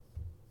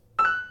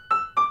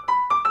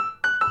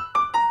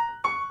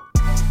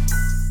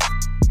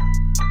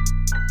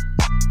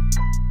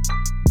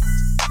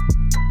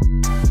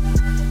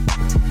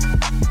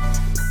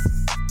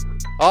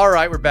All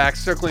right, we're back.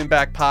 Circling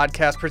Back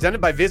podcast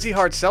presented by Vizzy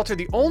Hard Seltzer,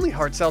 the only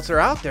hard seltzer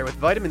out there with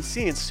vitamin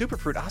C and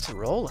superfruit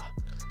acerola.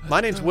 My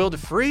name's Will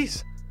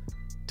DeFries.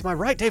 To my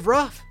right, Dave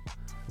Ruff.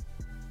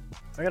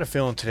 I got a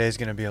feeling today's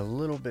going to be a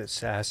little bit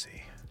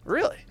sassy.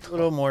 Really? A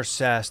little more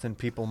sass than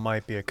people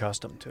might be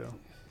accustomed to.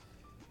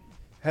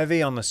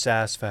 Heavy on the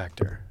sass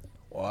factor.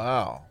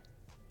 Wow.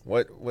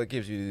 What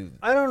gives you...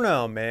 I don't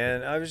know,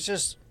 man. I was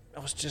just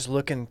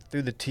looking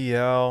through the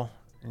TL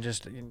and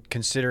just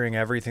considering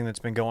everything that's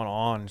been going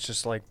on. It's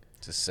just like...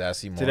 It's a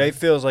sassy morning. Today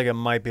feels like it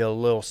might be a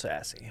little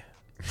sassy.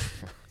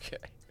 Okay.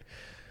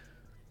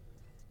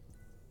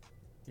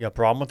 You got a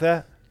problem with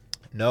that?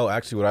 No,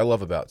 actually, what I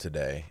love about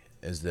today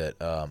is that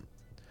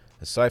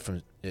aside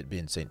from it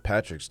being St.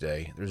 Patrick's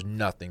Day, there's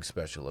nothing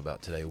special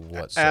about today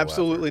whatsoever.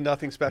 Absolutely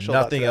nothing special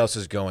Nothing about else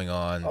is going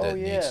on that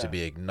needs to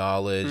be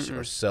acknowledged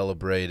or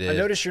celebrated. I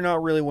noticed you're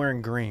not really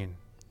wearing green.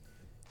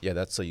 Yeah,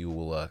 that's so you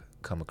will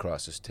come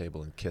across this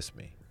table and kiss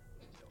me.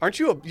 Aren't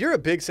you you're a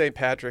big St.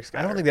 Patrick's guy.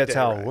 I don't think that's Day,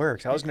 how right? it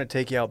works. I was going to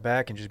take you out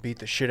back and just beat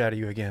the shit out of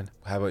you again.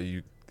 How about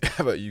you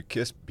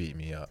beat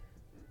me up?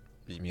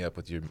 Beat me up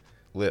with your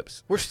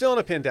lips. We're still in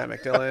a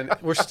pandemic,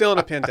 Dylan. We're still in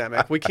a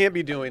pandemic. We can't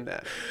be doing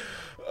that.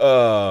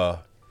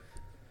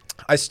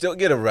 I still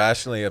get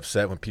irrationally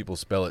upset when people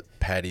spell it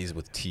patties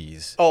with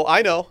T's. Oh,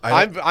 I know.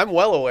 I'm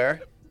well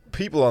aware.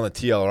 People on the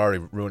TL are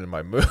already ruining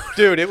my mood.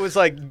 Dude, it was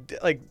like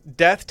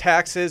death,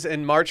 taxes,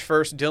 and March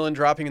 1st, Dylan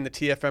dropping in the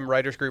TFM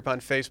writers group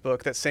on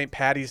Facebook that St.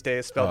 Patty's Day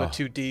is spelled with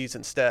 2 D's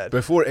instead.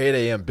 Before 8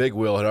 a.m., Big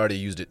Will had already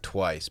used it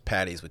twice,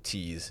 patties with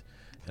T's.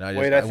 And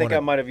I think I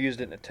might have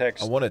used it in a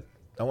text. I want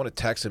to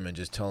text him and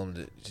just tell him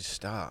to just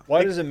stop.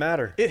 Why does it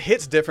matter? It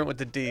hits different with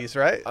the D's,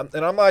 right?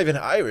 And I'm not even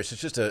Irish. It's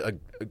just a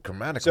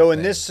grammatical So thing.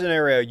 in this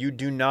scenario, you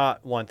do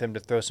not want them to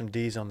throw some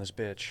D's on this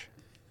bitch.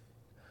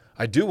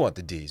 I do want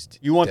the D's.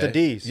 You want the Dad.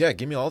 D's? Yeah,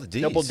 give me all the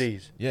D's. Double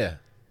D's. Yeah.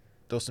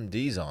 Throw some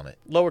D's on it.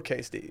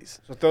 Lowercase D's.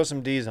 So throw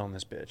some D's on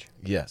this bitch.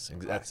 Yes,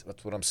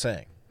 that's what I'm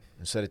saying.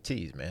 Instead of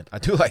T's, man. I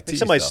do like T's.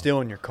 Somebody's though.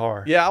 stealing your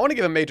car. Yeah, I want to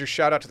give a major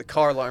shout out to the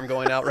car alarm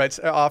going out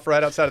off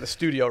right outside of the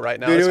studio right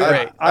now. Dude, It's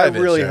great. I have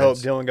really hope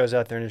insurance. Dylan goes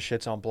out there and just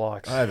shits on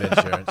blocks. I have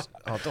insurance.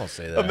 Oh, don't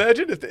say that.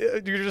 Imagine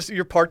if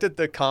you're parked at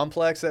the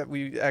complex that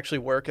we actually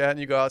work at, and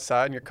you go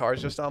outside and your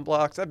car's just on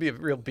blocks. That'd be a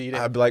real beating.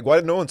 I'd be like, why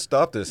did no one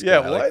stop this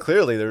Yeah, guy? what? Like,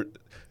 clearly, they're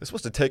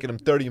supposed to take them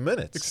 30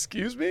 minutes.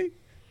 Excuse me?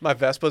 My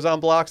Vespa's on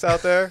blocks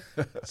out there.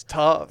 It's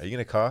tough. Are you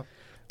going to cop?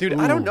 Dude,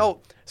 I don't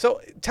know.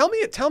 So tell me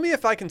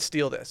if I can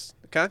steal this,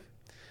 okay?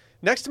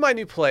 Next to my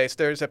new place,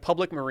 there's a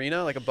public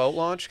marina, like a boat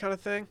launch kind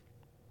of thing.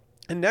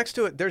 And next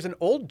to it, there's an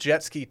old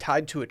jet ski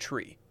tied to a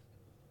tree.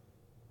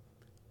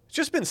 It's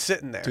just been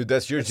sitting there. Dude,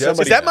 that's your jet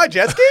Is that my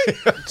jet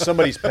ski?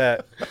 Somebody's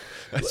pet.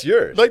 That's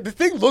yours. Like, the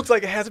thing looks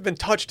like it hasn't been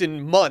touched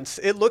in months.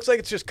 It looks like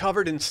it's just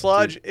covered in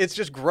sludge. Dude. It's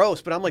just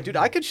gross. But I'm like, dude,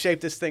 I could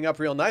shape this thing up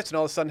real nice and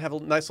all of a sudden have a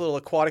nice little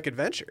aquatic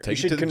adventure. You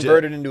should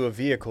convert it into a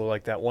vehicle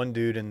like that one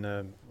dude in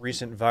the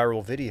recent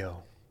viral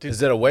video. Dude.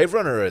 Is it a wave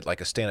runner or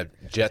like a stand-up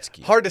jet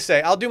ski? Hard to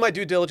say. I'll do my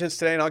due diligence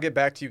today, and I'll get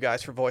back to you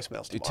guys for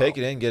voicemails tomorrow. You take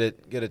it in,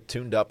 get it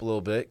tuned up a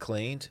little bit,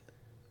 cleaned.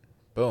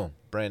 Boom,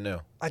 brand new.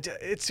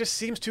 It just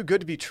seems too good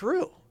to be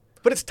true.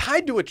 But it's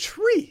tied to a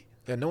tree.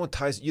 Yeah,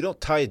 you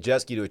don't tie a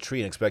jet ski to a tree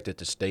and expect it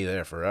to stay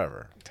there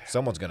forever.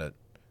 Someone's going to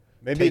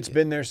Maybe it's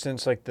been there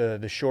since like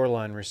the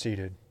shoreline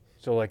receded.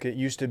 So like it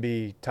used to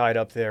be tied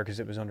up there because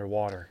it was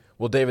underwater.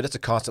 Well, David, it's a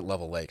constant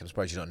level lake. I'm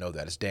surprised you don't know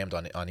that. It's dammed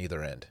on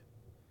either end.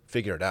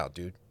 Figure it out,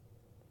 dude.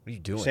 What are you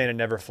doing? You're saying it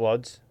never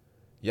floods?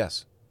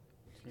 Yes.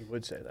 You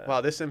would say that. Wow,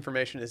 this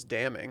information is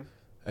damning.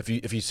 If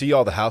you see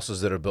all the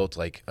houses that are built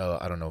like,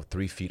 I don't know,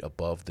 3 feet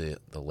above the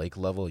lake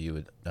level, you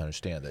would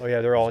understand that. Oh,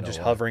 yeah, they're all just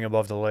hovering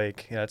above the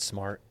lake. Yeah, that's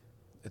smart.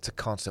 It's a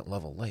constant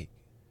level lake.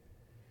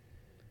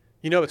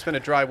 You know, it's been a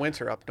dry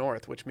winter up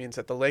north, which means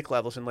that the lake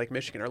levels in Lake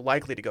Michigan are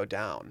likely to go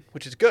down,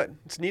 which is good.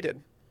 It's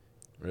needed.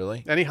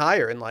 Really? Any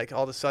higher, and like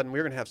all of a sudden,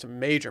 we're going to have some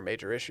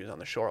major issues on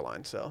the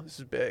shoreline. So this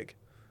is big.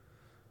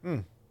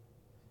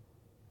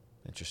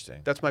 Interesting.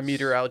 That's my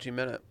meteorology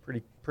minute.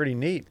 Pretty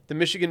neat. The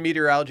Michigan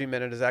Meteorology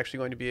Minute is actually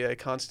going to be a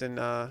constant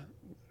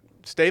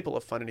staple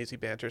of Fun and Easy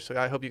Banter, so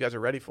I hope you guys are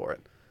ready for it.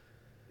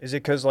 Is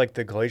it because like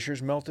the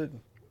glaciers melted?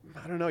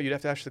 I don't know. You'd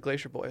have to ask the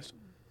Glacier Boys.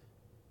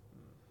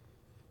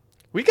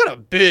 We got a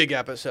big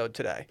episode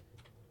today.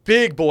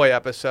 Big boy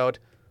episode.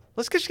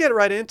 Let's just get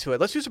right into it.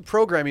 Let's do some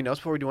programming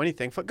notes before we do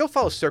anything. Go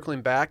follow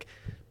Circling Back,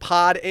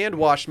 Pod, and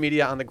Wash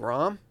Media on the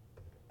Grom.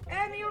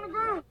 Add me on the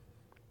ground.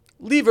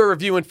 Leave a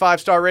review and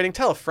 5-star rating.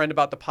 Tell a friend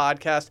about the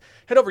podcast.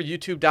 Head over to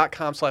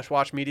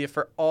youtube.com/watchmedia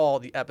for all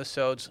the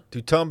episodes.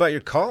 Dude, tell them about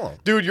your column.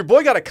 Dude, your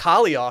boy got a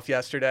collie off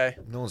yesterday.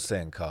 No one's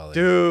saying collie.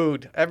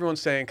 Dude,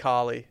 everyone's saying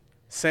collie.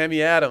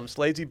 Sammy Adams,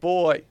 lazy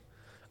boy.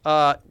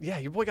 Yeah,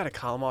 your boy got a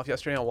column off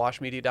yesterday on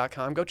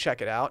washmedia.com. Go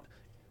check it out.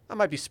 I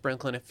might be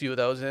sprinkling a few of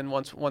those in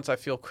once I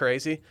feel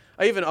crazy.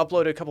 I even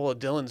uploaded a couple of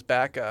Dylan's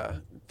back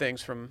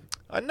things from...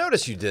 I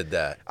noticed you did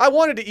that. I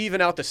wanted to even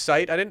out the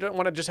site. I didn't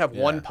want to just have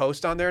one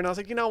post on there. And I was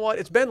like, you know what?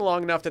 It's been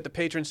long enough that the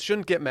patrons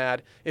shouldn't get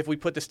mad if we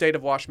put the State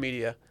of Wash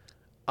Media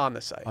on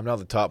the site. I'm now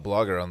the top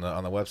blogger on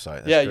the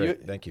website. That's Yeah,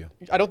 great. Thank you.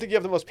 I don't think you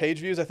have the most page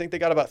views. I think they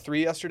got about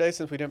 3 yesterday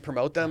since we didn't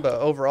promote them. But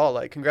overall,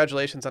 like,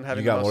 congratulations on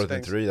having You got the most more than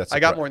things. 3? I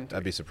got more than 3.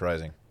 That'd be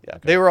surprising. Yeah,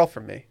 they were all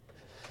from me.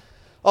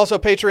 Also,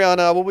 Patreon,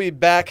 we'll be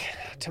back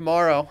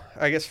tomorrow,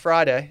 I guess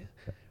Friday,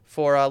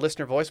 for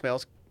listener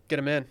voicemails. Get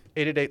them in.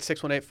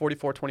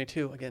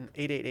 888-618-4422. Again,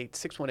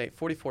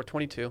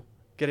 888-618-4422.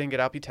 Get in, get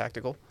out, be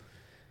tactical.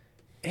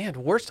 And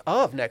worst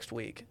of next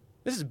week.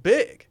 This is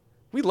big.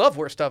 We love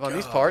worst of on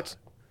these parts.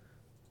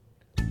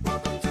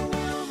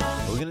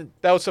 Are we gonna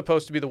That was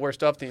supposed to be the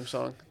worst of theme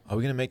song.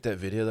 make that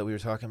video that we were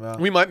talking about?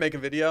 We might make a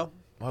video.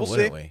 Why we'll see.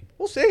 wouldn't we?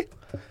 We'll see.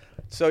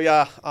 So,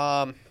 yeah,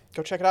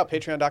 go check it out.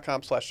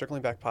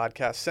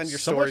 Patreon.com/circlingbackpodcast. Send your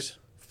So stories.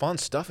 much fun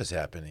stuff is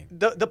happening.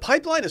 The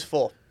pipeline is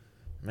full.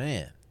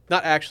 Man,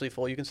 Not actually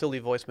full. You can still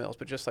leave voicemails,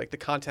 but just like the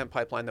content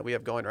pipeline that we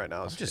have going right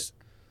now I'm is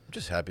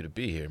just happy to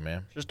be here,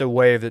 man. Just a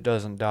wave that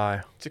doesn't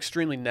die. it's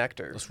extremely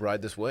nectar. Let's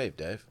ride this wave,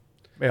 Dave.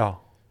 Yeah.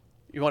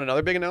 You want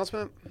another big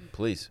announcement?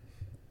 Please.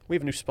 We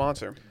have a new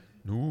sponsor.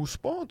 New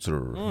sponsor.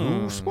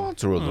 New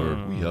sponsor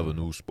alert. We have a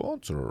new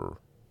sponsor.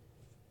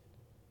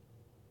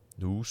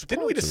 New sponsor.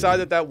 Didn't we decide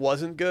that that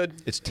wasn't good?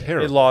 It's It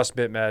terrible? lost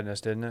Bit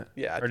Madness, didn't it?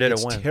 Yeah, Or did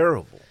It's it win?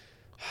 terrible.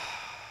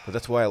 But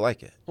that's why I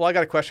like it. Well, I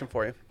got a question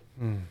for you.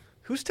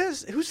 Who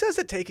says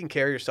that taking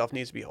care of yourself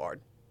needs to be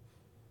hard?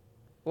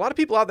 A lot of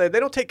people out there, they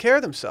don't take care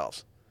of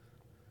themselves.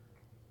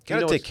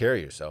 Gotta know take what's- care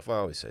of yourself. I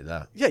always say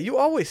that. Yeah, you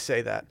always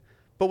say that.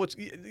 But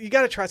you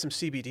got to try some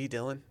CBD,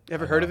 Dylan.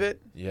 Ever heard of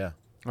it? Yeah.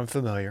 I'm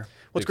familiar.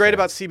 What's Big great fan.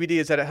 about CBD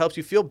is that it helps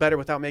you feel better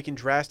without making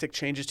drastic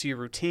changes to your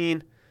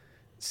routine.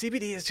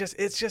 CBD is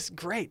just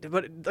great.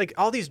 But like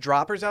all these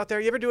droppers out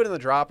there, you ever do it in the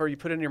dropper? You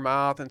put it in your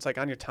mouth and it's like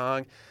on your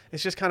tongue.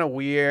 It's just kind of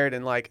weird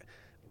and like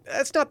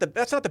that's not the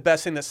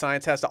best thing that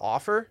science has to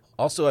offer.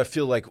 Also, I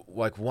feel like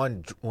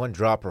one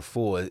dropper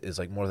full is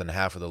like more than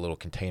half of the little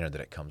container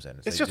that it comes in.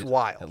 It's just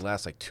wild. It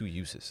lasts like 2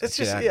 uses. It's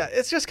Get just outta yeah, here.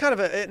 it's just kind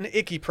of an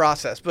icky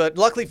process. But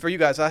luckily for you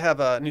guys, I have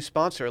a new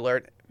sponsor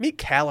alert. Meet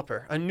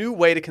Caliper, a new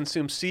way to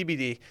consume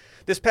CBD.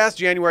 This past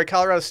January,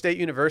 Colorado State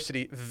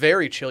University,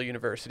 very chill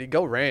university,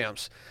 go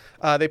Rams.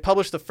 They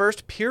published the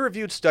first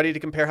peer-reviewed study to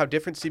compare how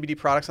different CBD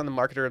products on the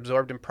market are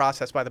absorbed and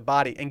processed by the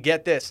body. And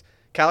get this,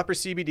 Caliper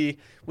CBD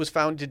was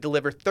found to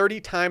deliver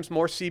 30 times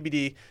more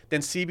CBD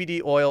than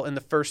CBD oil in the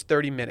first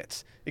 30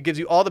 minutes. It gives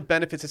you all the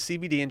benefits of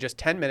CBD in just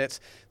 10 minutes.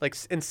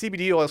 And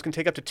CBD oils can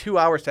take up to 2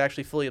 hours to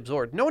actually fully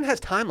absorb. No one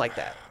has time like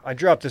that. I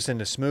drop this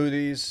into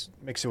smoothies,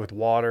 mix it with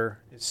water.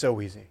 It's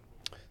so easy.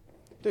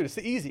 Dude, it's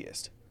the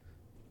easiest.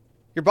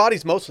 Your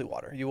body's mostly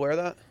water. You aware of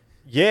that?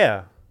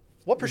 Yeah.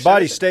 What Your percentage?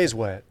 body stays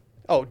wet.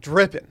 Oh,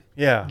 dripping.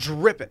 Yeah.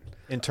 Dripping.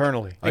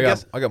 Internally. I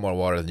guess- got more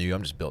water than you.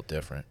 I'm just built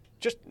different.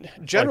 Just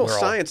general we're all-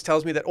 science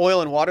tells me that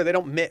oil and water, they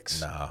don't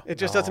mix. No. It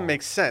just doesn't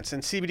make sense.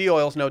 And CBD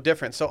oil is no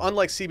different. So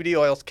unlike CBD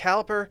oils,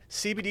 Caliper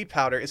CBD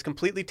powder is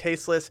completely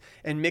tasteless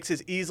and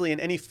mixes easily in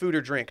any food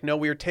or drink. No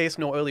weird taste,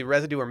 no oily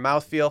residue or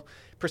mouthfeel.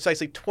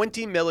 Precisely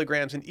 20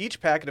 milligrams in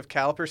each packet of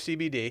Caliper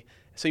CBD.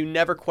 So you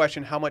never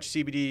question how much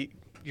CBD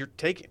you're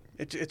taking.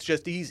 It's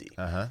just easy.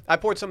 Uh-huh. I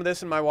poured some of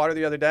this in my water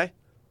the other day.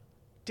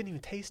 Didn't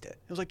even taste it.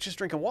 It was like just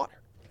drinking water.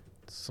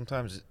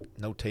 Sometimes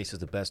no taste is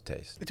the best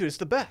taste. Dude, it's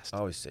the best. I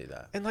always say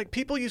that. And like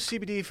people use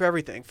CBD for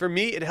everything. For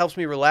me, it helps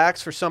me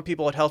relax. For some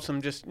people, it helps them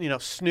just,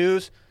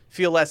 snooze,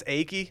 feel less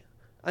achy.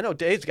 I know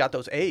Dave's got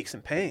those aches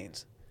and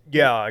pains.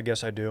 Yeah, I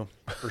guess I do.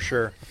 For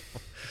sure.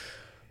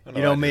 I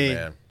You know I do, me,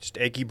 man. just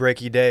achy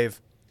breaky Dave.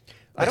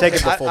 I don't take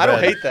it hate- before I don't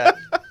bed. hate that.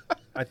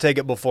 I take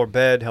it before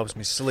bed, helps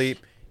me sleep.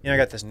 I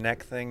got this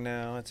neck thing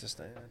now. It's just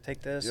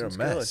take this. You're a it's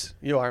mess.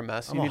 You are a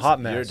mess. Good. You I'm a need hot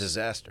some- mess. You're a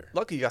disaster.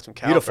 Lucky you got some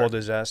Caliper. Beautiful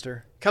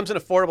disaster. Comes in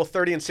affordable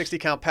 30 and 60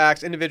 count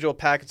packs, individual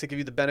packets that give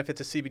you the benefits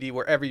of CBD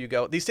wherever you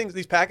go. These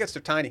packets,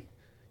 they're tiny.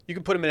 You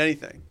can put them in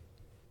anything.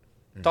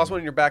 Toss one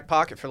in your back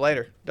pocket for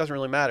later. Doesn't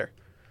really matter.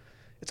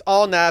 It's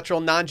all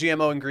natural,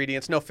 non-GMO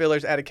ingredients, no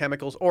fillers, added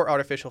chemicals, or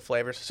artificial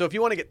flavors. So if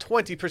you want to get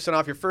 20%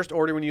 off your first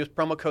order when you use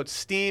promo code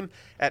STEAM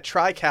at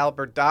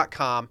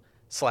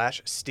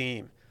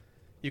trycaliper.com/STEAM.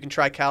 You can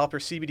try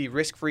Caliper CBD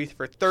risk-free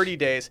for 30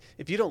 days.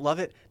 If you don't love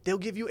it, they'll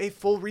give you a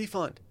full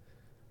refund.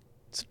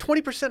 It's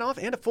 20% off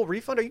and a full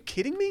refund. Are you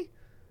kidding me?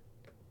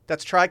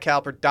 That's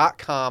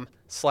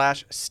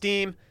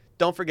trycaliper.com/STEAM.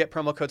 Don't forget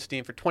promo code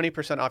STEAM for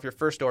 20% off your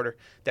first order.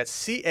 That's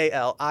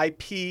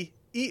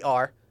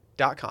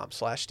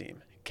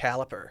CALIPER.com/STEAM.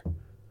 Caliper.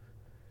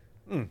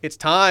 It's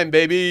time,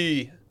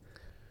 baby.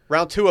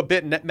 Round 2 of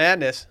Bit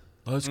Madness.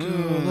 Let's go.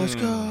 Let's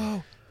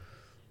go.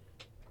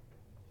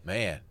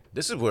 Man,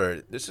 this is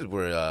where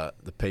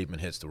the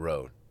pavement hits the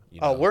road.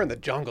 Oh, we're in the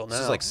jungle now.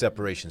 This is like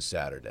Separation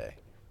Saturday,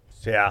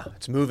 Yeah,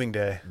 it's moving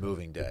day.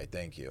 moving day.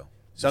 Thank you.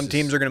 Some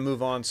teams are going to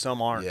move on,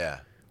 some aren't. Yeah.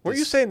 Were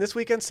you saying this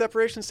weekend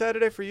Separation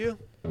Saturday for you?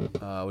 What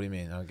do you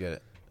mean? I don't get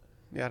it.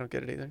 Yeah, I don't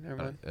get it either. Never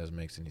mind. That doesn't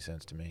make any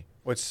sense to me.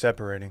 What's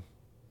separating?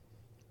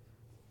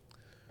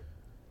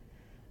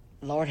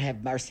 Lord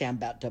have mercy, I'm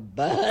about to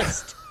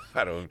bust.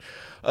 I don't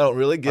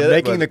really get I'm it.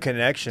 making but the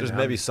connection. There's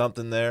maybe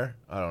something there.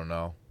 I don't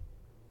know.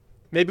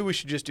 Maybe we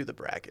should just do the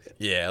bracket.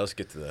 Yeah, let's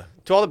get to the.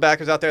 To all the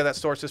backers out there that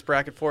source this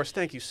bracket for us,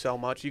 thank you so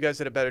much. You guys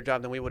did a better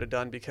job than we would have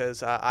done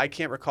because I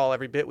can't recall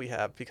every bit we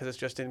have because it's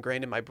just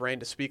ingrained in my brain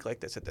to speak like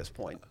this at this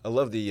point. I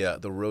love the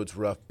roads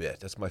rough bit.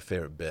 That's my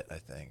favorite bit, I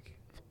think.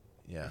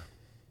 Yeah,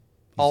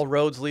 All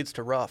roads leads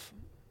to rough.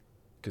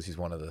 because he's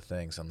one of the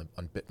things on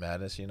Bit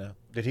Madness.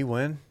 Did he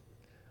win?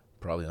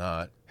 Probably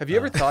not. Have you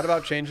ever thought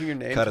about changing your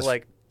name Cut to us-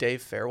 like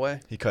Dave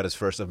Fairway? He cut his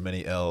first of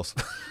many L's.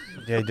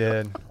 Yeah, he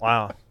did.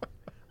 Wow.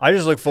 I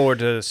just look forward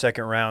to the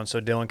second round so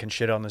Dylan can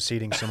shit on the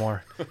seating some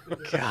more.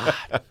 God.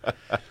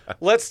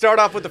 Let's start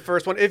off with the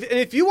first one.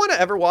 If you want to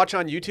ever watch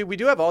on YouTube, we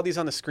do have all these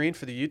on the screen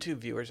for the YouTube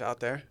viewers out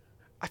there.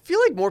 I feel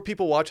like more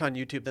people watch on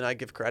YouTube than I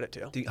give credit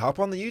to. Dude, hop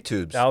on the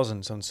YouTubes.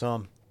 Thousands on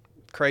some.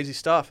 Crazy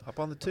stuff. Hop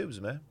on the tubes,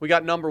 man. We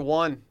got number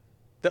 1,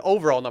 the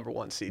overall number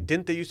 1 seed.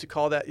 Didn't they used to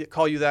call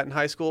you that in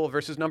high school?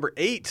 Versus number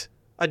 8,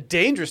 a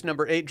dangerous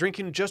number 8,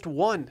 drinking just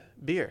 1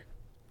 beer.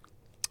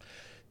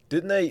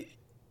 Didn't they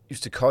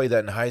used to call you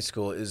that in high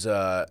school?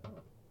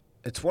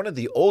 It's one of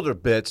the older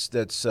bits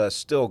that's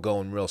still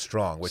going real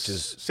strong, which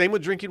is Same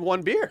with drinking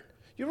 1 beer.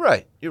 You're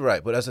right.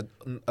 But as a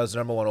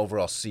number 1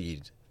 overall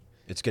seed,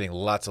 it's getting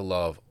lots of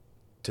love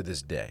to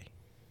this day.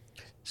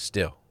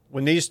 Still.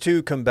 When these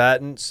two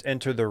combatants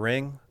enter the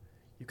ring,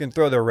 you can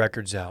throw their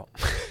records out.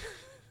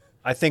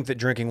 I think that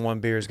drinking 1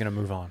 beer is going to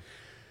move on.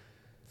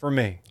 For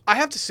me. I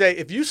have to say,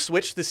 if you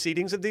switched the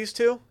seedings of these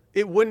two,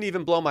 it wouldn't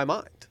even blow my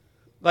mind.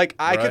 Like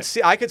I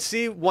could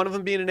see one of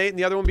them being an 8 and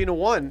the other one being a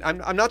 1.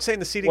 I'm not saying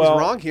the seeding's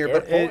wrong here,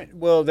 but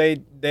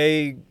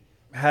they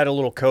had a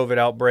little COVID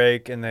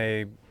outbreak and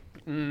they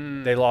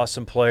lost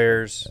some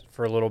players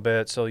for a little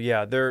bit. So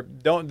yeah, their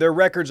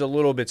record's a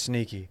little bit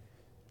sneaky.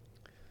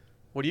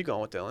 What are you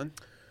going with, Dylan?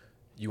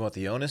 You want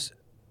the onus?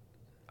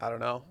 I don't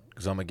know.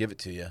 Because I'm going to give it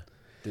to you.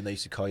 Didn't they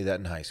used to call you that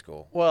in high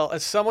school? Well,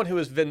 as someone who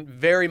has been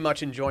very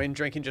much enjoying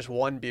drinking just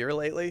 1 beer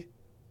lately,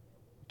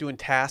 doing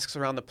tasks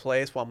around the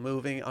place while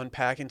moving,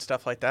 unpacking,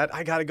 stuff like that,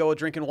 I got to go with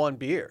drinking 1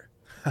 beer.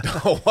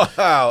 Oh,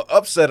 wow.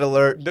 Upset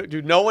alert.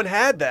 Dude, no one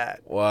had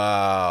that.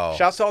 Wow.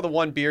 Shouts to all the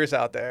 1 beers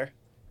out there.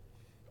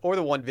 Or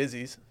the 1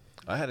 Vizzies.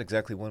 I had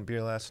exactly 1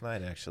 beer last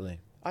night, actually.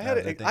 I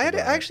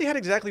actually had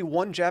exactly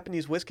 1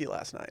 Japanese whiskey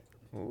last night.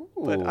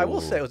 But I will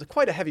say it was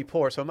quite a heavy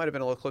pour, so it might have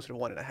been a little closer to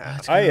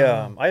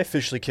 1.5. I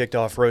officially kicked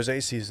off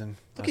rosé season.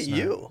 Look last at night.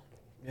 you.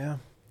 Yeah.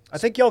 I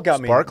think y'all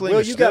got me. Sparkling Will,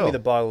 or you got me still? the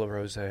bottle of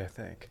rosé, I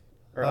think.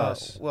 Or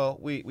us. Well,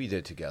 we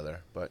did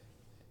together, but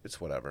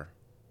it's whatever.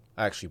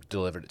 I actually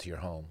delivered it to your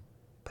home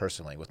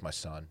personally with my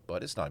son,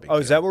 but it's not a big Oh,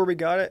 deal. is that where we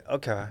got it?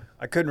 Okay.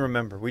 I couldn't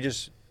remember. We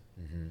just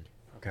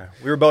Okay.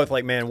 We were both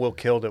like, man, Will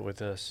killed it with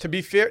this. To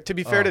be fair to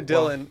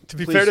Dylan,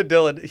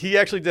 please- he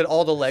actually did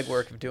all the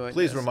legwork of doing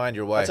Please this. remind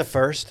your wife. That's a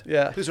first.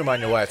 Yeah. Please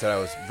remind your wife that I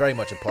was very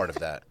much a part of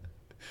that.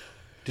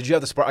 Did you have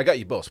the spark? I got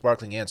you both,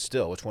 sparkling and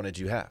still. Which one did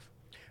you have?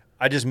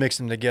 I just mixed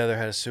them together,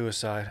 had a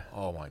suicide.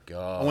 Oh my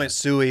god! I went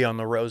suey on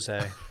the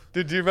rosé.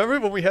 Dude, do you remember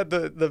when we had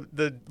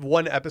the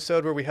one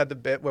episode where we had the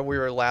bit where we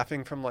were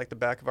laughing from like the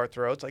back of our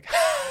throats? Like,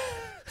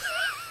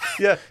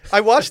 yeah.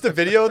 I watched the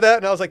video of that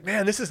and I was like,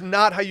 man, this is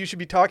not how you should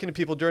be talking to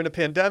people during a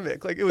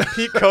pandemic. Like, it was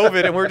peak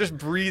COVID and we're just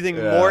breathing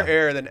more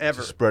air than ever.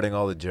 Just spreading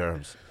all the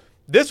germs.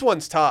 This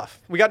one's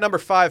tough. We got number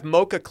 5,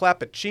 Mocha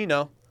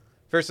Clappuccino,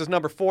 versus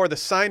number 4, the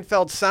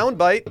Seinfeld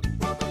Soundbite.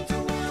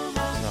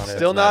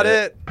 Still not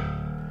it.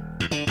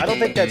 I don't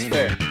think that's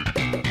fair.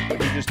 What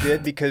you just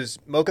did, because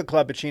Mocha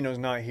Clappuccino's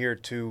not here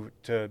to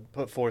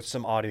put forth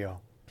some audio.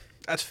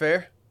 That's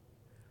fair.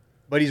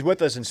 But he's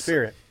with us in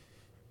spirit.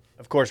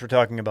 Of course, we're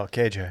talking about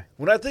KJ.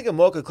 When I think of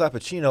Mocha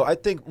Clappuccino, I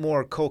think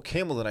more Cole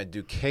Campbell than I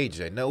do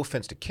KJ. No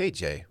offense to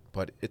KJ,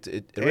 but it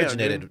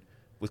originated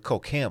with Cole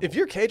Campbell. If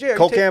you're KJ,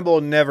 Cole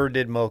Campbell never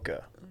did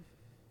Mocha.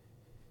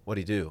 What'd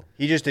he do?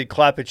 He just did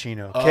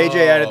Clappuccino. KJ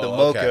added the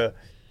Mocha. Okay.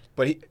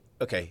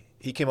 But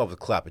he came up with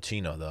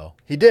Clappuccino though.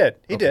 He did.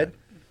 He Okay. did.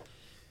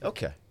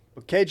 Okay.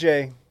 But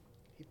KJ,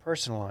 he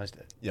personalized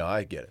it. Yeah,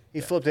 I get it.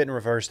 He flipped it and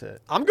reversed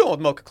it. I'm going with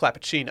Mocha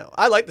Clappuccino.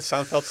 I like the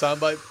Seinfeld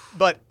soundbite,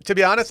 but to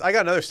be honest, I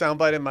got another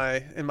soundbite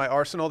in my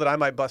arsenal that I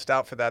might bust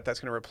out for that. That's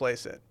going to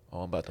replace it.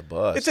 All about the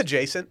buzz. It's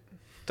adjacent.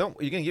 Are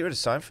you gonna get rid of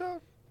Seinfeld?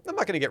 I'm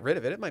not going to get rid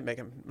of it. It might make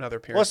another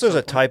appearance. Plus, there's a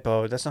at some point.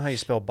 typo. That's not how you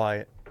spell buy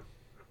it.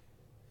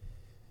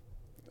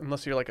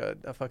 Unless you're like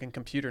a fucking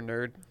computer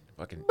nerd.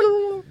 Fucking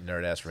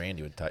nerd ass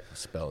Randy would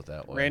spell it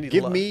that way. Randy,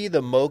 Give me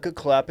the Mocha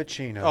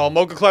Clappuccino. Oh,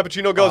 Mocha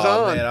Clappuccino goes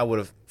on. Man, I would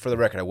have. For the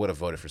record, I would have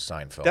voted for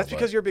Seinfeld. That's but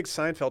because you're a big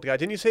Seinfeld guy.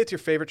 Didn't you say it's your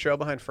favorite show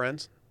behind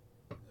Friends?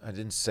 I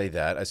didn't say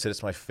that. I said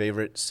it's my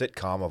favorite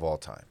sitcom of all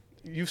time.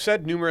 You've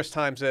said numerous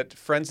times that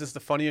Friends is the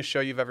funniest show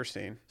you've ever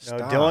seen. No,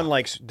 Stop.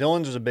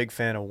 Dylan's was a big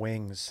fan of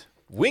Wings.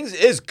 Wings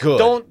is good.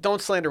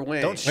 Don't slander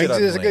Wings. Don't shit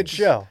Wings on is a good Wings.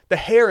 show. The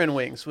hair in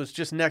Wings was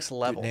just next Dude,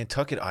 level.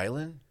 Nantucket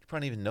Island? You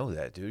probably don't even know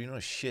that, dude. You know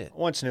shit. I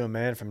once knew a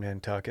man from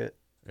Nantucket.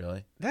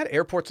 Really? That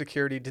airport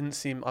security didn't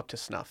seem up to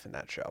snuff in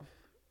that show.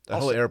 The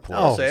whole airport.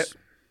 I'll Oh. say it.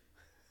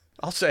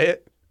 I'll say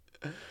it.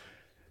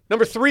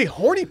 Number 3,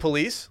 Horny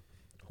Police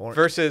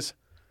versus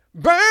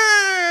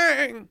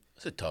Bang.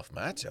 It's a tough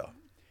matchup.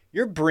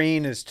 Your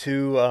brain is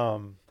too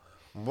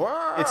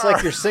It's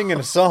like you're singing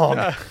a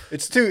song.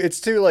 It's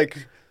too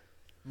like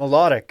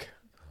melodic.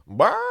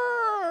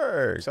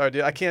 Bark. Sorry,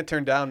 dude. I can't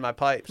turn down my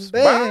pipes.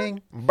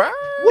 Bang. Bark.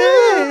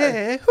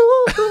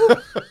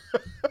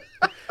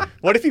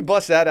 What if he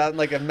busts that out in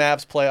like a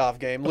Mavs playoff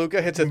game?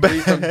 Luka hits a three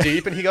from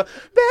deep, and he goes,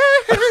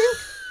 bang!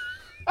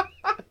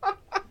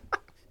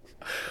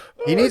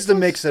 He needs to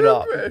mix it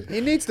up.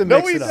 He needs to No,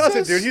 mix he it up.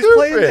 doesn't, So dude. He's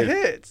playing the stupid.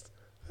 hits.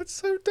 That's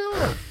so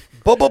dumb.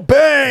 Bubba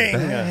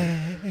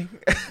bang.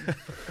 That's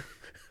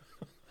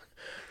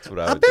what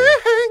I would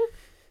do.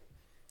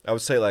 I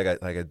would say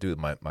like I do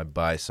my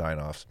bye sign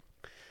offs.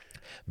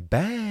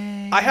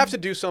 Bang. I have to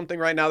do something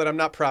right now that I'm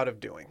not proud of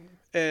doing.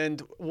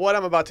 And what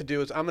I'm about to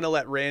do is I'm going to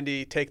let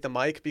Randy take the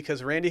mic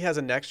because Randy has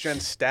a next-gen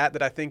stat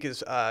that I think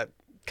is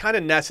kind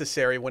of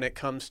necessary when it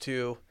comes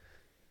to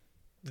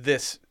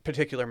this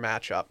particular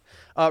matchup.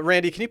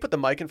 Randy, can you put the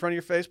mic in front of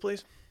your face,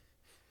 please?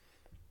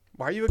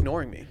 Why are you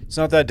ignoring me? It's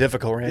not that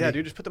difficult, Randy. Yeah,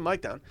 dude, just put the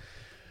mic down.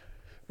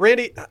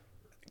 Randy,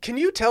 can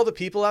you tell the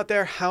people out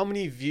there how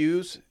many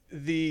views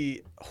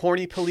the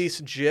Horny Police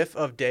GIF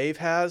of Dave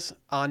has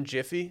on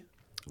Jiffy?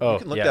 Oh,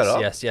 can look yes, that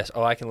up. yes.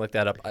 Oh, I can look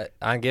that up.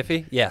 On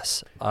Giphy?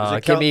 Yes.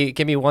 it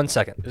Give me 1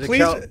 second. Does it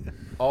Please- count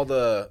all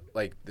the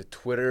the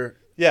Twitter?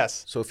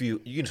 Yes. So if you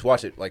can just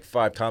watch it like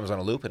 5 times on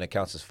a loop and it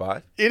counts as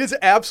 5. It is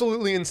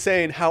absolutely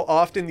insane how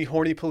often the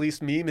Horny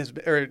Police meme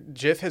or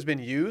GIF has been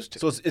used.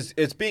 So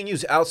it's being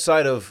used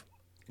outside of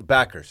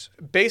backers.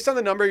 Based on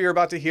the number you're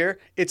about to hear,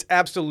 it's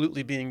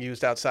absolutely being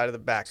used outside of the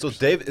backers. So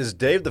is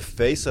Dave the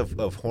face of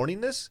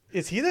horniness?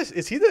 Is he the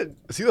Is he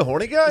the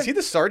horny guy? is he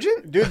the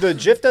sergeant? Dude, the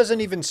GIF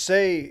doesn't even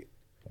say.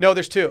 No,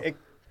 there's two.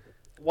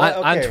 Why,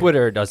 On okay.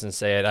 Twitter, it doesn't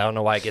say it. I don't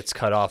know why it gets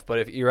cut off. But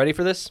if you ready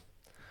for this,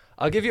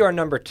 I'll give you our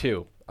number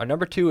 2. Our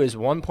number 2 is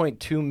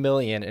 1.2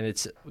 million, and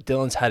it's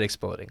Dylan's head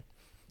exploding.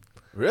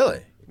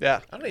 Really?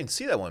 Yeah. I don't even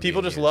see that one.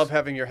 People being just used. love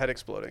having your head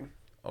exploding.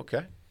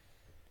 Okay.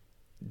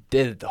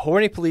 The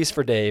Horny Police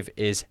for Dave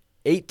is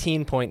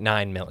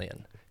 18.9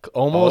 million.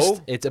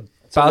 Almost. Oh. It's a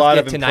about lot to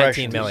of get to impressions.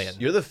 19 million.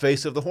 You're the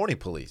face of the horny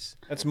police.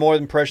 That's more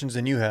impressions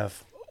than you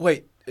have.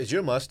 Wait, is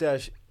your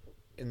mustache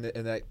in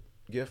that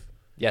gif?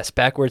 Yes,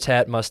 backwards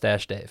hat,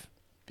 mustache Dave.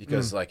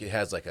 Because like it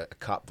has like a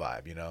cop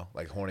vibe,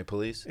 like horny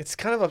police. It's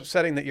kind of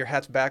upsetting that your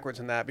hat's backwards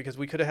in that because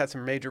we could have had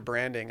some major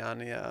branding on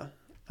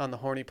the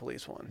Horny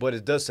Police one. But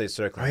it does say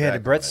circling Oh yeah, back.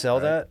 did Brett on it, sell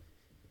right? that?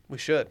 We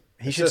should.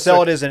 He It should says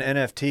sell it as an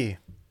NFT.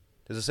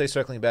 Does it say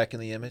circling back in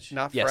the image?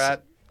 Not Yes.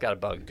 frat. Got a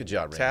bug. Good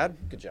job, Randy.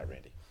 Tad? Good job,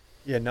 Randy.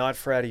 Yeah, not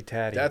fratty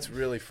tatty. That's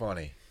really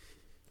funny.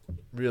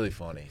 Really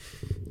funny.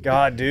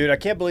 God, dude, I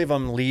can't believe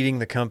I'm leading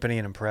the company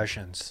in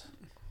impressions.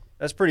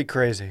 That's pretty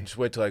crazy. Just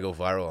wait till I go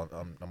viral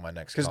on my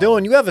next. Because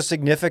column. Dylan, you have a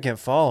significant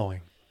following,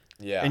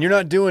 yeah, and you're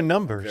not doing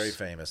numbers. very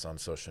famous on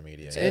social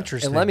media. It's yeah.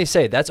 interesting. And let me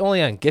say, that's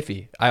only on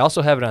Giphy. I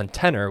also have it on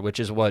Tenor, which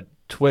is what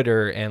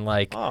Twitter and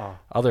Oh,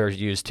 others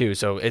use too.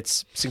 So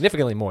it's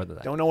significantly more than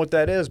that. don't know what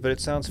that is, but it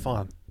sounds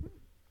fun.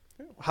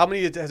 How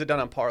many has it done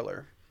on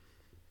Parlor?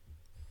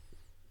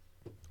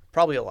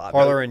 Probably a lot.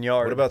 Parlor and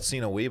Yard. What about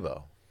Cena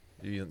Weibo?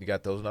 You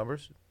got those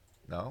numbers?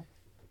 No.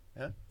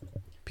 Yeah.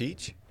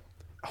 Peach.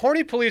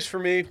 Horny Police for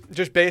me,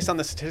 just based on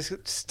the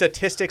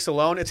statistics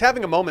alone, it's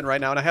having a moment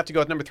right now, and I have to go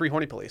with number 3,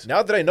 Horny Police.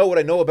 Now that I know what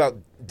I know about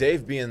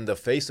Dave being the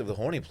face of the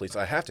horny police,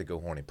 I have to go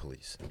horny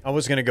police. I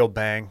was gonna go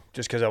Bang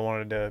just because I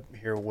wanted to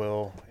hear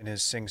Will in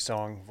his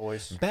sing-song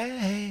voice.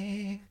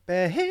 Bang.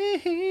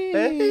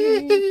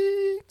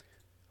 Bang.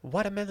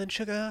 Watermelon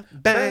sugar,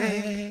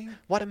 bang.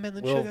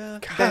 Watermelon Will, sugar,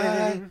 God.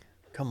 bang.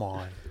 Come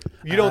on.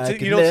 You don't I see,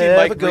 can you don't see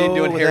never Mike Green go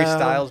doing Harry without-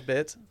 Styles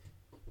bits.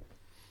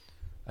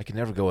 I can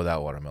never go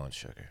without watermelon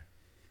sugar.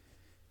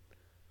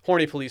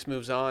 Horny Police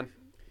moves on.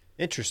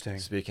 Interesting.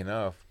 Speaking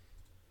of,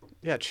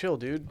 Yeah, chill,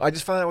 dude. I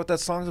just found out what that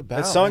song's about.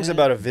 That song's man.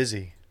 about a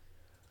Vizzy,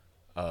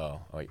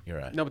 Oh, you're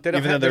right. No, but they don't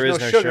even though have, there there's is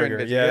no no sugar. sugar.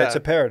 in Vizzy. Yeah, it's a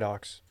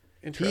paradox.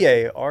 Interesting.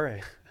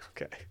 P-A-R-A.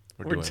 Okay.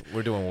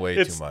 We're doing way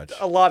It's too much.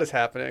 a lot is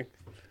happening.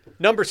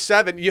 Number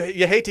 7, you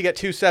hate to get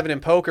 2-7 in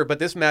poker, but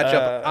this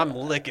matchup, I'm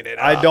licking it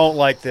up. I don't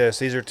like this.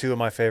 These are two of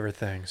my favorite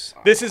things.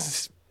 This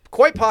is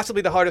quite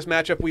possibly the hardest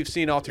matchup we've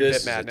seen all through This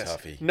Hit is a Madness.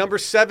 toughie. Number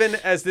 7,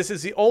 as this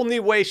is the only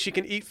way she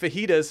can eat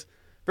fajitas,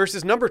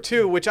 versus number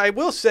 2, which I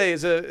will say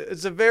is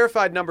a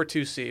verified number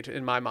 2 seed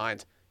in my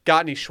mind.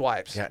 Got any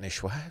Schweipes? Got any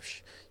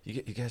Schwabs?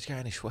 You guys got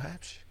any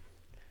Schwabs?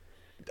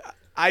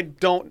 I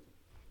don't.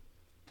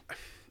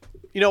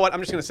 You know what? I'm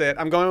just going to say it.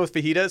 I'm going with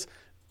fajitas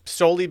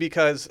solely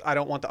because I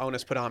don't want the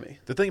onus put on me.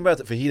 The thing about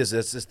the fajitas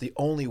is it's the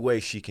only way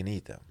she can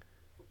eat them.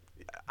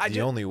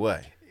 The only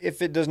way.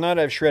 If it does not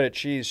have shredded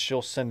cheese,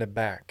 she'll send it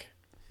back.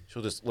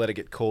 She'll just let it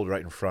get cold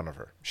right in front of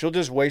her. She'll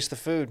just waste the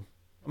food.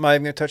 I'm not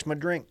even going to touch my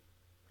drink.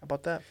 How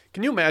about that?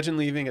 Can you imagine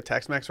leaving a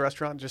Tex-Mex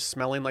restaurant just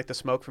smelling like the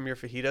smoke from your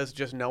fajitas,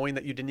 just knowing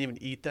that you didn't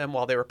even eat them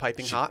while they were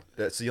piping hot?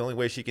 That's the only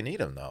way she can eat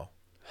them, though.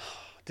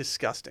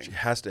 Disgusting. She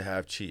has to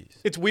have cheese.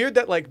 It's weird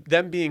that like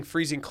them being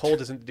freezing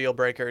cold isn't the deal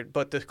breaker,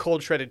 but the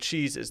cold shredded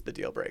cheese is the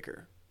deal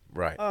breaker.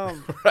 Right.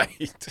 Um,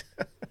 Right.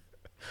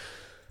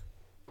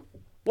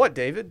 What,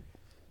 David?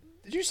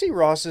 Did you see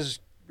Ross's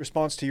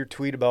response to your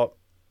tweet about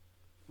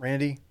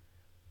Randy?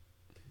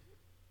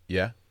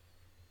 Yeah.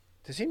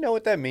 Does he know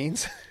what that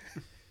means?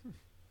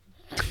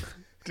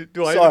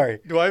 Do I Sorry.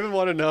 do I even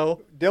want to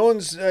know?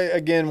 Dylan's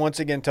once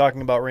again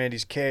talking about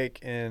Randy's cake,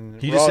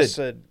 and He just Ross said-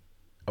 said,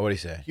 Oh, what do you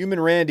say? "Human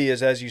Randy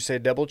is, as you say,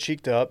 double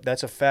cheeked up.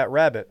 That's a fat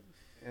rabbit."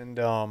 And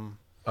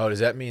Oh, does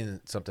that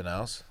mean something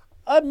else?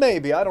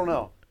 maybe, I don't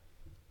know.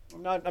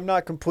 I'm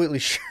not completely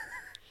sure.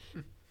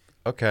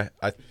 Okay.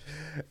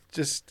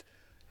 Just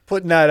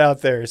putting that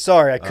out there.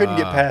 Sorry, I couldn't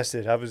get past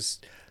it. Is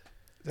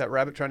that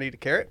rabbit trying to eat a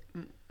carrot?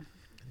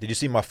 Did you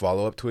see my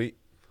follow-up tweet?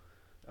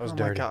 I was Oh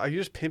my dirty. God. Are you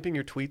just pimping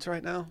your tweets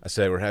right now? I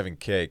said we're having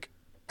cake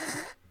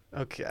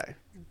Okay.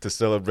 to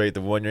celebrate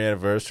the 1-year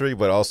anniversary,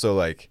 but also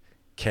like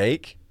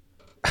cake.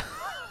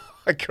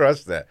 I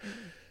crushed that.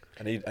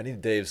 I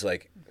need Dave's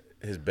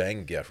his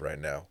bang gif right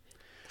now.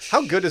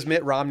 How good does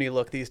Mitt Romney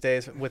look these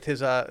days with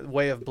his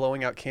way of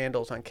blowing out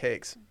candles on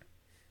cakes?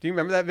 Do you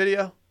remember that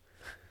video?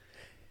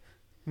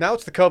 Now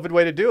it's the COVID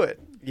way to do it.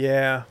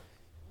 Yeah,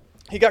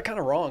 He got kind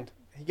of wronged.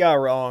 he got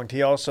wronged.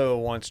 He also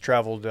once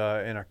traveled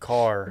in a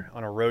car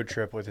on a road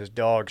trip with his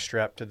dog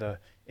strapped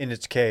in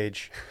its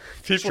cage,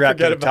 People strapped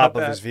to forget the top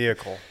about of that. his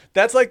vehicle,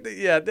 That's like,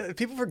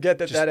 people forget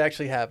that that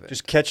actually happened.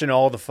 just catching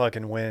all the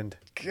fucking wind.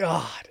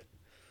 God.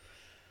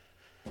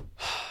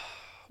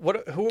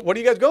 What are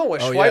you guys going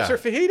with? Oh, Schweipes yeah. or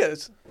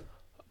fajitas?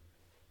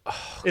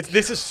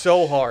 This is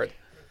so hard.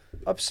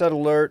 Upset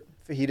alert.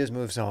 Fajitas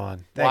moves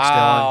on. Thanks,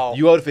 Wow.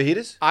 You owed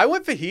fajitas? I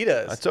went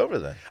fajitas. That's over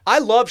then. I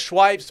love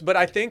Schweipes, but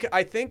I think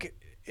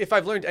if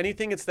I've learned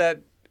anything, it's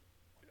that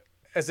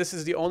as this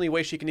is the only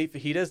way she can eat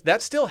fajitas,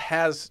 that still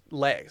has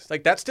legs.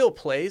 Like that still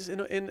plays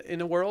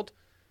in a world,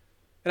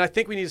 and I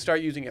think we need to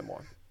start using it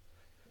more.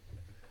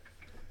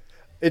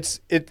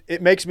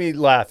 It makes me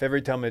laugh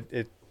every time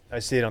I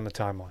see it on the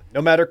timeline.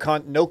 No matter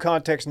no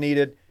context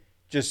needed,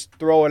 just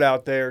throw it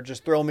out there.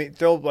 Just throw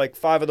like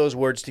 5 of those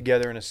words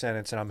together in a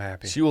sentence, and I'm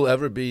happy. She will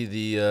ever be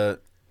the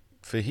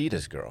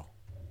fajitas girl.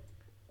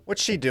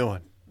 What's she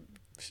doing?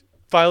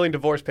 Filing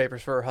divorce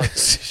papers for her husband.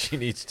 She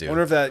needs to. I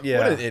wonder if that. Yeah.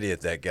 What an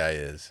idiot that guy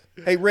is.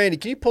 Hey Randy,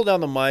 can you pull down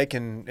the mic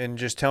and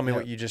just tell me Yeah.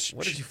 what you just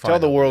What did you tell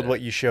find the over world there?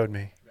 what you showed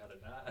me?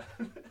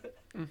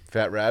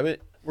 Fat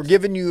rabbit? We're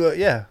giving you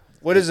yeah.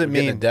 What does it We're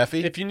getting mean? a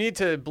Deafy? If you need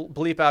to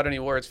bleep out any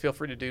words, feel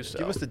free to do so.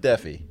 Give us the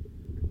Deafy.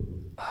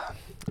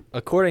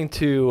 According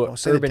to Don't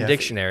say the Urban deaf.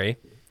 Dictionary,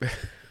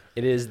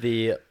 it is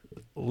the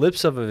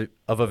lips of a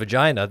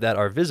vagina that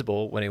are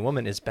visible when a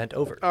woman is bent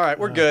over. All right,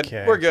 we're good.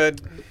 Okay. We're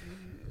good.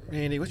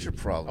 Randy, what's your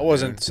problem? I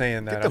wasn't dude?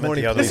 saying that. Get the I meant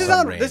horny the other police This is one.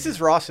 on on. This Randy.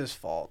 is Ross's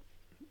fault.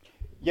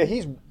 Yeah,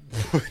 he's.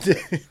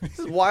 This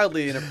is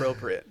wildly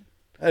inappropriate.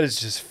 That is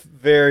just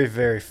very,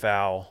 very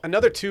foul.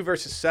 Another 2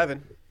 versus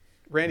 7.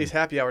 Randy's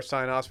happy hour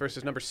sign-offs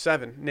versus number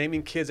 7,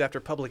 naming kids after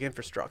public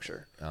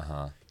infrastructure.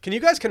 Uh-huh. Can you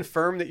guys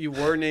confirm that you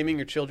were naming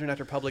your children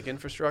after public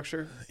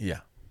infrastructure? Yeah.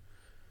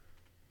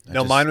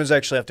 No, mine was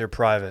actually after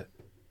private,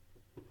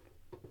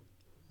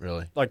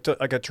 Really? like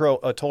a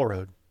toll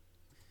road.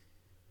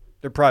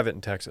 They're private in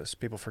Texas.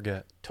 People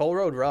forget. Toll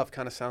Road Rough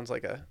kind of sounds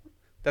like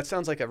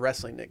a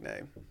wrestling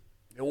nickname.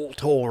 The old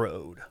toll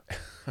road.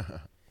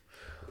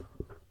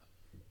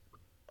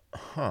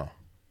 Huh.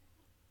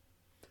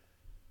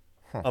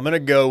 I'm gonna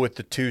go with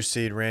the 2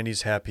 seed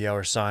Randy's happy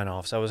hour sign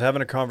offs. I was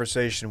having a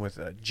conversation with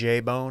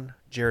J-Bone,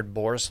 Jared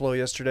Borislow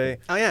yesterday,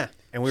 Oh yeah.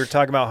 and we were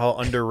talking about how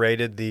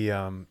underrated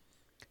the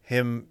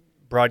him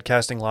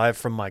broadcasting live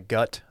from my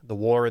gut, the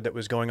war that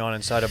was going on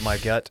inside of my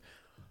gut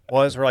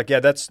was. We're like, yeah,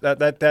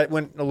 that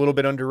went a little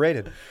bit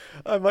underrated.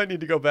 I might need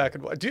to go back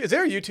and watch. Is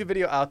there a YouTube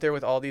video out there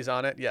with all these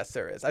on it? Yes,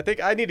 there is. I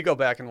think I need to go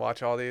back and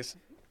watch all these.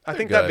 I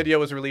think that good. video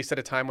was released at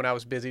a time when I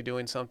was busy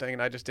doing something,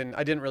 and I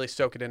didn't really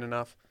soak it in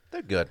enough.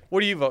 They're good.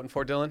 What are you voting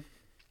for, Dylan?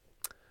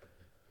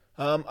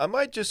 I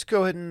might just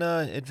go ahead and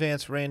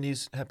advance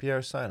Randy's happy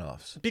hour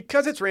sign-offs.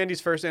 Because it's Randy's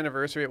first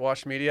anniversary at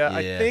Wash Media, I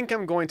Yeah. think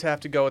I'm going to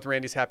have to go with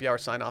Randy's happy hour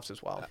sign-offs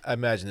as well. I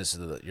imagine this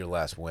is your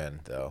last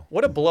win, though.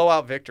 What a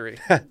blowout victory.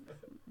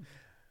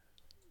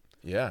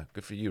 Yeah,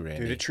 good for you,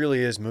 Randy. Dude, it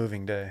truly is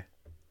moving day.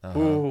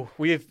 Ooh,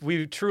 we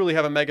truly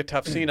have a mega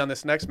tough scene on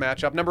this next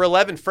matchup. Number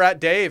 11, Frat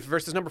Dave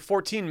versus number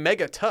 14,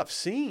 Mega Tough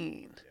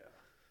Scene.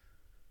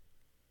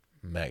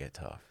 Mega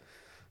tough.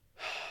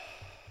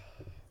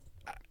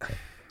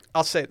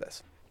 I'll say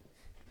this.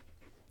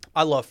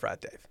 I love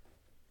Frat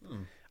Dave.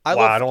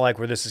 I don't like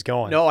where this is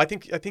going. No, I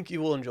think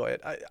you will enjoy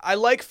it. I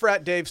like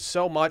Frat Dave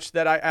so much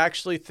that I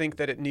actually think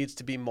that it needs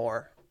to be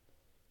more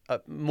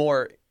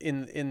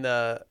in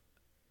the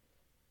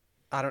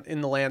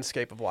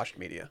landscape of Watched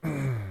Media.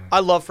 I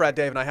love Frat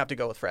Dave, and I have to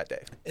go with Frat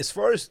Dave. As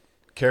far as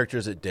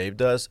characters that Dave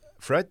does,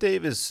 Frat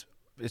Dave is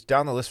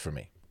down the list for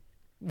me.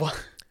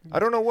 What? I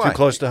don't know why. Too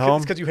close to It's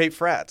home. because you hate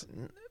frats.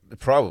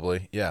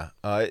 Probably, yeah.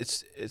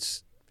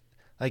 It's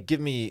like give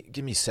me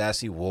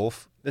Sassy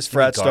Wolf. This Give me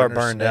frat star Gardner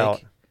burned Snake.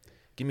 out.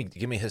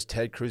 Give me his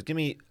Ted Cruz. Give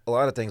me a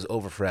lot of things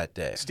over Frat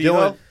Dave.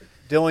 Steve-O?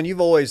 Dylan,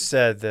 you've always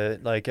said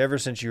that, like, ever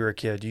since you were a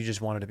kid, you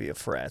just wanted to be a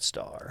frat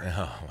star.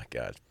 Oh my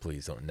God!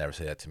 Please don't never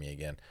say that to me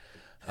again.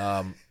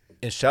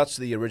 And shouts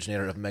to the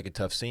originator of Mega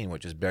Tough Scene,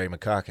 which is Barry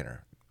McCockiner.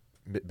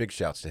 Big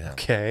shouts to him.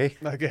 Okay.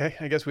 Okay,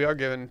 I guess we are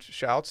giving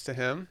shouts to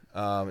him.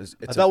 It's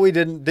I thought we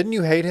didn't. Didn't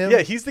you hate him?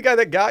 Yeah, he's the guy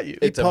that got you.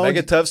 it's a pwned-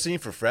 mega tough scene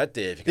for Frat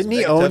Dave. because Didn't he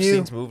Mega own tough you?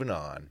 Scene's moving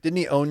on. Didn't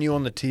he own you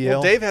on the TL?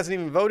 Well, Dave hasn't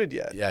even voted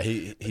yet. Yeah,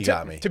 he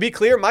got me. To be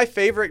clear, my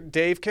favorite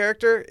Dave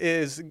character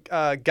is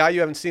guy you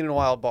haven't seen in a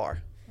while, Bar.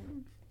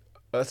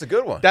 Oh, that's a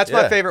good one. That's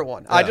my Yeah. favorite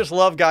one. I Yeah. just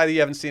love guy that you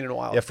haven't seen in a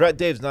while. Yeah, Frat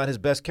Dave's not his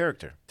best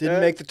character. Didn't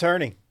make the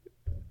tourney.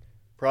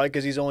 Probably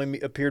because he's only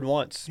appeared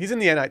once. He's in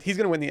the NIT. He's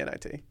going to win the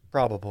NIT.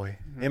 Probably.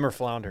 Him or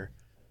Flounder.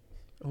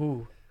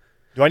 Ooh.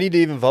 Do I need to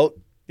even vote?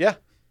 Yeah.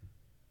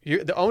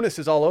 The onus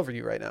is all over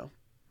you right now.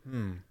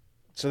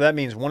 So that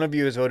means one of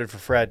you has voted for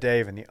Frat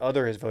Dave and the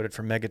other has voted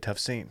for Mega Tough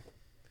Scene.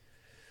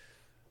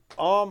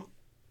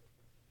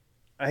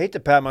 I hate to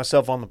pat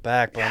myself on the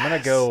back, but I'm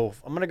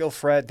gonna go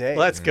Frat Dave.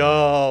 Let's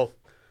go.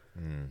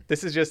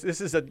 This is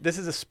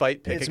a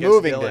spite pick It's against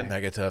moving Dylan. day.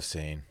 Mega tough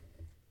scene.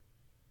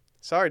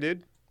 Sorry,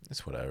 dude.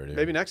 It's whatever, dude.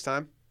 Maybe next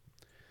time.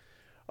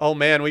 Oh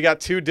man, we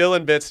got 2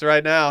 Dylan bits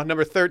right now.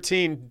 Number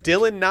 13,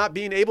 Dylan not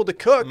being able to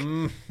cook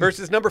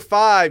versus number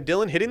 5,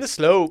 Dylan hitting the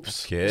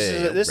slopes. Okay,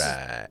 This is-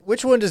 right.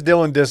 Which one does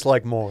Dylan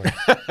dislike more?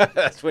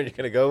 That's what you're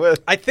gonna go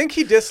with. I think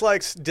he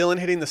dislikes Dylan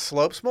hitting the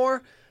slopes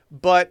more,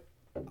 but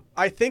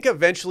I think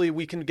eventually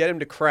we can get him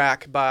to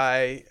crack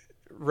by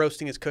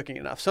roasting his cooking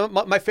enough. So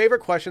my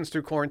favorite questions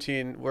through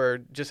quarantine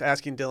were just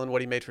asking Dylan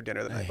what he made for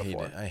dinner the night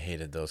before. I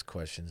hated those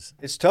questions.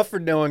 It's tough for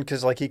Dylan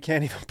because he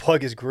can't even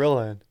plug his grill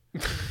in.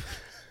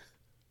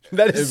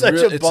 That is such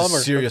a It's bummer.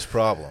 a serious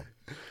problem.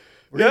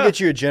 We're gonna Yeah.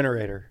 get you a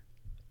generator.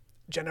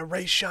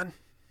 Generation.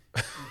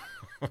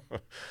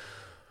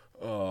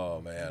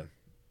 Oh man,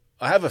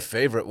 I have a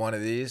favorite one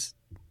of these.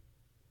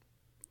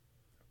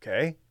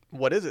 Okay.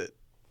 What is it?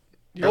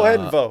 Go ahead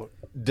and vote.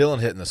 Dylan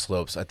hitting the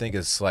slopes. I think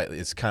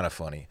it's kind of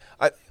funny.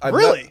 I've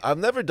Really? I've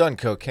never done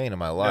cocaine in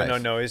my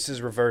life. No. This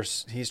is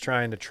reverse. He's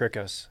trying to trick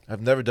us.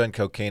 I've never done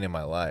cocaine in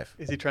my life.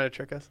 Is he trying to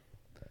trick us?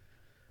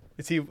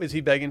 Is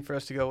he begging for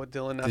us to go with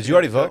Dylan? not Did being you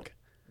already able to vote? cook?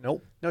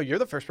 Nope. No, you're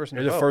the first person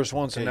You're to the vote. first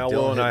one, so Okay, now Dylan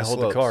Will and hit I the hold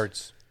the slopes.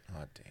 cards.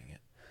 Oh dang it!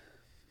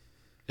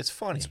 It's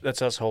funny.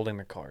 That's us holding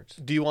the cards.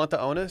 Do you want the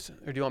onus,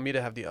 or do you want me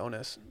to have the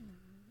onus?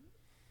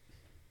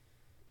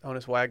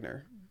 Onus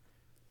Wagner.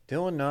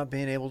 Dylan not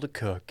being able to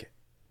cook.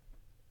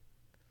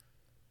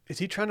 Is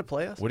he trying to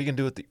play us? What are you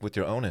gonna do with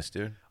your onus,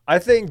 dude? I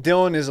think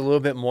Dylan is a little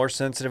bit more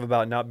sensitive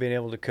about not being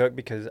able to cook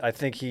because I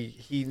think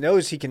he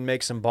knows he can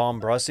make some bomb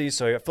brussies.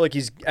 So I feel like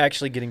he's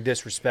actually getting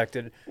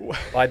disrespected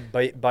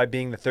by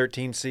being the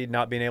 13 seed,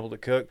 not being able to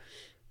cook.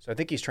 So I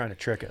think he's trying to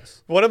trick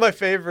us. One of my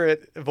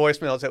favorite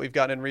voicemails that we've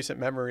gotten in recent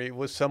memory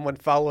was someone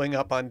following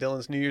up on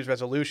Dylan's New Year's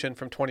resolution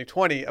from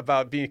 2020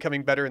 about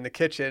becoming better in the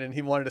kitchen, and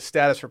he wanted a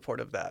status report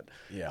of that.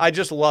 Yeah. I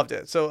just loved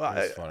it. So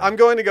That's funny. I'm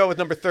going to go with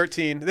number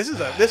 13. This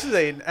is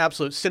an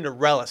absolute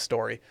Cinderella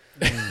story.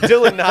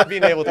 Dylan not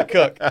being able to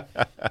cook.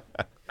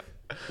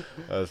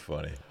 That's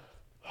funny.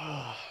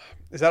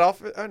 Is that all?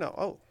 Oh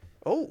no.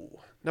 Oh.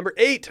 Number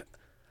 8.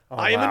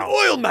 I am an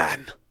oil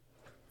man.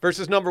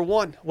 Versus number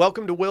 1.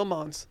 Welcome to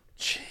Wilmons.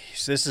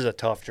 Jeez, this is a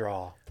tough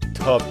draw.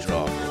 Tough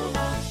draw for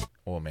Will.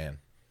 Oh man,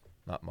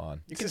 not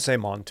Mon. You can say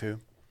Mon too.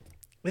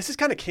 This is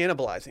kind of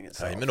cannibalizing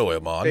itself. I'm an oil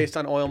Mon. Based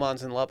on oil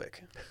mons in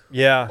Lubbock.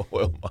 Yeah.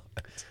 Oil Mon.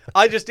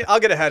 I'll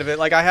get ahead of it.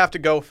 Like I have to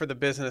go for the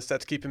business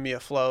that's keeping me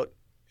afloat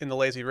in the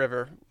lazy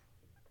river.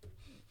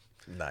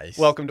 Nice.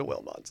 Welcome to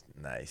Wilmons.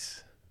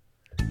 Nice.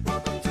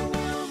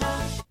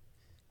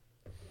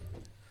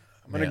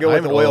 I'm going to Man, go with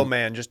I'm an Oil oil-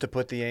 Man just to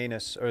put the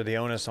anus or the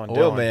onus on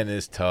Oil Dylan. Man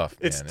is tough.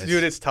 It's man.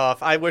 dude, it's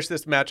tough. I wish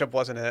this matchup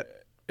wasn't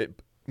it.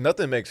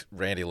 Nothing makes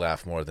Randy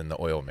laugh more than the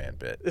Oil Man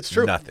bit. It's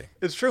true. Nothing.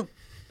 It's true.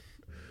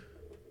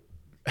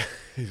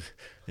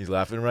 He's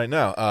laughing right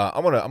now.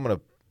 I'm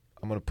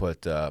gonna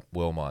put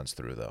Wilmons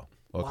through though.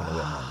 Welcome to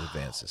Wilmons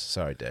advances.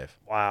 Sorry, Dave.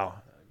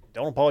 Wow.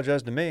 Don't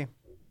apologize to me.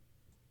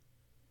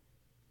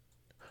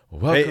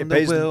 Welcome to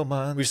pays-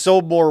 Wilmons. We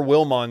sold more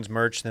Wilmons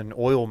merch than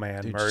Oil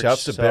Man Dude, merch.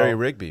 shouts to so Barry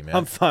Rigby, man.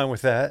 I'm fine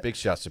with that. Big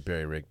shouts to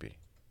Barry Rigby.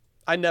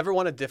 I never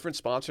want a different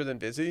sponsor than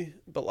Busy,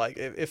 but like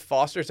if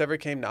Foster's ever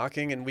came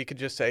knocking and we could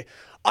just say,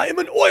 "I am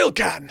an oil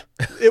can,"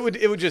 it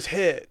would just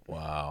hit.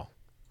 Wow.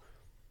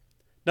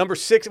 Number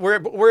 6,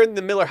 we're in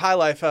the Miller High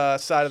Life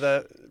side of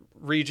the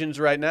regions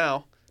right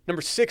now.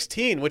 Number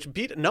 16, which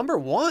beat number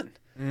 1.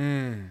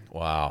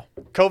 Wow.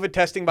 COVID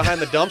testing behind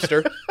the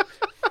dumpster.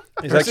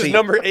 He's versus actually-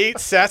 number 8,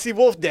 Sassy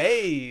Wolf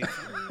Dave.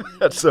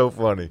 That's so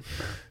funny.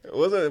 It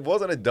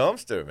wasn't a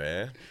dumpster,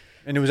 man.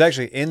 And it was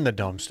actually in the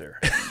dumpster.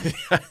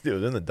 It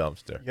was in the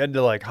dumpster. You had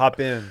to like hop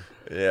in.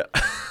 Yeah.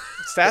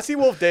 Sassy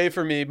Wolf Dave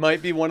for me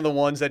might be one of the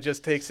ones that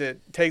just takes it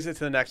to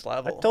the next I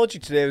level. told you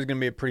today was going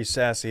to be a pretty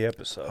sassy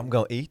episode. I'm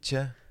gonna eat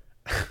you.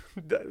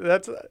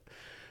 That's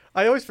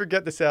I always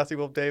forget the Sassy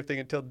Wolf Dave thing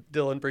until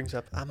Dylan brings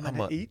up, I'm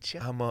gonna eat you.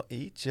 I'm gonna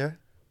eat you.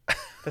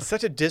 That's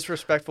such a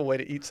disrespectful way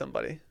to eat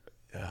somebody.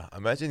 Yeah.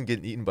 Imagine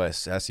getting eaten by a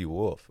sassy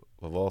wolf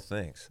of all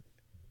things.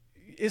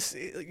 It's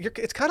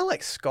kind of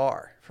like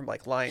Scar from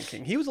like Lion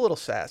King. He was a little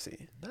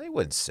sassy. No, he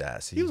wasn't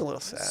sassy. He was a little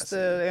That's sassy.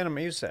 the anime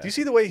you said. Do you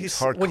see the way he's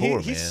when he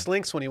hardcore, he man.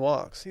 slinks when he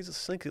walks? He's a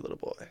slinky little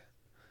boy.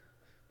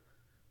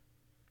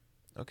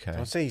 Okay.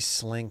 Don't say he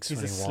slinks He's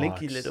when a he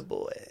slinky walks. little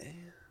boy.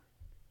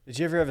 Did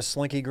you ever have a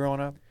slinky growing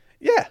up?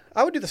 Yeah,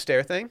 I would do the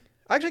stair thing.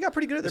 I actually got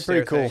pretty good at the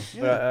They're stair pretty cool.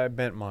 thing. But Yeah. I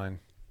bent mine.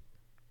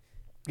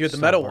 You had the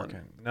Stopped metal working.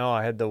 one. No,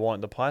 I had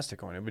the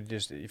plastic one. It would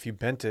just, if you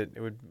bent it,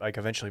 it would like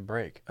eventually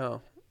break.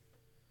 Oh.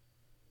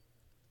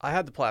 I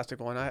had the plastic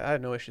one. I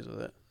had no issues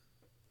with it.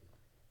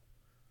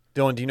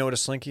 Dylan, do you know what a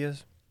slinky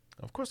is?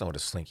 Of course I know what a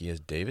slinky is,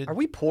 David. Are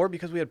we poor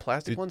because we had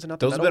plastic Dude, ones and not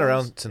the those have metal been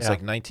ones? around since Yeah.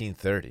 like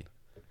 1930.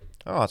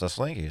 Oh, it's a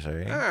slinky,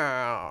 sir.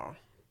 Oh.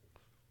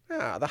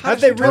 Yeah, the How'd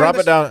hottest they drink Drop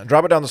in it down.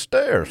 Drop it down the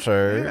stairs,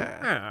 sir.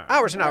 Yeah.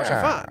 Hours and hours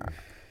of fun.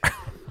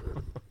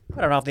 I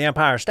don't know if the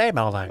Empire State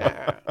Building.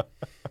 I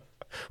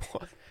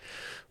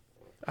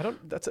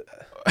don't. That's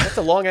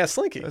a long ass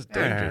slinky. That's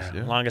dangerous,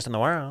 dude. Longest in the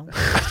world.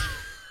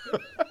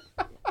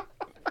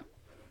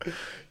 Yeah,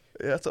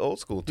 that's an old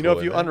school You know, toy,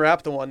 if you man.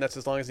 unwrap the one that's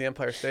as long as the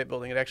Empire State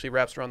Building, it actually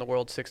wraps around the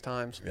world 6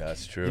 times. Yeah,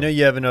 that's true. You know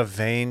you have enough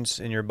veins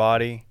in your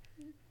body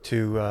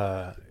to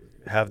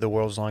have the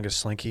world's longest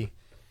slinky?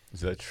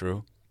 Is that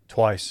true?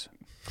 Twice.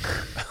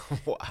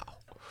 Wow.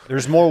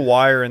 There's more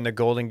wire in the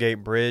Golden Gate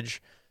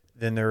Bridge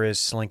than there is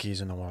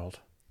slinkies in the world.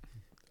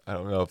 I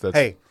don't know if that's.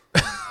 Hey,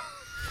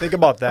 think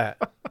about that.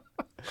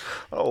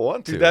 I don't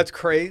want to. Dude, that's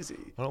crazy.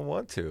 I don't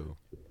want to.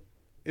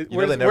 Where know they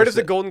does, never where does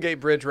the said- Golden Gate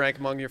Bridge rank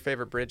among your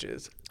favorite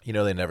bridges? You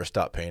know they never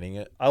stop painting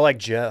it. I like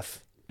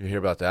Jeff. You hear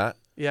about that?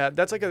 Yeah,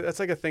 that's like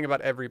a thing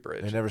about every They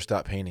bridge. never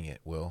stop painting it.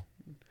 Will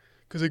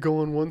Because they go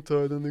on one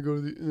side, then they go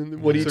to the. And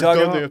then What are you once they're talking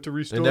done, about? They have to they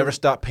restore. never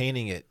stop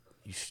painting it?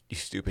 You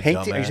stupid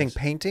Painting? dumbass. Are you saying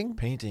painting?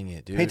 Painting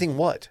it, dude. Painting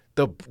what?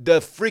 the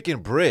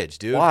freaking bridge,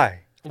 dude.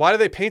 Why? Why do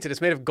they paint it? It's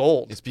made of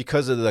gold. It's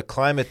because of the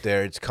climate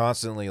there. It's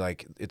constantly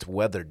like it's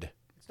weathered.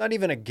 It's not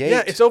even a gate.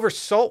 Yeah, it's over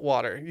salt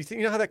water.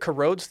 You know how that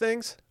corrodes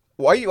things?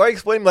 Why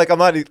explain like I'm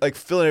not like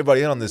filling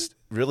everybody in on this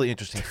really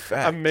interesting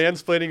fact? I'm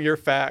mansplaining your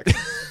fact.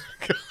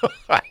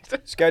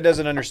 This guy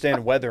doesn't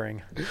understand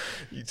weathering.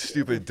 You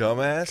stupid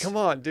dumbass. Come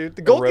on, dude.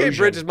 The Golden Gate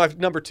Erosion. Bridge is my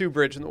number 2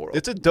 bridge in the world.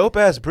 It's a dope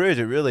ass bridge.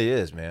 It really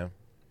is, man.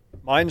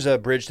 Mine's a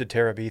bridge to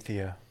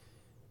Terabithia.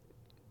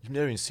 You've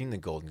never even seen the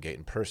Golden Gate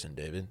in person,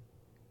 David.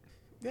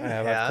 yeah, I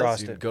have. it I've has.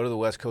 crossed Dude, it. go to the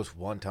West Coast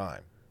one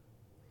time.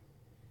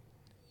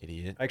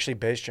 Idiot. I actually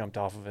base jumped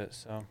off of it.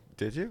 So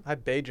Did you? I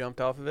bay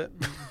jumped off of it.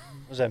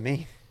 what does that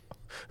mean?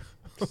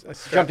 I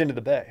Jumped into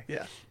the bay.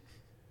 Yeah.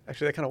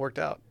 Actually, that kind of worked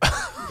out.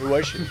 Who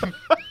was she?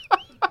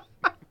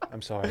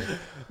 I'm sorry.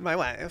 My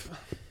wife.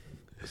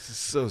 This is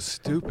so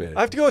stupid.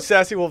 I have to go with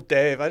Sassy Wolf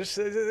Dave.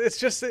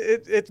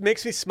 It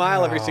makes me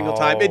smile every single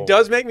time. No. It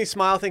does make me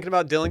smile thinking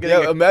about Dylan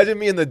getting. yeah, imagine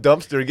me in the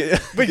dumpster getting.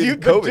 but getting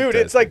dude, COVID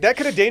it's tested. like that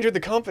could have endangered the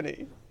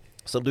company.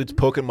 Some dude's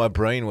poking my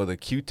brain with a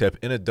Q-tip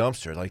in a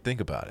dumpster. Like,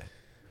 think about it.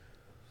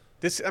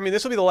 This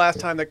will be the last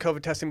time that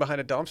COVID testing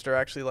behind a dumpster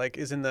actually like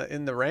is in the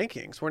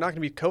rankings. We're not going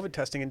to be COVID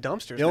testing in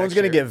dumpsters. No one's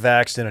next gonna year. get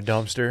vaxxed in a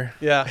dumpster.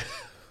 Yeah.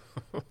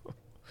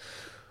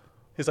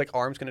 His like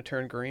arm's gonna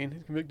turn green.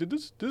 He's gonna be like, did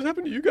this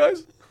happen to you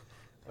guys?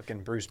 Fucking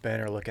Bruce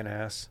Banner looking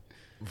ass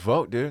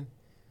Vote, dude.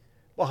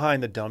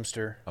 behind the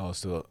dumpster. Oh,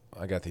 so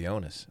I got the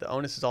onus. The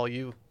onus is all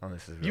you.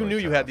 Onus is You really knew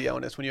you tough. had the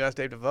onus when you asked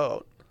Dave to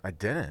vote. I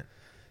didn't.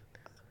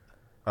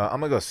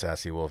 I'm gonna go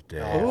Sassy Wolf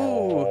Dave.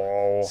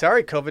 Ooh.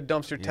 Sorry, COVID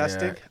dumpster Yeah.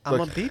 testing. I'm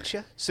Look, gonna beat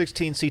you.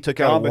 16C took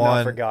Gone out but not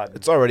one. forgotten.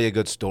 It's already a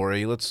good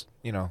story. Let's,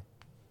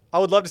 I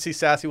would love to see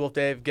Sassy Wolf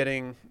Dave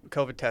getting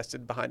COVID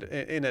tested behind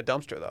in a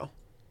dumpster though.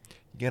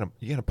 you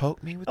gonna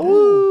poke me with that?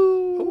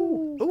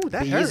 Ooh,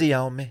 that Be hurt. easy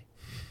on me.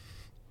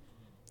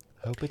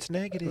 Hope it's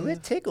negative.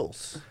 It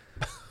tickles.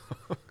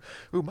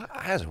 Ooh, my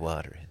eyes are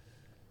watering.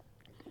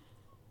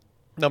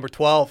 Number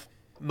 12,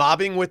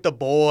 mobbing with the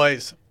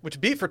boys, which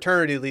beat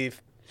fraternity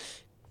leave.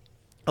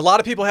 A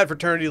lot of people had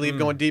fraternity leave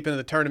going deep into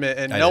the tournament,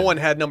 and I no did. one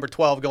had number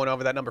 12 going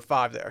over that number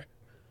 5 there.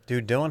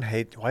 Dude, Dylan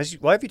hate.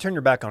 Why have you turned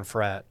your back on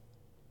frat?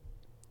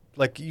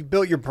 Like you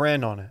built your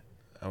brand on it.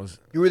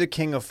 You were the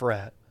king of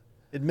frat.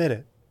 Admit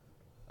it.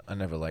 I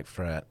never liked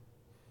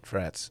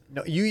frats.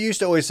 No, you used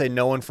to always say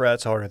no one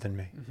frats harder than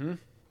me.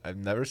 I've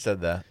never said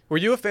that. Were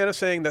you a fan of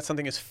saying that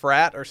something is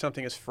frat or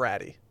something is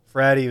fratty?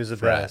 Fratty was the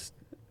Frat. best.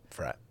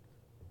 Frat.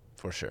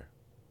 For sure.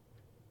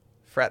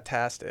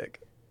 Fratastic.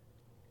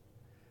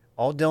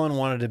 All Dylan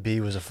wanted to be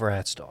was a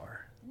frat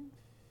star.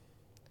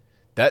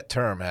 That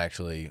term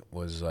actually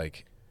was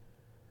like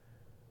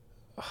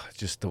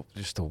just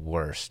the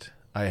worst.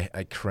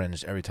 I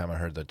cringed every time I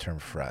heard the term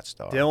frat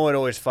star. Dylan would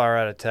always fire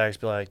out a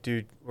text, be like,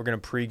 dude, we're going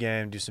to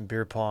pregame, do some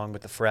beer pong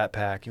with the frat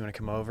pack. You want to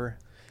come over?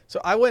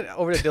 So I went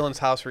over to Dylan's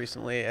house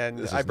recently, and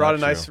This I is brought a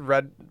not nice true.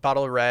 red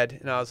bottle of red,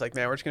 and I was like,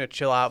 man, we're just going to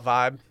chill out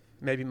vibe,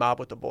 maybe mob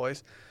with the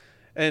boys.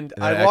 And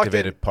And I then walked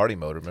activated in. party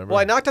mode, remember? Well,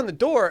 I knocked on the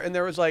door, and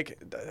there was like,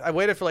 I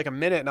waited for like a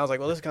minute, and I was like,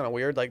 well, this is kind of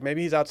weird. Like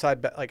maybe he's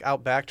outside, like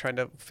out back, trying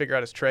to figure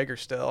out his Traeger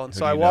still. And Who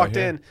so do I you know walked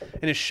here? in,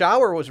 and his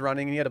shower was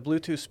running, and he had a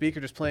Bluetooth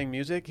speaker just playing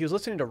music. He was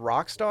listening to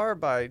Rockstar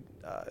by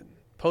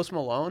Post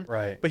Malone,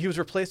 Right. But he was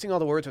replacing all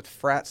the words with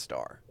Frat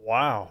Star.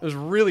 Wow. It was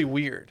really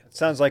weird. It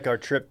sounds like our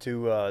trip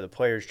to the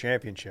Players'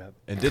 Championship.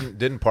 And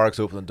didn't Parks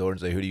open the door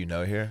and say, "Who do you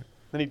know here?"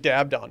 Then he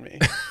dabbed on me.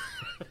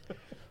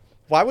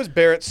 Why was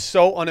Barrett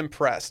so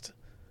unimpressed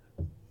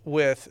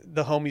with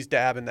the homies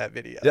dab in that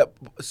video. Yep.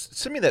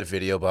 Send me that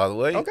video, by the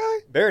way. Okay.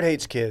 Barrett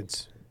hates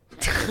kids.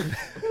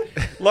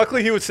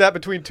 Luckily, he was sat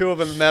between two of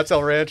them, and that's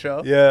El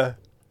Rancho. Yeah.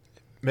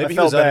 Maybe I he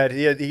felt was bad.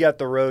 He got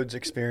the Rhodes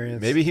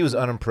experience. Maybe he was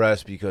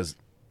unimpressed because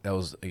that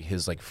was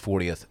his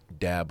 40th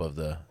dab of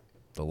the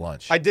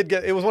lunch. I did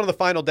get. It was one of the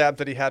final dabs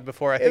that he had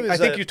before. I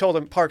think you told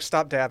him, Park,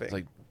 stop dabbing. It's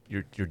like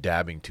you're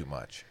dabbing too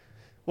much.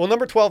 Well,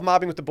 number 12,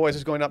 Mobbing with the Boys,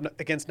 is going up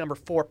against number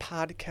 4,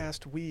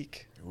 Podcast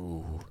Week.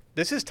 Ooh.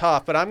 This is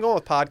tough, but I'm going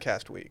with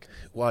Podcast Week.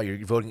 Wow,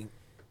 you're voting.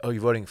 Oh,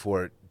 you're voting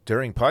for it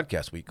during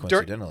podcast week,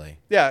 coincidentally.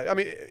 Yeah, I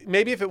mean,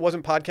 maybe if it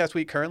wasn't Podcast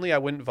Week currently, I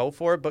wouldn't vote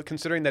for it. But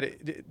considering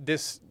that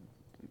this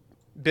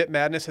Bit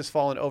Madness has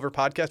fallen over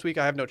Podcast Week,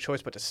 I have no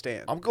choice but to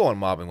stand. I'm going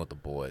Mobbing with the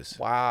Boys.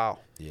 Wow.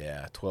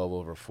 Yeah, 12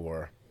 over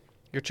 4.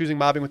 You're choosing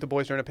Mobbing with the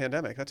Boys during a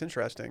pandemic. That's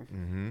interesting.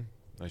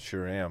 Mm-hmm. I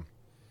sure am.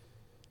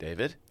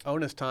 David?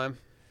 Onus time.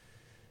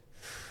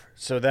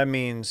 So that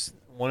means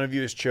one of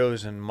you has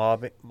chosen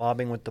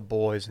mobbing with the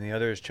boys, and the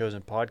other has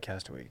chosen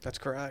Podcast Week. That's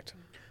correct.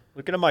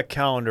 Looking at my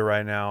calendar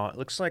right now, it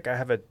looks like I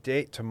have a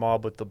date to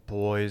mob with the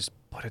boys,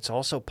 but it's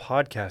also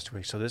Podcast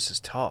Week, so this is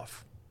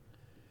tough.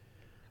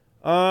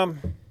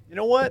 You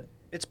know what?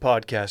 It's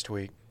Podcast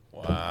Week.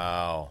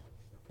 Wow.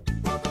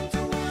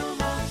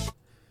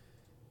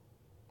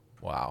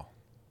 Wow.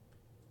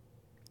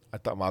 I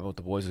thought Mobbing with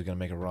the Boys was going to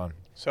make a run.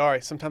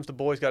 Sorry, sometimes the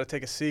boys got to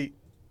take a seat.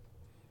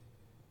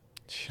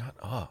 Shut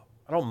up.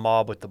 I don't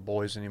mob with the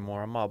boys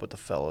anymore. I mob with the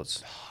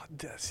fellas.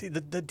 See,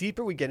 the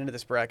deeper we get into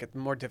this bracket, the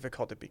more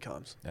difficult it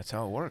becomes. That's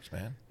how it works,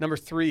 man. Number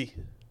 3.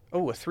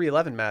 Oh, a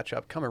 3-11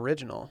 matchup. Come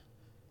original.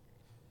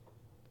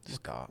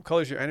 Stop. What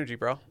color's your energy,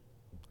 bro?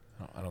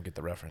 I don't get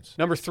the reference.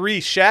 Number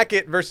 3,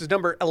 Shackett versus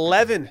number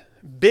 11.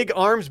 Big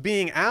Arms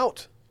being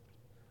out.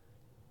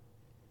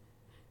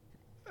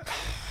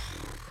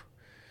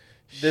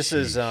 This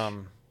is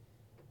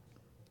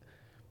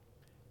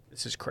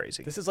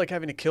crazy. This is like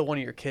having to kill one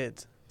of your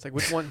kids. It's like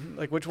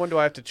which one do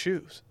I have to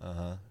choose?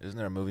 Uh-huh. Isn't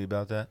there a movie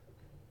about that?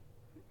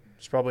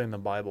 It's probably in the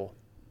Bible.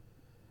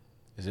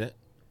 Is it?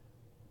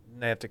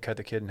 They have to cut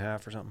the kid in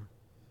half or something.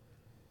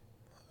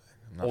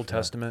 I'm not Old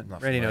familiar- Testament.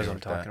 not Randy knows familiar what I'm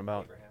with talking that.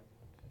 about.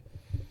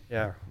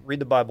 Yeah, read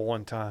the Bible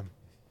one time.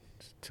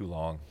 It's too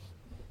long.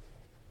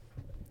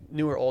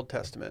 New or Old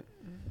Testament?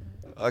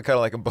 I kind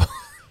of like them both.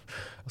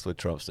 That's what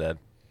Trump said.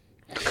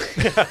 I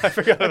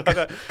forgot about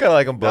that. Kind of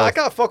like them both. I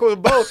gotta fuck with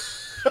them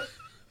both.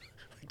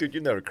 Dude,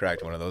 you never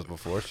cracked one of those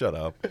before. Shut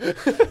up.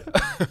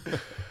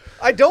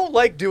 I don't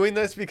like doing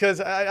this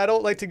because I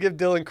don't like to give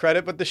Dylan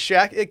credit, but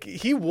the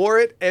he wore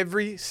it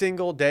every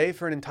single day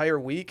for an entire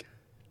week,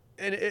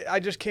 and I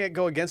just can't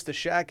go against the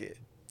Shackett.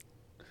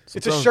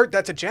 It's a shirt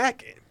that's a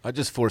jacket. I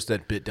just forced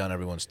that bit down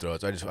everyone's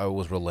throats. I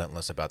was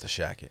relentless about the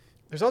Shackett.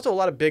 There's also a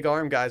lot of big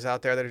arm guys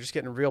out there that are just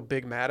getting real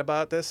big mad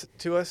about this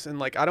to us, and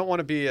like I don't want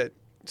to be at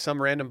some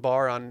random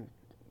bar on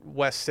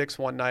West 6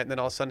 one night and then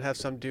all of a sudden have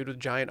some dude with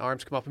giant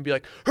arms come up and be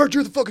like, "Heard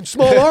you're the fucking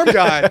small arm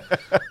guy."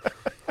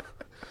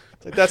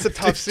 It's like, that's a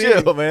tough Just scene.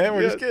 chill, man.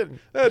 We're just kidding.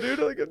 Yeah, dude.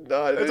 Like,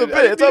 no, It's a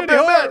bit. It's a bit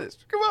madness.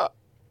 Come on.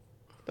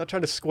 Not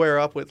trying to square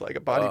up with like a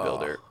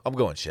bodybuilder. I'm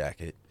going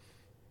Shackett.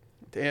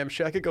 Damn,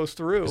 Shackett goes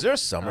through. Is there a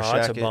summer Oh, Shackett?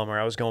 that's a bummer.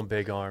 I was going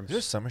big arms. Is there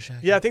a summer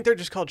Shackett? Yeah, I think they're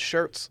just called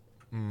shirts,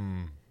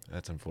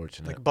 That's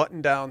unfortunate. like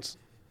button downs.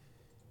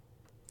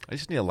 I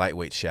just need a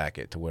lightweight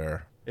Shackett to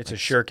wear. It's a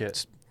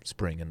shirket.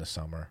 Spring in the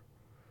summer,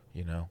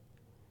 you know?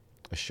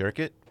 A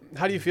shirket?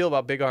 How do you feel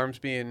about big arms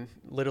being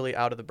literally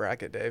out of the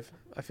bracket, Dave?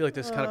 I feel like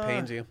this kind of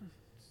pains you.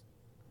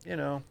 You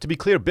know, To be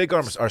clear, big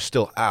arms are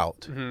still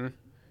out.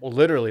 well,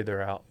 literally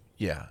they're out.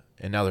 Yeah,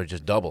 and now they're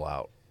just double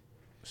out.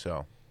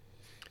 So,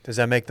 Does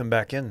that make them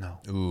back in though?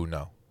 ooh,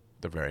 no.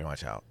 They're very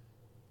much out.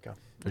 Go.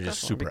 They're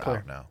just Wanna be super clear.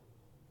 out now.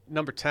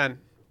 Number 10,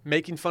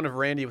 making fun of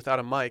Randy without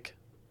a mic.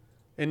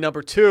 And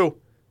number 2,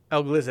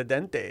 El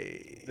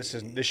Glizadente.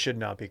 This should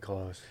not be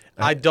close.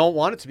 I don't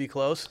want it to be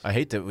close. I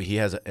hate that he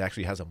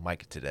actually has a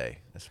mic today.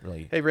 That's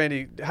really... Hey,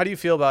 Randy, how do you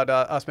feel about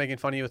us making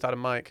fun of you without a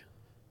mic?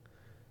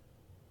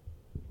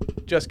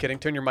 Just kidding.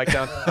 Turn your mic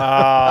down.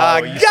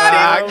 Got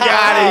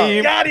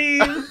him. Got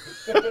him.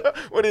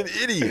 What an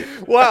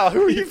idiot. Wow,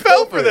 you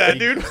fell for that,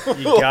 dude.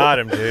 You got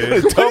him,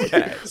 dude.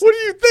 Dumbass. What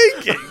are you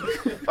thinking?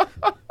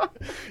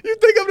 You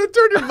think I'm going to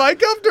turn your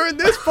mic up during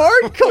this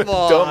part? Come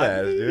on.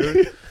 Dumbass,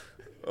 dude.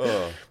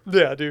 Oh.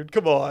 Yeah, dude,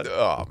 come on.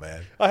 Oh,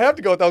 man. I have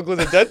to go with El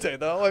Glizadente,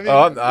 though. I mean,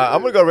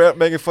 I'm going to go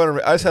making fun of...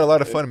 I just had a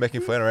lot of fun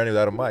making fun of Randy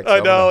without a mic. So I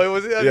I'm know gonna- it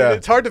was. I mean, Yeah.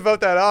 it's hard to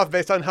vote that off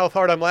based on how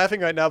hard I'm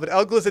laughing right now. But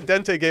El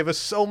Glizadente gave us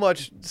so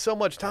much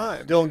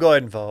time. Dylan, go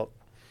ahead and vote.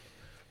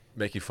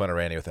 Making fun of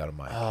Randy without a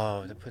mic.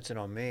 Oh, that puts it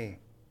on me.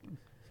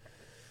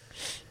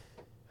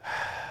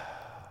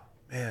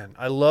 Man,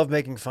 I love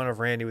making fun of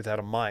Randy without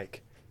a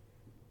mic.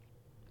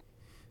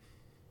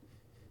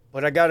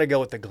 But I got to go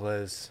with the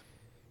Glizz.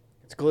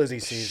 It's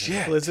Glizzy season.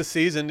 Shit. It's a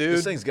season, dude.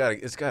 This thing's got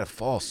to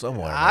fall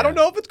somewhere. I don't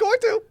man. know if it's going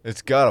to.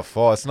 It's got to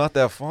fall. It's not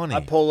that funny.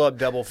 I pull up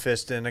double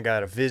fisting. I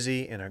got a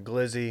Vizzy and a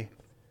Glizzy.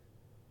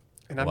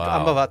 And I'm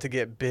Wow. about to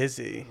get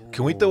busy.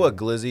 Can we throw a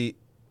Glizzy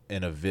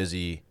and a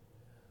Vizzy?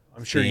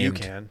 I'm sure you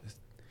Themed. can.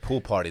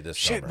 pool party this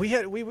Shit,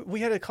 summer. we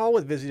had a call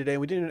with Vizzy today.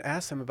 We didn't even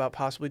ask them about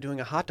possibly doing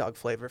a hot dog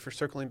flavor for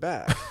circling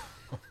back.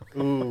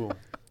 Ooh,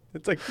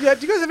 It's like, yeah.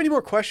 Do you guys have any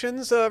more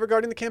questions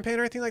regarding the campaign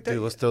or anything like that?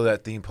 Dude, let's throw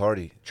that theme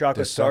party. chocolate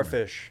this summer.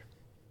 starfish.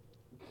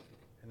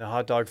 And the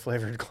hot dog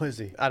flavored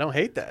glizzy I don't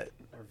hate that.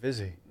 or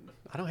Vizzy.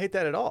 I don't hate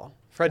that at all.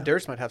 Fred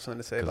Durst might have something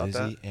to say about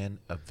that. Glizzy and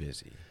a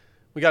Vizzy.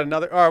 We got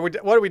another. All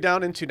right, what are we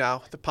down into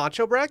now? The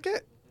Poncho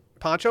bracket?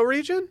 Poncho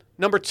region?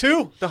 Number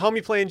 2, the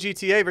homie playing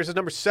GTA versus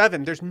number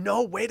 7. There's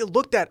no way to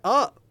look that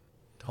up.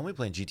 The homie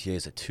playing GTA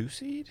is a 2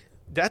 seed?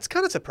 That's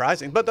kind of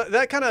surprising. But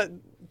that kind of.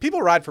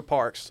 People ride for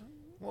Parks.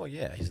 Well,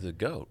 yeah, he's the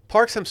GOAT.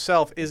 Parks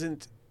himself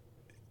isn't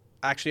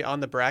actually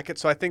on the bracket,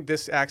 so I think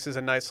this acts as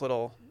a nice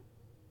little,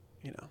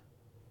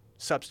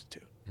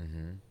 substitute.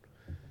 Mm-hmm.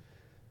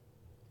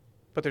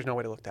 But there's no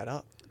way to look that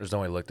up. There's no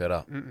way to look that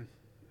up.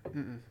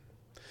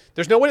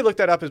 There's no way to look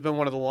that up has been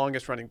one of the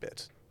longest running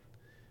bits.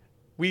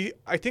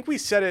 I think we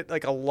said it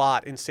like a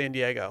lot in San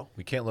Diego.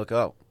 We can't look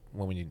up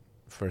when you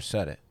first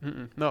said it.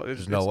 No,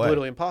 it's no way.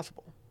 literally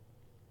impossible.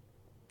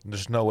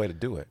 There's no way to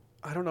do it.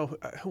 I don't know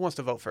who wants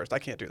to vote first. I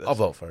can't do this. I'll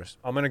vote first.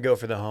 I'm gonna go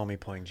for the homie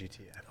playing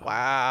GTA.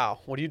 Wow.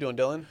 What are you doing,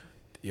 Dylan?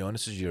 The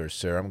onus is yours,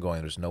 sir. I'm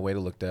going. There's no way to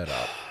look that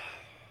up.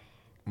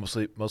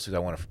 Mostly, I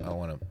want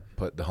to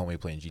put the homie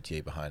playing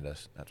GTA behind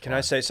us. That's Can why.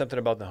 I say something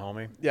about the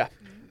homie? Yeah.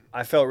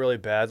 I felt really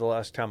bad the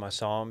last time I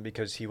saw him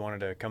because he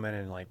wanted to come in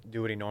and like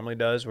do what he normally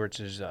does, which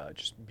is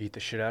just beat the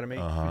shit out of me.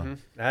 Uh-huh.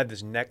 I had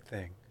this neck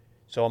thing,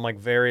 so I'm like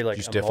very like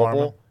Did you stiff arm him?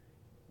 immobile.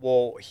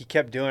 Well, he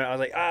kept doing it. I was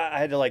like, I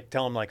had to like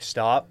tell him like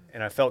stop,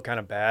 and I felt kind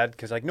of bad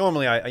because like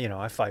normally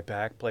I fight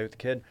back, play with the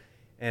kid,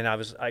 and I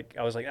was like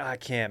I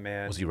can't,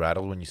 man. Was he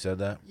rattled when you said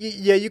that?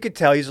 Yeah, you could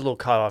tell he's a little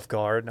caught off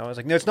guard, and I was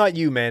like, no, it's not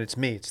you, man, it's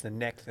me. It's the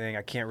neck thing.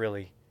 I can't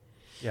really.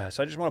 Yeah,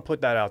 so I just want to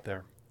put that out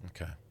there.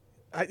 Okay.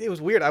 It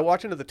was weird. I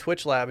walked into the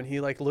Twitch lab and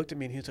he like looked at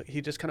me and he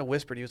just kind of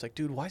whispered. He was like,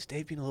 "Dude, why is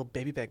Dave being a little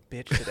baby back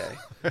bitch today?"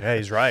 Yeah,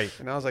 he's right.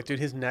 And I was like, "Dude,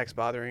 his neck's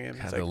bothering him."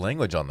 He's Had like, the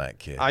language on that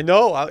kid. I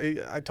know.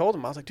 I told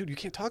him. I was like, "Dude, you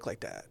can't talk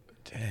like that."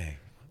 Dang.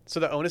 So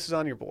the onus is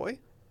on your boy.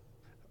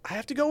 I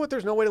have to go with.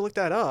 There's no way to look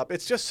that up.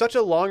 It's just such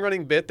a long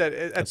running bit that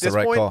at That's this the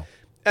right point, call.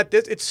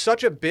 it's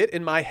such a bit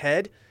in my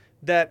head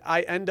that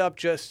I end up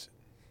just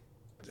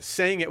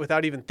saying it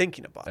without even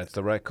thinking about That's it.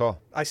 the right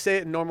call. I say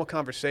it in normal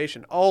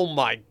conversation. Oh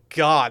my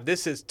God,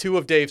 this is 2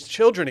 of Dave's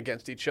children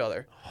against each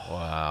other.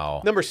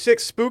 Wow. Number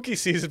 6, Spooky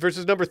Season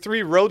versus number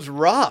 3, Roads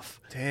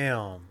Rough.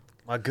 Damn,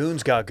 my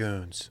goons got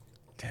goons.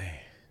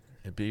 Dang.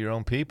 It'd be your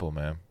own people,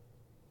 man.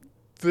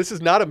 This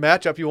is not a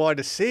matchup you wanted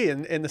to see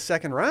in the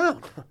second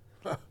round.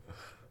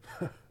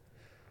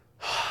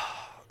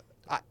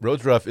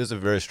 Roads Rough is a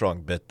very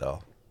strong bit,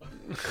 though.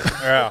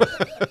 Yeah,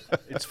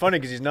 it's funny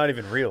because he's not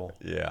even real.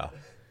 Yeah.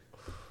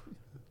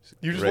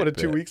 You just Great wanted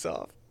 2 bit. weeks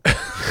off.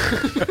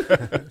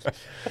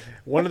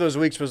 One of those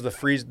weeks was the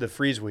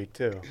freeze week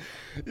too.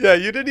 Yeah,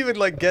 you didn't even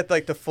like get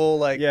like the full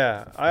like.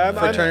 Yeah,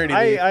 Fraternity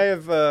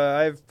leave.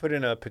 I've put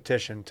in a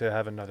petition to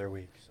have another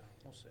week. So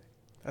we'll see.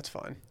 That's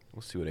fine.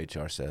 We'll see what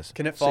HR says.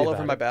 Can it See fall about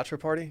over my it. bachelor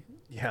party?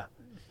 Yeah,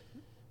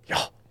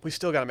 Yeah. We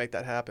still got to make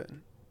that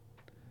happen.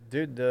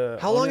 dude.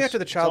 How long after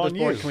the child was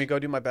born you. can we go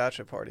do my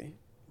bachelor party?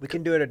 We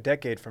can do it a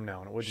decade from now.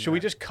 And it wouldn't Should we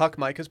matter. just cuck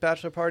Micah's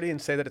bachelor party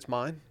and say that it's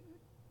mine?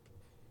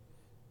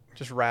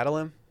 Just rattle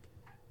him?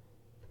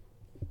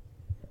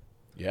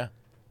 Yeah.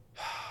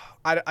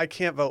 I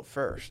can't vote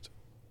first.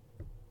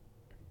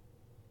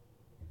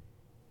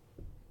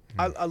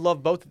 I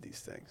love both of these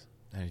things.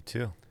 I do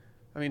too.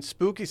 I mean,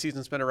 Spooky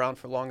Season's been around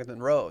for longer than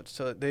Rhodes,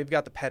 so they've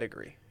got the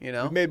pedigree, you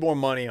know? We made more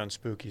money on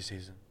spooky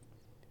season.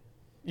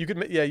 You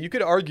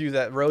could argue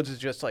that Rhodes is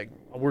just like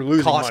We're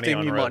losing Costing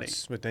money you on money.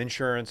 roads with the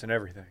insurance and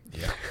everything.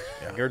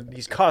 Yeah.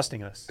 He's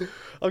costing us.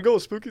 I'll go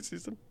with Spooky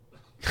Season.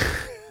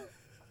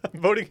 I'm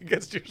voting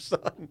against your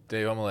son.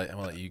 Dave, I'm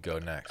gonna let you go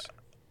next.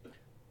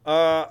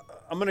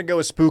 I'm gonna go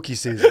with spooky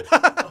season.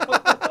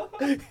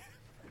 I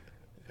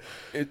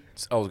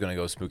was gonna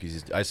go Spooky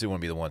Season. I still want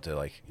to be the one to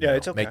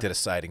It's okay. make the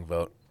deciding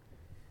vote.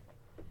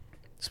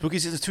 Spooky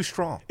Season is too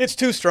strong. It's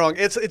too strong.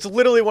 It's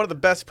literally one of the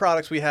best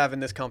products we have in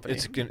this company.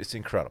 It's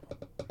incredible.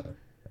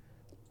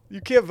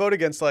 You can't vote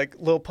against like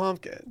Lil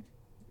Pumpkin.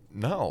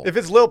 No. If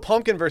it's Lil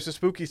Pumpkin versus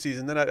Spooky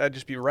Season, then I'd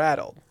just be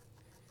rattled.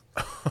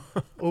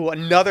 Ooh,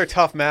 another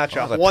tough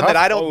matchup. that's a One that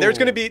tough- I don't. There's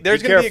gonna be a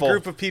careful.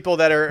 group of people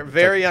that are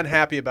very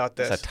unhappy about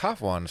this. It's a tough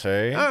one,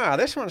 say.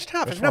 This one's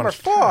tough. This It's number one's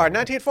 4, tough.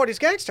 1940s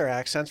gangster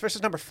accents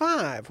versus number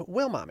 5,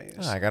 Will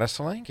Mommies. I got a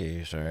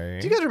slinky, say.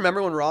 Do you guys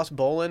remember when Ross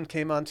Bolin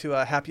came on to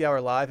Happy Hour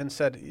Live and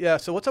said, "Yeah,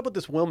 so what's up with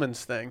this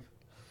Wilmans thing?"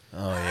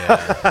 Oh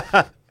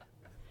yeah.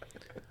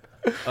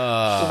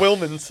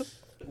 Wilmans.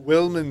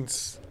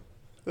 Wilmans.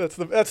 That's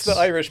the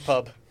Irish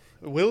pub.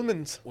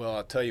 Wilmans. Well,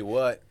 I'll tell you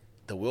what.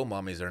 The Will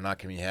Mommies are not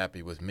gonna be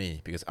happy with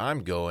me because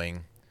I'm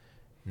going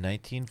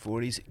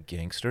 1940s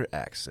gangster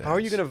accents. How are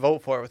you going to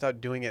vote for it without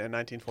doing it in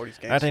 1940s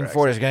gangster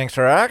 1940s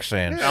gangster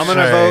accents? I'm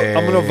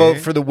gonna vote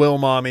for the Will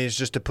mommies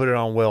just to put it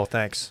on Will.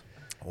 Thanks.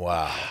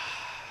 Wow.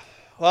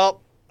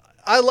 Well,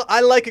 I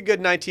like a good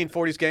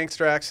 1940s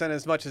gangster accent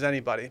as much as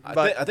anybody.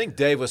 But I think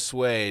Dave was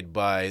swayed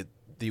by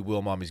the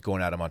Will Mommy's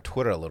going at him on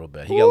Twitter a little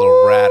bit. He got a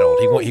little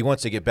rattled. He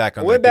wants to get back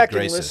on I went that back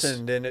good and graces.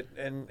 listened,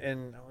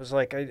 and I was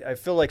like, I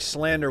feel like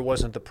slander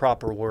wasn't the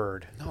proper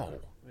word. No,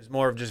 It was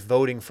more of just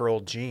voting for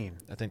old Gene.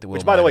 I think the Will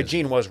Which, by the way, Mommy's-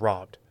 Gene was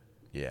robbed.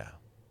 Yeah.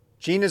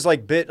 Gene is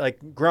like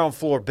ground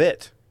floor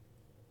bit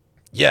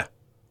Yeah.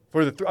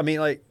 for the. I mean,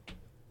 like.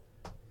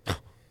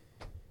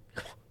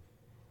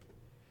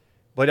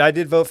 But I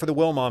did vote for the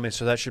Will Mommy,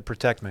 so that should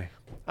protect me.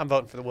 I'm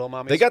voting for the Will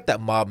Mommies. They got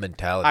that mob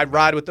mentality. I'd man.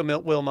 ride with the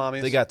Will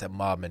Mommies. They got that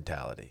mob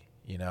mentality.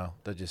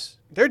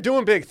 They're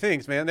doing big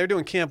things, man. They're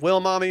doing Camp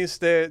Will Mommies.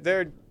 They're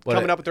But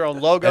coming up with their own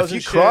logos. If you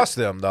and shit. cross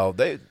them, though,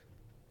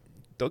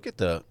 they'll get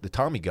the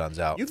Tommy guns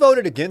out. You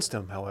voted against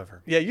him,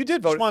 however. Yeah, you did I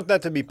just vote. want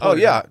that to be Oh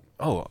pointed yeah. out.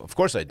 Oh, of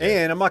course I did.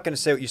 And I'm not going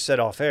to say what you said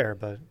off air,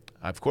 but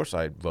Of course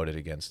I voted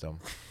against them.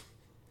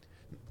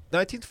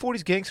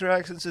 1940s gangster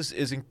accents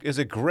is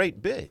a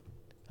great bit.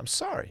 I'm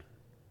sorry.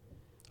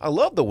 I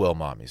love the Will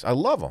Mommies. I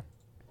love them.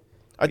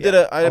 I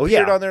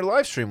appeared on their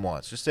live stream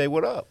once to say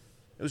what up.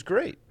 It was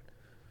great.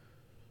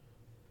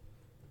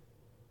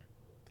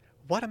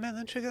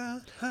 Watermelon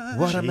sugar.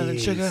 Watermelon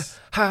sugar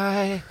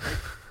high.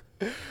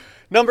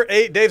 Number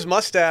 8, Dave's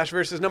mustache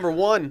versus number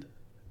 1,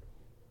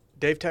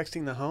 Dave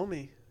texting the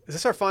homie. Is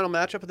this our final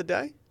matchup of the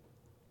day?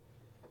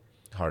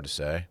 Hard to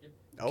say.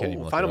 Can't even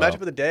Oh, look final it up. matchup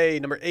of the day.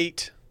 Number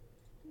 8,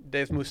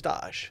 Dave's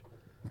mustache.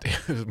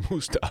 His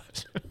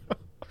mustache.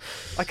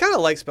 I kind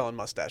of like spelling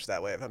mustache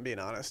that way, if I'm being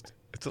honest.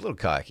 It's a little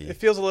cocky. It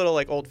feels a little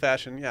like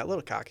old-fashioned. Yeah, a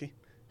little cocky.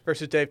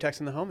 Versus Dave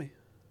texting the homie.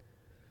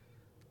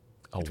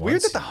 It's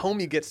weird that the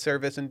homie gets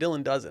service and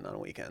Dylan doesn't on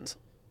weekends.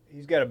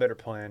 he's got a better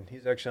plan.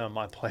 He's actually on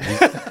my plan.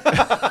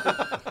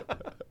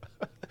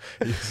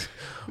 Really?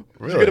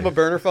 Did you get him a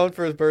burner phone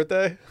for his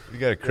birthday? You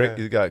got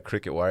you got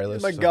Cricket Wireless.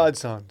 He's my so-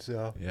 godson,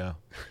 so. Yeah.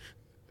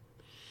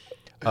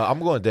 I'm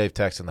going Dave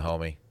texting the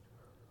homie.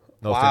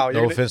 No, Wow, no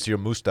you're gonna- offense to your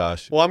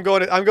mustache. Well, I'm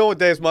going with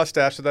Dave's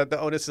mustache, so that the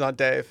onus is on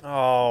Dave.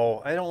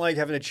 Oh, I don't like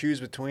having to choose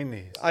between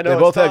these. I know They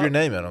it's both have tough. your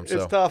name in them. So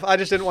It's tough. I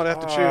just didn't want to have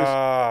to choose.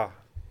 Ah.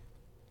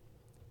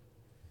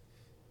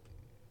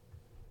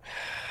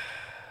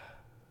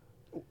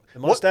 The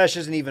mustache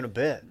isn't even a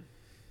bit.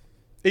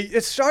 Did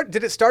it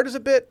start as a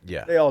bit?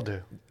 yeah, They all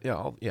do.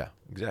 yeah,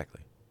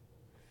 exactly.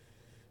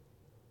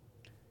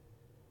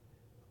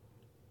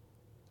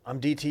 I'm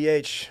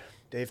DTH,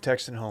 Dave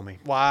Texton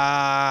homie.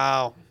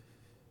 Wow.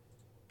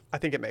 I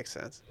think it makes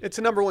sense. It's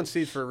a number 1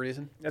 seed for a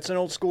reason. That's an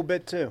old school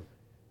bit too.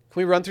 Can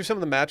we run through some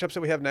of the matchups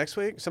that we have next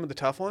week? Some of the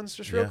tough ones,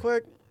 just real Yeah.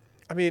 quick.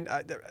 I mean,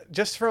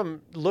 just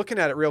from looking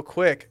at it real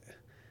quick,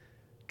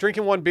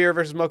 drinking one beer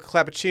versus mocha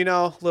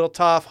cappuccino, little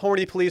tough.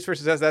 Horny police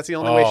versus that's the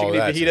only way she Oh, can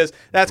that's eat a fajitas.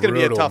 That's going to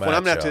be a brutal tough one.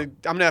 I'm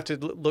matchup. gonna have to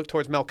look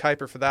towards Mel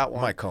Kiper for that I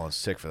one. might call in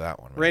sick for that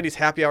one. man. Randy's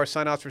happy hour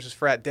sign-outs versus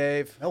Frat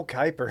Dave. Mel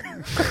Kiper.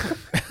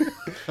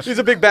 He's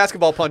a big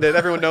basketball pundit.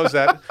 Everyone knows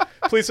that.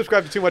 Please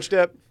subscribe to Too Much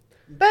Dip.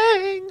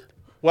 Bang!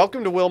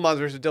 Welcome to Will Mons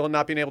versus Dylan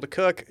not being able to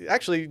cook.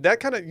 Actually,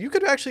 you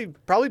could actually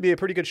probably be a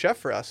pretty good chef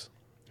for us.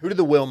 Who did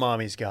the Will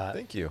Mommies got?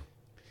 Thank you.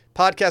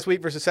 Podcast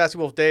Week versus Sassy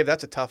Wolf Dave.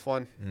 That's a tough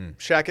one.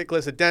 Shacket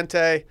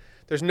Glissadente.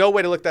 There's no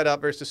way to look that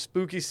up versus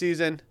Spooky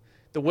Season.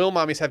 The Will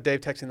Mommies have Dave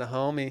texting the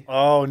homie.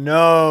 Oh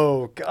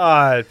no,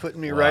 God,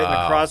 putting me right in the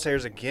Wow.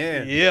 crosshairs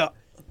again. Yeah.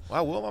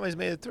 Wow, Will Mommy's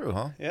made it through,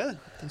 huh? Yeah.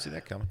 Didn't see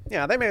that coming.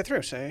 Yeah, they made it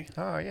through, see?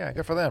 Oh yeah,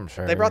 good for them,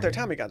 sir. They brought their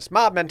Tommy guns.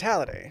 Mob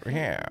mentality.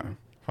 Yeah.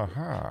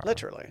 Ha-ha.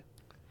 Literally.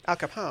 Al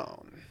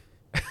Capone.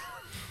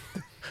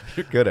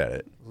 You're good at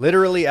it.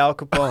 Literally Al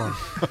Capone.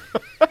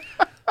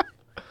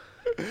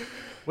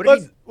 what,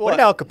 Let's- did what?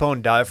 Al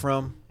Capone die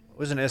from? It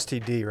was an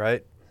STD,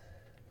 right?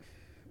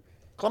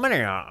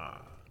 Chlamydia. I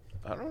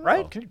don't know.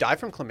 Right? Can you die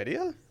from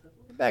chlamydia?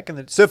 Back in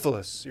the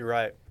syphilis. You're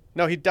right.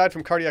 No, he died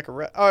from cardiac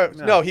arrest. Oh,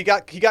 no, he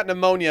got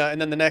pneumonia,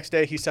 and then the next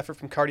day he suffered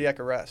from cardiac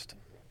arrest.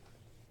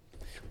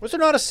 Was there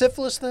not a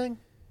syphilis thing?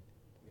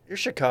 You're a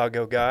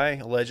Chicago guy,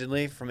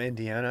 allegedly from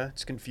Indiana.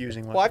 It's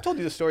confusing. Well, I've told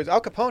you the stories. Al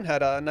Capone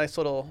had a nice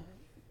little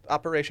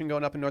operation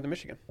going up in northern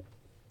Michigan.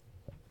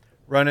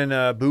 Running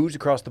booze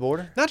across the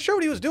border. Not sure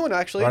what he was doing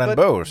actually, Running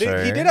but booze, he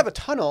eh? did have a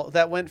tunnel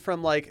that went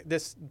from like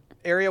this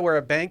area where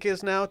a bank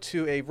is now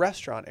to a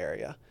restaurant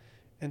area,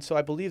 and so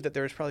I believe that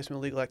there was probably some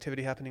illegal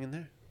activity happening in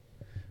there.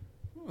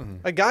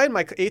 A guy in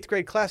my 8th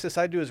grade class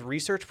decided to do his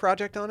research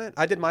project on it.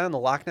 I did mine on the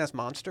Loch Ness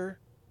Monster.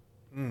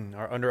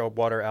 Our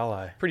underwater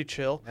ally. Pretty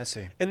chill.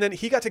 Messy. And then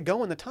he got to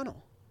go in the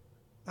tunnel.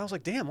 I was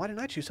like, damn, why didn't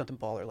I choose something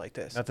baller like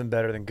this? Nothing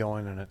better than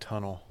going in a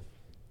tunnel.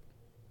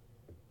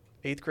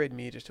 8th grade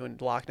me just doing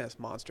Loch Ness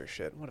Monster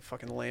shit. What a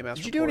fucking lame ass.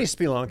 Did you do any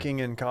spelunking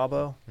in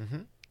Cabo?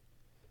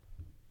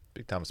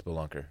 Big time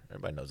spelunker.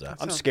 Everybody knows that.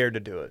 I'm scared to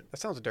do it. That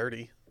sounds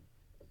dirty.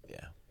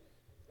 Yeah.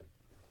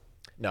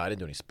 No, I didn't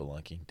do any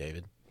spelunking,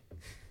 David.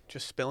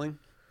 Just spilling.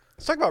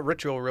 Let's talk about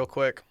Ritual real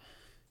quick.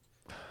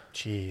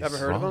 Jeez. Ever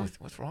heard of him?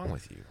 What's wrong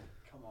with you?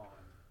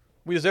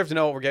 We deserve to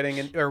know what we're getting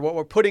in, or what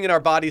we're putting in our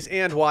bodies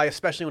and why,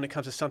 especially when it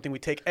comes to something we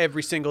take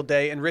every single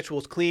day. And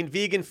Ritual's clean,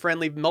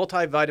 vegan-friendly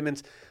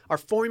multivitamins are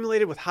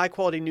formulated with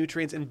high-quality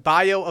nutrients in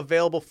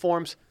bioavailable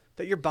forms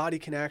that your body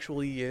can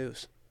actually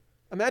use.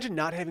 Imagine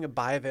not having a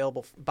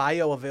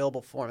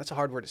bioavailable form. That's a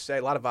hard word to say.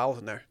 A lot of vowels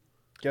in there.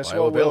 Guess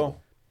Bioavailable. what,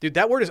 Will? Dude,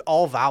 that word is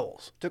all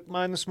vowels. Took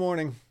mine this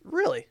morning.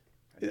 Really?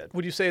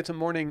 Would you say it's a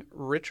morning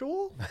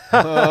ritual?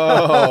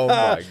 Oh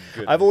my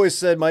goodness. I've always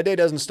said my day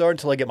doesn't start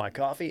until I get my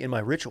coffee and my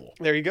ritual.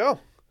 There you go.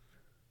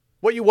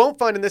 What you won't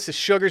find in this is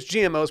sugars,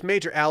 GMOs,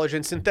 major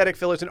allergens, synthetic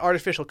fillers, and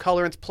artificial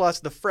colorants, plus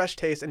the fresh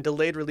taste and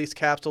delayed release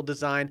capsule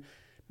design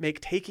make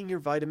taking your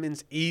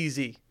vitamins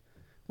easy.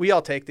 We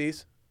all take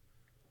these.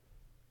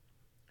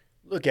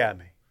 Look at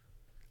me.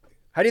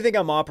 How do you think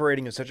I'm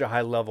operating at such a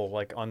high level,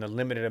 like on the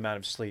limited amount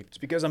of sleep? It's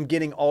because I'm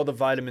getting all the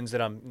vitamins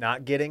that I'm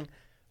not getting,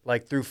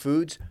 like through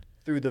foods,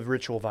 through the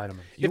ritual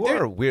vitamins. You If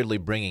they're- are weirdly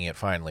bringing it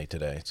finally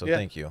today, so Yeah.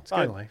 thank you.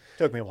 Finally.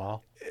 Took me a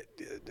while.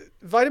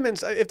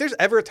 Vitamins, if there's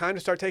ever a time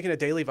to start taking a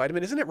daily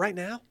vitamin, isn't it right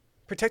now?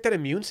 Protect that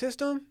immune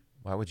system.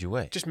 Why would you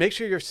wait? Just make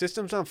sure your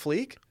system's on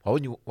fleek.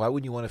 Why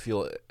wouldn't you want to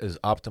feel as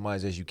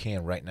optimized as you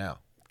can right now?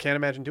 Can't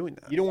imagine doing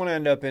that. You don't want to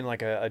end up in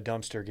like a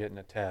dumpster getting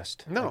a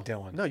test. No, like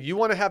Dylan. no, you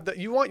want to have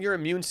you want your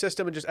immune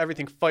system and just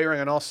everything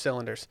firing on all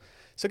cylinders.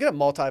 So get a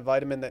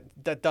multivitamin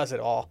that does it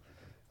all.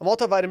 A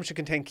multivitamin should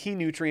contain key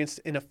nutrients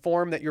in a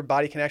form that your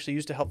body can actually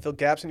use to help fill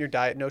gaps in your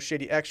diet. No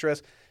shady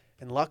extras.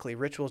 And luckily,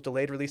 Ritual's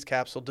delayed release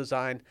capsule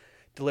design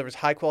delivers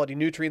high quality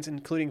nutrients,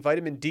 including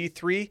vitamin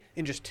D3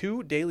 in just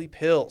 2 daily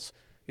pills.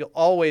 You'll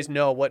always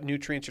know what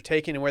nutrients you're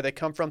taking and where they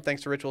come from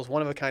thanks to Ritual's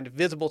one of a kind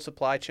visible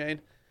supply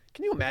chain.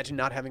 Can you imagine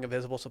not having a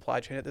visible supply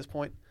chain at this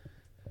point?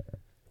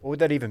 What would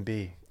that even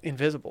be?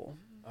 Invisible.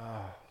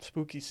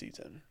 Spooky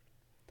season.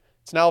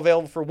 It's now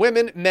available for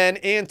women, men,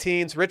 and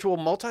teens. Ritual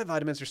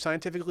multivitamins are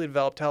scientifically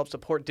developed to help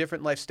support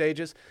different life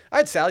stages. I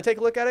had Sally take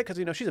a look at it because,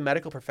 she's a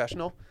medical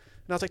professional.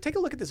 And I was like, take a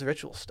look at this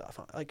Ritual stuff.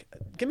 Like,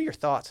 give me your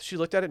thoughts. She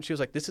looked at it and she was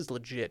like, this is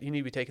legit. You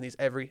need to be taking these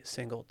every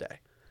single day.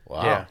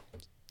 Wow. Yeah.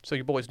 So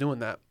your boy's doing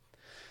that.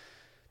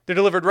 They're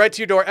delivered right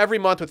to your door every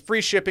month with free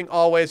shipping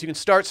always. You can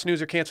start,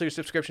 snooze, or cancel your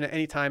subscription at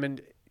any time.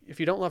 And if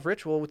you don't love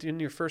Ritual within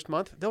your first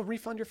month, they'll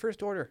refund your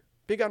first order.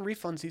 Big on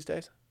refunds these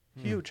days.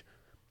 Huge.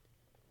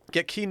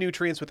 Get key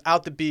nutrients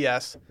without the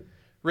BS.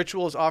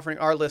 Ritual is offering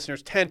our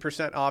listeners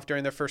 10% off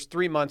during their first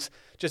 3 months.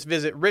 Just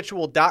visit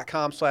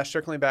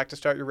ritual.com/circlingback to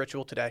start your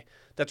ritual today.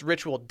 That's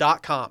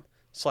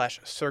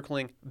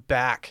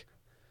ritual.com/circlingback.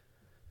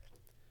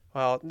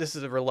 Well, this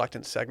is a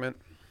reluctant segment.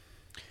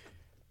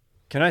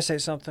 Can I say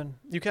something?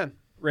 You can.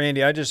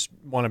 Randy, I just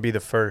want to be the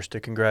first to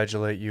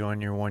congratulate you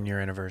on your 1 year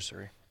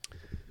anniversary.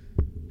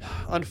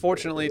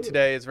 Unfortunately,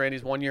 today is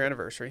Randy's 1 year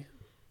anniversary.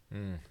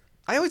 Mm.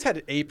 I always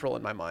had April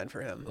in my mind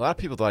for him. A lot of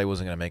people thought he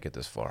wasn't going to make it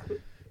this far.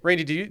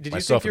 Randy, did you think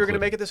Myself you were going to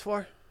included. make it this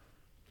far?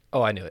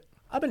 Oh, I knew it.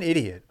 I'm an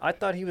idiot. I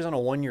thought he was on a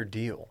 1 year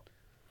deal.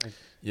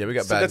 Yeah, we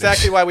got So bad that's news.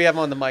 actually why we have him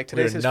on the mic.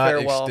 Today's We're his not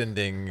farewell.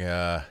 extending.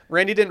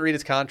 Randy didn't read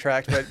his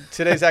contract, but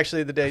today's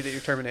actually the day that you're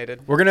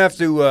terminated. We're going to have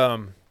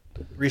to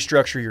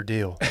restructure your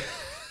deal.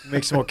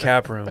 Make some more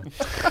cap room.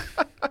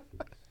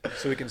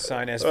 So we can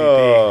sign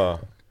SVP.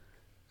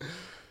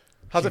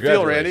 How's it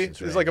feel, Randy?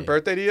 Congratulations, Is this like a Randy.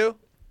 birthday to you?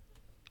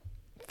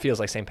 Feels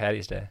like St.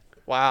 Patty's Day.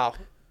 Wow.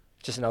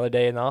 Just another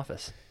day in the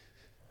office.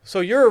 So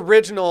your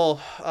original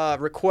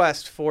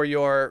request for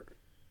your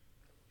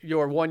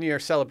 1 year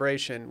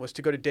celebration was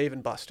to go to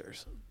Dave &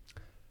 Buster's.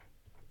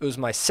 It was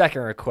my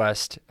second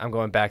request. I'm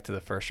going back to the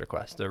first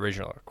request, the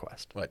original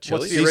request. What, What's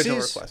Chili's? the original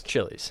Cece's? request?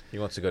 Chili's. He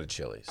wants to go to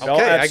Chili's. Oh.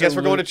 Okay, I guess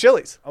we're going to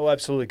Chili's. I'll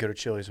absolutely go to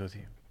Chili's with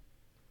you.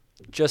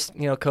 Just,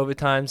 COVID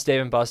times,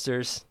 Dave &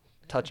 Buster's,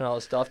 touching all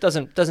this stuff.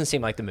 Doesn't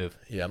seem like the move.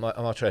 Yeah, I'm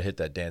gonna try to hit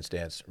that Dance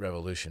Dance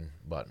Revolution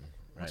button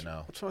right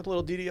now. What's wrong with a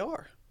little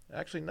DDR?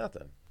 Actually,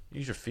 nothing.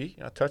 Use your feet.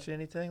 You're not touching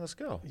anything. Let's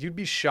go. You'd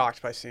be shocked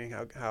by seeing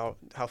how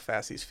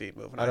fast these feet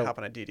move when I I don't- hop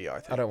on a DDR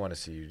thing. I don't want to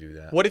see you do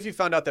that. What if you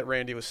found out that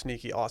Randy was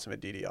sneaky awesome at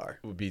DDR?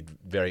 It would be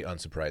very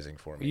unsurprising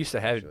for me. We used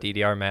to have actually.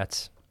 DDR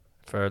mats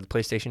for the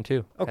PlayStation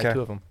 2. Okay. Had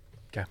 2 of them.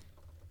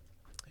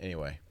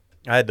 Anyway,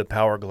 I had the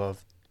power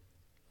glove.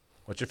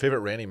 what's your favorite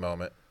Randy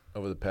moment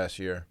over the past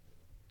year?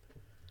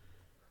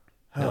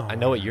 I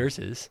know what yours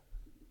is.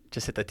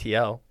 Just hit the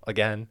TL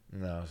again.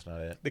 No, that's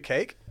not it. The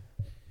cake?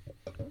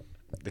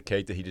 The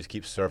cake that he just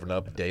keeps serving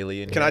up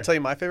daily. Can I tell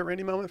you my favorite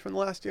Randy moment from the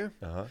last year?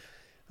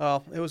 Uh-huh.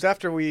 It was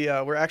after we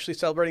were actually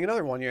celebrating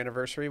another 1 year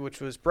anniversary,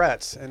 which was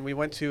Brett's. And we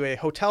went to a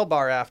hotel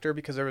bar after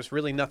because there was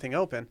really nothing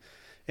open.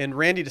 And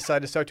Randy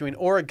decided to start doing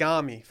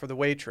origami for the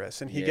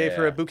waitress. And he gave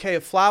her a Yeah. bouquet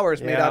of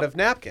flowers made Yeah. out of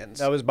napkins.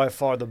 That was by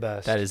far the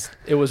best.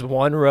 It was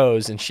one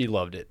rose and she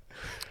loved it.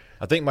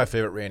 I think my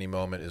favorite Randy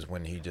moment is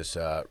when he just,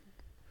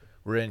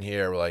 we're in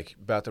here, we're like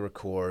about to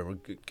record,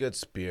 we're good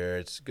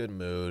spirits, good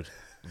mood,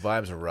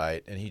 vibes are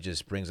right, and he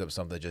just brings up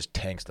something that just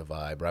tanks the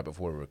vibe right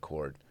before we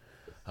record.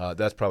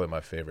 That's probably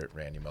my favorite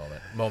Randy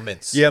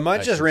moments. Yeah,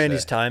 mine's I just should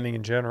Randy's say. timing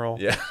in general.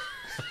 Yeah.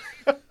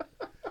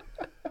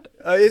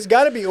 It's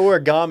got to be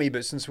origami,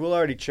 but since Will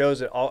already chose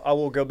it, I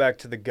will go back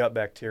to the gut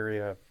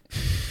bacteria.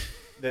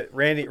 That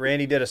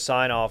Randy did a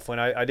sign off when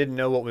I didn't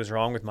know what was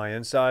wrong with my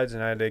insides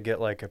and I had to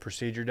get like a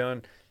procedure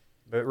done.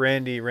 But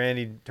Randy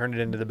turned it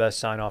into the best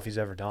sign off he's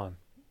ever done,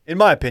 in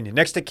my opinion.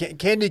 Next to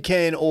candy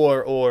cane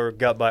or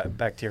gut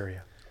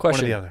bacteria.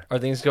 Question: One or the other. Are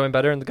things going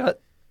better in the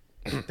gut?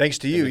 Thanks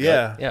to you,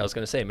 yeah. Yeah, I was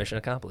gonna say mission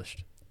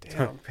accomplished.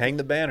 Damn. Hang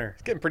the banner.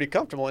 He's getting pretty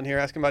comfortable in here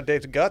asking about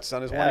Dave's guts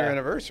on his 1 year Yeah.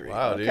 anniversary.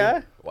 Wow, Okay.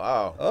 dude.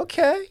 Wow.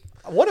 Okay.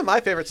 One of my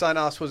favorite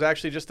sign-offs was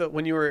actually just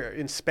when you were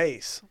in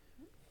space.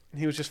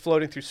 He was just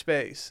floating through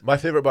space. My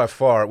favorite by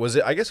far was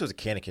it. I guess it was a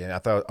candy cane. I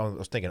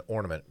was thinking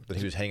ornament, but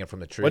he was hanging from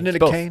the tree. Wasn't it a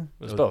Both. cane?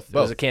 It was both. It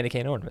was a candy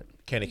cane ornament.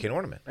 Candy cane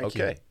ornament? Thank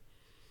okay. you.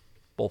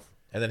 Both.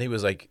 And then he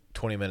was like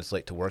 20 minutes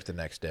late to work the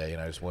next day,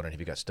 and I was wondering if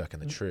he got stuck in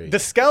the tree. The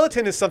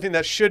skeleton is something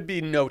that should be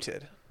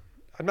noted.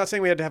 I'm not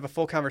saying we had to have a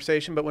full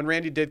conversation, but when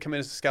Randy did come in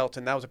as a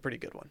skeleton, that was a pretty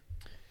good one.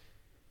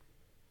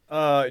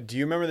 Do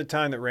you remember the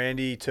time that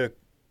Randy took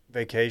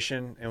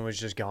vacation and was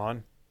just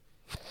gone?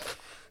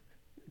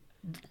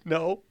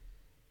 No.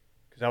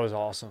 Because that was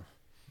awesome.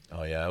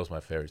 Oh yeah, that was my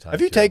favorite time.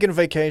 Have you too. taken a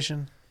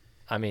vacation?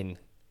 I mean,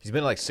 He's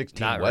been to like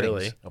 16 Not weddings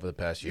really. over the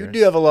past You year.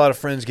 do have a lot of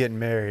friends getting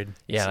married.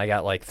 yeah, and I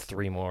got like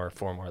 4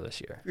 more this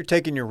year. You're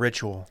taking your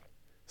ritual.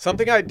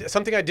 Something I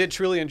did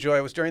truly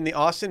enjoy was during the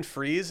Austin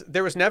Freeze.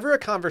 There was never a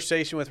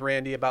conversation with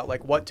Randy about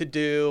like what to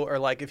do or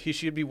like if he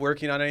should be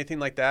working on anything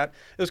like that.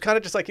 It was kind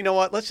of just like, you know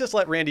what, let's just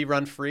let Randy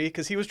run free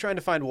because he was trying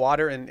to find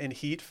water and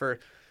heat for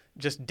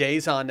just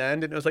days on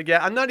end. And it was like,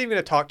 yeah, I'm not even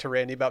going to talk to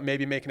Randy about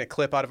maybe making a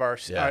clip out of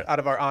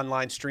our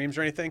online streams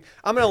or anything.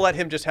 I'm going to let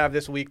him just have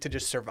this week to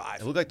just survive.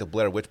 It looked like the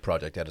Blair Witch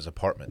Project at his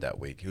apartment that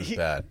week. He was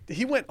bad.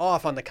 He went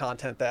off on the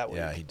content that week.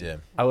 Yeah, he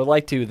did. I would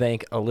like to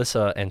thank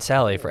Alyssa and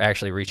Sally for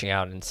actually reaching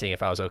out and seeing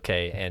if I was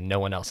okay, and no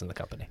one else in the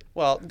company.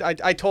 Well,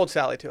 I told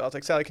Sally too. I was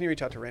like, Sally, can you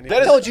reach out to Randy? That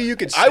I is- told you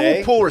could I stay.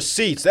 will pull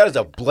receipts. That is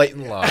a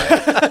blatant lie.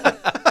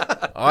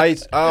 I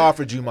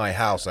offered you my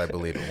house, I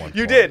believe, at one point.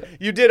 You did.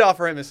 You did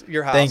offer him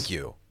your house. Thank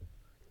you,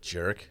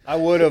 jerk. I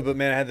would have, but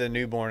man, I had the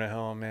newborn at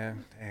home,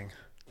 man. Dang.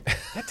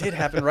 That did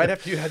happen right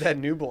after you had that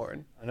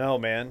newborn. I know,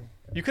 man.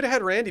 You could have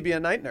had Randy be a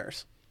night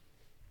nurse.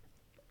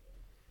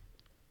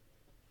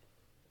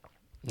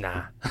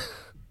 Nah.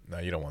 No,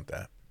 you don't want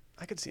that.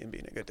 I could see him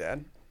being a good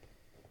dad.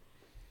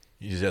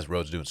 He just has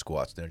Rhodes doing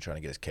squats there and trying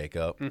to get his cake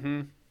up.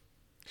 Mm-hmm.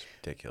 It's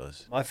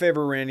ridiculous. My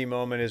favorite Randy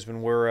moment is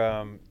when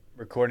we're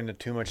recording the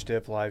Too Much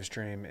Dip live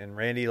stream, and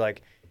Randy,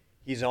 like,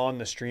 he's on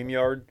the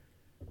StreamYard,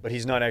 but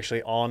he's not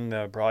actually on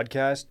the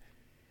broadcast.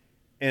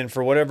 And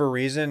for whatever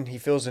reason, he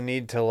feels the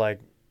need to, like,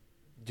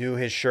 do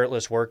his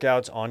shirtless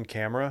workouts on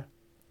camera.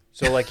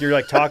 So, like, you're,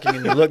 like, talking,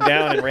 and you look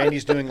down, and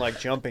Randy's doing, like,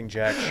 jumping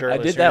jacks I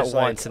shirtless. did You're that just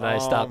like, once, and I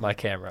stopped my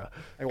camera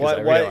like, because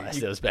I why-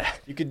 realized it was bad.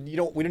 we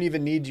don't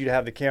even need you to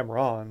have the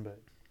camera on, but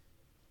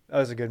that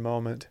was a good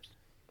moment.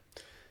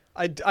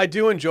 I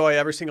do enjoy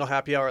every single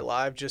happy hour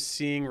live, just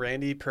seeing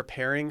Randy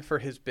preparing for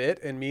his bit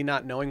and me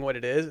not knowing what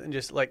it is and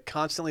just like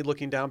constantly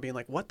looking down being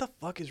like, what the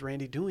fuck is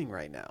Randy doing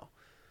right now?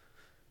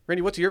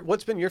 Randy,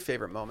 what's been your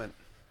favorite moment?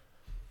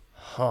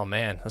 Oh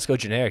man, let's go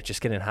generic. Just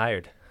getting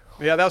hired.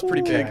 Yeah, that was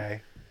pretty big.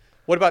 Okay.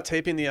 What about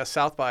taping the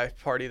South by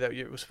party that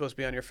was supposed to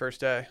be on your first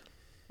day?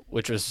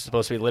 Which was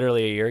supposed to be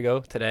literally a year ago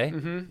today.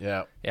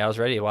 Yeah. Yeah, I was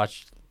ready to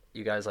watch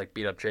you guys like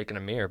beat up Jake and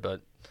Amir,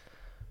 but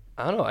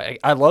I don't know.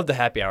 I love the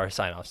happy hour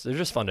sign-offs. They're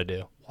just fun to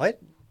do. What?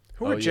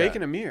 Who Oh, are Jake yeah.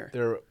 and Amir?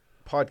 They're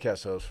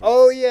podcast hosts.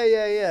 Oh,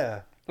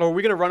 yeah. Oh, are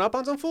we gonna run up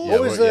on some fools? Yeah,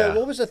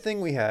 What was the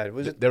thing we had?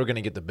 Was it? They were going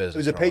to get the business. It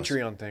was a from us.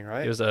 Patreon thing,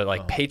 right? It was a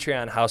like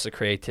Patreon House of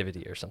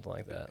Creativity or something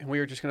like that. And we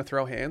were just gonna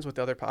throw hands with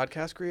the other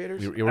podcast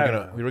creators. We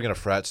were gonna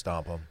frat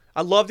stomp them.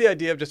 I love the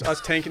idea of just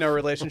us tanking our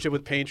relationship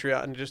with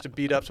Patreon just to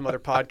beat up some other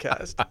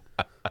podcast.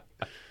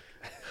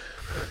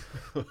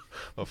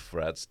 A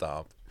frat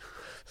stomp.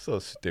 So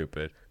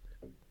stupid.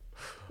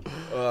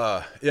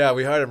 Yeah,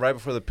 we hired him right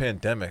before the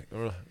pandemic.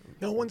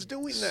 No one's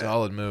doing that.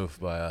 Solid move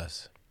by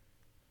us.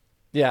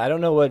 Yeah, I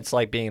don't know what it's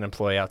like being an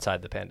employee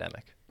outside the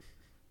pandemic.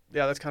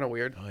 Yeah, that's kind of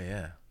weird. Oh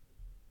yeah.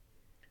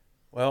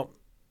 Well,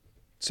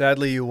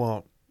 sadly, you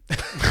won't.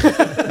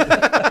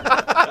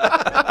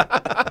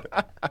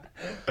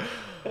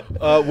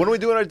 When are we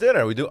doing our dinner?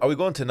 Are we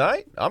going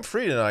tonight? I'm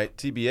free tonight.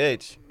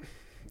 TBH.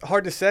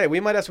 Hard to say. We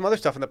might have some other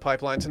stuff in the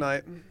pipeline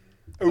tonight,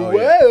 Oh,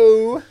 yeah.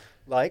 Whoa!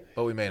 Like,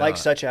 But we may like not.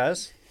 such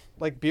as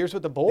like beers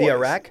with the boys.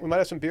 Iraq? We might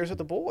have some beers with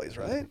the boys,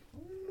 right?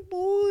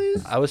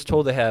 boys. I was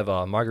told they have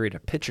margarita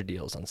pitcher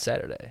deals on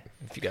Saturday.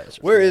 If you guys,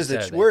 are Where free is on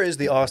it? Saturday. Where is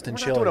the Austin We're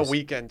not Chili's? doing a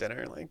weekend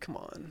dinner. Like, come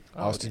on.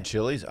 Austin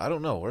Chili's? I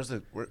don't know.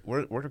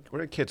 Where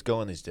are kids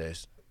going these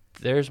days?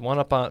 There's one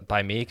up on,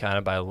 by me, kind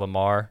of by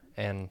Lamar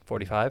and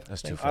 45.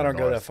 That's I too think. far I don't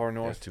north. go that far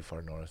north. That's too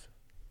far north.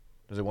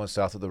 Is there one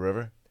south of the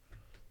river?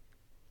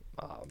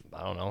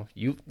 I don't know.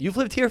 You've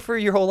lived here for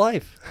your whole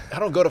life. I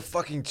don't go to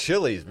fucking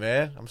Chili's,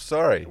 man. I'm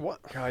sorry.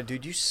 What? God,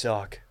 dude, you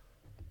suck.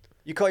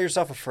 You call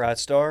yourself a frat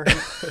star?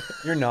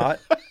 You're not.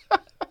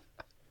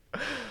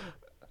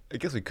 I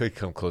guess we could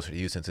come closer to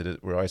you since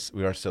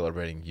we are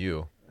celebrating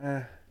you.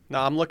 No,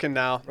 I'm looking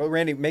now. Well,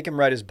 Randy, make him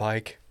ride his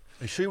bike.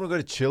 Are you sure you want to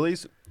go to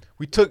Chili's?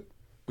 We took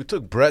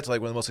Brett to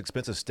like one of the most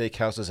expensive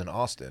steakhouses in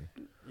Austin.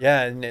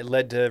 Yeah, and it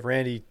led to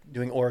Randy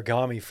doing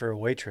origami for a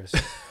waitress.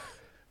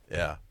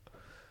 Yeah.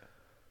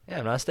 Yeah,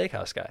 I'm not a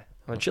steakhouse guy.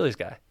 I'm a Chili's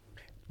guy.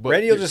 But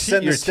Randy will you're just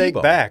send the you're steak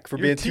T-Bone. back for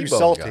You're being a too T-Bone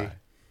salty. guy.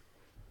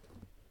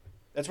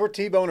 That's where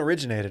T-Bone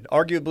originated.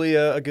 Arguably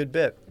a good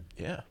bit.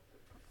 Yeah.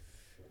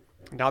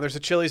 Now there's a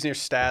Chili's near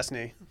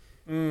Stastny.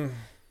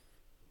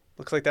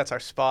 Looks like that's our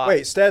spot.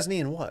 Wait, Stasny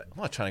and what?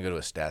 I'm not trying to go to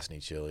a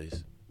Stastny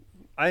Chili's.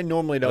 I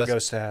normally don't go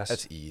That's- Stas.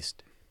 That's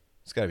east.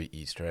 It's got to be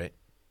east, right?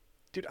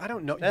 Dude, I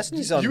don't know.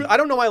 Stastny's on- I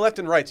don't know my left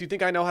and right. Do you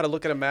think I know how to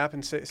look at a map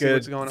and see Good.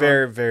 what's going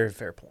Very, on? very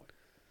fair point.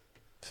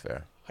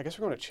 Fair. I guess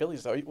we're going to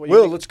Chili's, though. What, you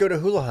Will, think? let's go to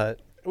Hula Hut.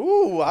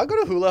 Ooh, I'll go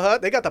to Hula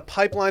Hut. They got the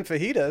pipeline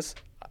fajitas.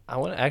 I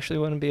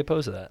wouldn't be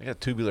opposed to that. I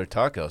got tubular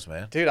tacos,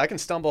 man. Dude, I can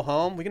stumble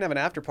home. We can have an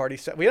after party.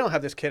 We don't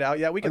have this kid out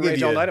yet. We can I'll give rage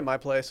you all a- night at my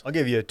place. I'll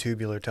give you a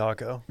tubular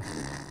taco.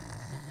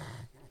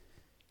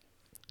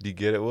 Do you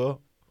get it,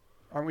 Will?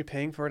 Aren't we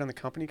paying for it on the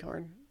company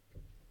card?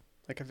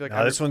 Like I feel like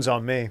No, this one's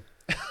on me.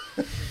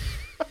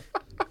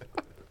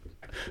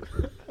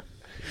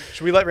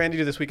 Should we let Randy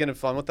do this weekend of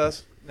fun with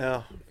us?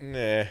 No.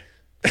 Nah.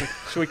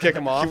 Should we kick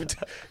him off?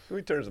 Can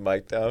we turn his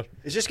mic down?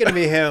 It's just gonna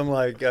be him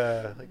like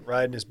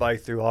riding his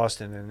bike through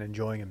Austin and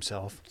enjoying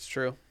himself. It's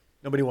true.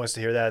 Nobody wants to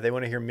hear that. They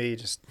want to hear me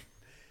just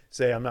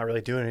say I'm not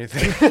really doing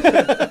anything.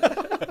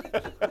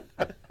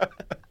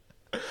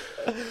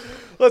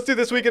 Let's do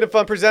this weekend of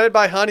fun presented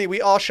by Honey. We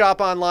all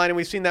shop online, and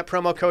we've seen that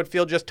promo code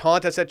field just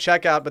taunt us at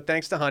checkout. But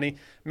thanks to Honey,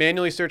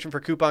 manually searching for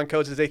coupon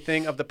codes is a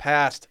thing of the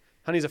past.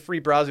 Honey is a free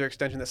browser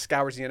extension that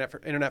scours the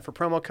internet for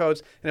promo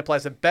codes and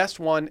applies the best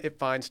one it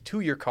finds to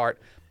your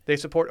cart. They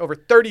support over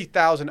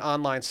 30,000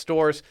 online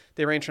stores.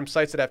 They range from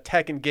sites that have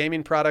tech and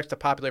gaming products to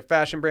popular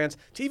fashion brands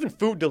to even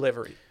food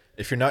delivery.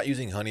 If you're not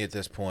using Honey at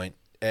this point,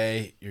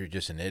 A, you're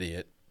just an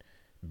idiot.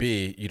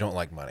 B, you don't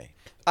like money.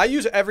 I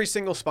use every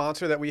single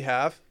sponsor that we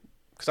have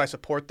because I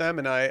support them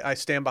and I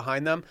stand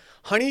behind them.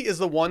 Honey is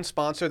the one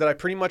sponsor that I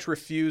pretty much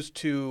refuse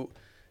to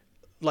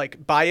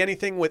like buy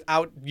anything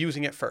without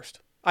using it first.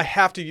 I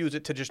have to use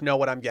it to just know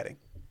what I'm getting.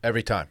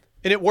 Every time.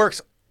 And it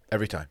works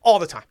Every time. all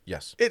the time.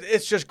 Yes.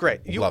 It's just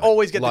great. You Love it.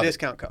 always get Love the it.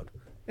 discount code.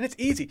 And it's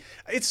easy.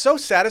 It's so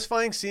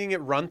satisfying seeing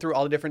it run through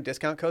all the different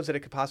discount codes that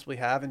it could possibly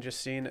have and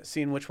just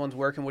seeing which ones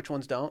work and which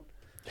ones don't.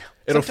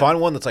 It'll find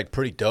one that's like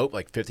pretty dope,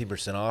 like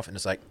 50% off, and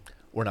it's like,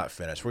 we're not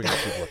finished. We're going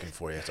to keep looking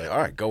for you. It's like, all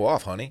right, go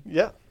off, Honey.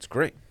 Yeah. It's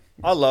great.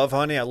 I love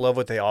Honey. I love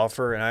what they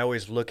offer, and I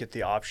always look at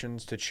the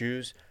options to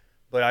choose.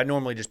 But I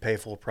normally just pay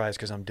full price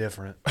because I'm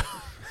different.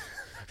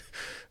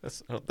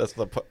 That's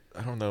the.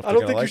 I don't know if I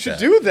don't think you should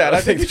do that.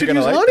 I think you should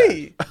use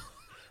Honey.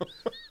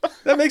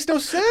 That makes no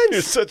sense.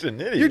 You're such an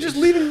idiot. You're just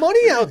leaving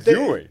money out there.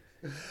 doing?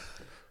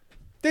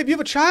 Dave, you have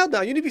a child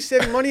now. You need to be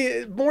saving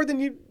money more than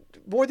you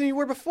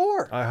were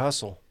before. I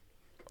hustle.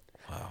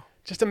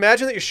 Just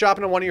imagine that you're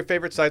shopping on one of your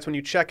favorite sites. When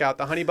you check out,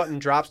 the Honey button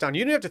drops down.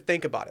 You don't have to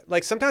think about it.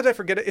 Like sometimes I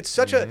forget it. It's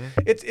such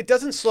it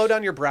doesn't slow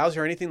down your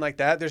browser or anything like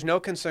that. There's no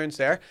concerns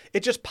there.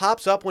 It just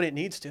pops up when it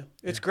needs to.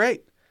 It's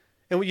great.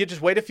 And when you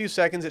just wait a few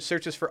seconds, it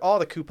searches for all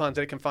the coupons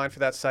that it can find for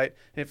that site.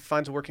 And if it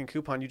finds a working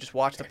coupon, you just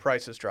watch the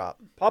prices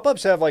drop.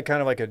 Pop-ups have like kind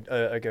of like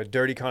a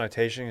dirty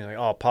connotation. You're like,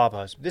 oh,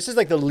 pop-ups. This is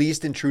like the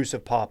least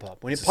intrusive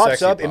pop-up. When It's it a pops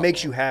sexy up, it pop-up.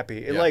 makes you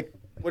happy. It Yeah. like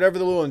whatever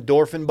the little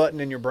endorphin button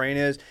in your brain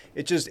is,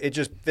 it just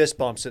fist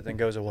bumps it, then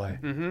goes away.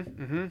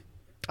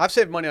 I've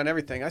saved money on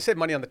everything. I saved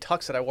money on the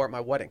tux that I wore at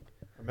my wedding.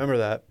 Remember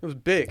that. It was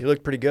big. You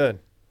look pretty good.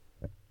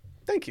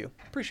 Thank you.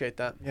 Appreciate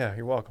that. Yeah,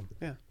 you're welcome.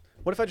 Yeah.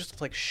 What if I just looked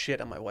like shit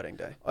on my wedding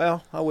day?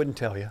 Well, I wouldn't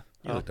tell you.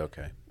 You looked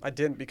okay. I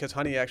didn't because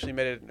Honey actually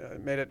made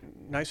it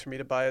nice for me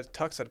to buy a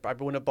tux that I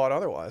wouldn't have bought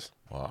otherwise.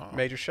 Wow.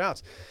 Major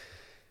shouts.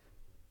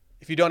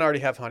 If you don't already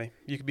have Honey,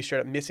 you could be straight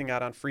up missing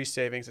out on free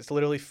savings. It's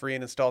literally free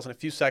and installs in a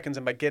few seconds.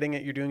 And by getting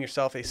it, you're doing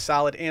yourself a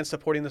solid and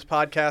supporting this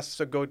podcast.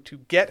 So go to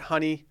Get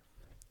Honey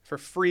for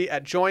free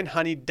at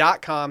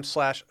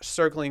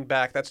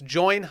joinhoney.com/circlingback. That's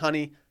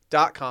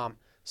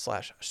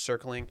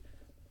joinhoney.com/circlingback.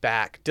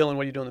 Dylan,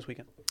 what are you doing this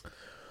weekend?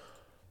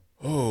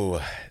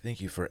 Oh, thank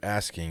you for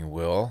asking,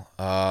 Will.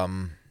 Not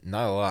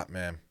a lot,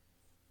 man.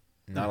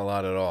 Not a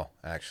lot at all,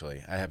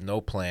 actually. I have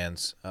no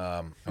plans.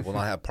 I will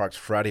not have parks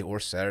Friday or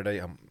Saturday.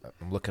 I'm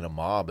looking to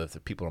mob. If the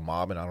people are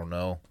mobbing, I don't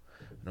know.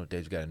 I know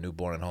Dave's got a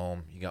newborn at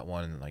home. You got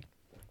one like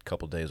a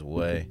couple days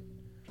away.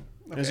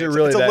 Is Okay, it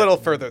really it's that? a little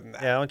further than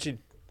that. Yeah, don't you?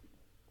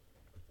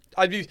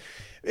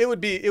 It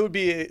would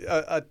be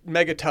a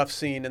mega tough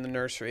scene in the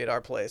nursery at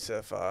our place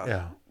if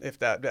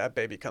that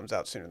baby comes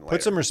out sooner than later.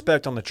 Put some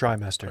respect on the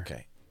trimester.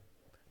 Okay.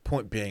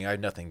 Point being, I have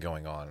nothing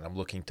going on, and I'm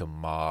looking to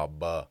mob.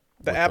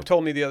 The app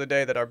told me the other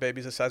day that our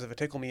baby's the size of a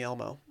Tickle Me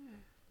Elmo.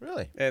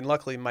 Really? And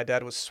luckily, my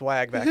dad was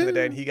swag back in the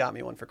day, and he got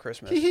me one for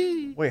Christmas.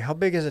 Wait, how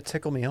big is a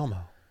Tickle Me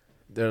Elmo?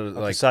 They're Like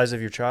like the size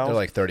of your child? they're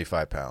like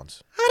 35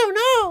 pounds. I don't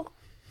know.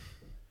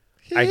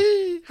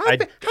 I How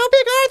big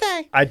are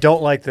they? I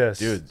don't like this.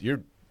 Dude,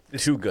 you're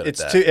too good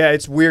it's at too that. yeah,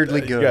 it's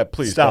weirdly good. Yeah,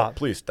 please stop.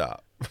 Please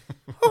stop.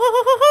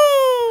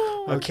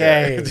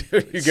 Okay.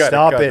 Dude, you gotta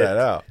Stop cut it. that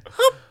out.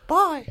 Oh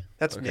boy.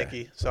 That's Okay.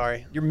 Mickey.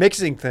 Sorry. You're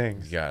mixing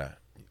things. You gotta.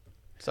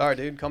 Sorry,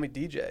 dude. Call me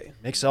DJ.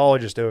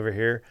 Mixologist over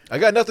here. I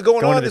got nothing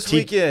going on this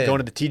weekend. Going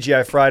to the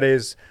TGI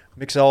Fridays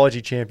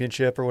Mixology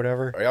Championship or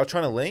whatever. Are y'all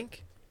trying to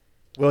link?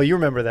 Well, you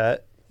remember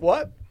that.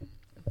 What?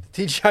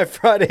 TGI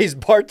Fridays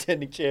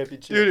bartending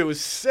championship. Dude, it was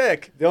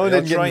sick. Dylan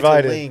They're didn't get trying to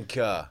invited. link,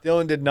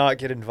 Dylan did not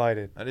get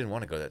invited. I didn't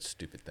want to go to that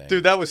stupid thing.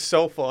 Dude, that was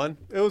so fun.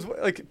 It was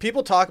like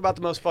people talk about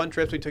the most fun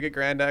trips we took at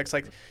Grand X.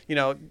 Like,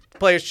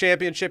 Players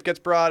Championship gets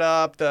brought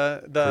up,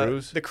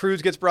 Cruise? the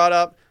cruise gets brought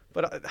up.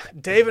 But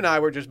Dave and I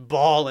were just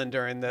balling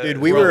during the Dude,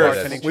 we World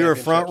were Bartending we were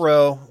front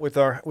Championships.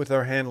 row with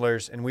our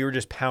handlers, and we were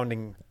just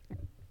pounding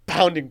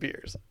pounding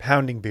beers.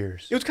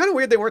 beers. It was kind of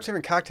weird they weren't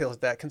serving cocktails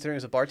at that, considering it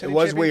was a bartending. It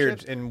was weird,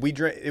 championships. and we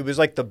drank. It was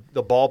like the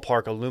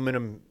ballpark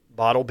aluminum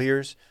bottle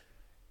beers,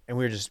 and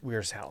we were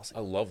just housing. I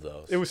love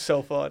those. It was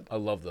so fun. I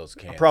love those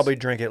cans. Probably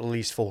drink at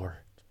least 4.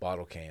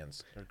 bottle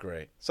cans. They're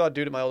great. Saw a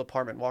dude in my old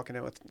apartment walking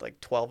in with like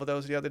 12 of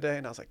those the other day,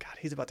 and I was like, God,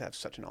 he's about to have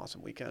such an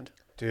awesome weekend.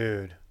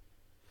 Dude,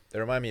 They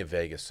remind me of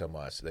Vegas so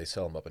much. They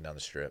sell them up and down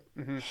the strip.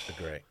 Mm-hmm.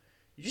 They're great.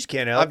 you just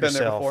can't help I've been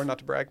yourself. there before, not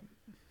to brag.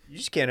 You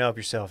just can't help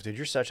yourself, dude.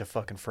 You're such a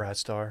fucking frat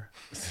star.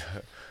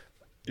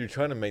 You're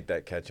trying to make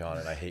that catch on,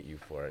 and I hate you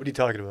for it. What are you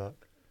talking about?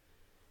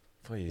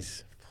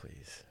 Please,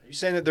 please. Are you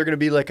saying that they're going to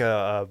be like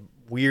a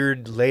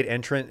weird late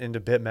entrant into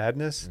Bit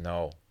Madness?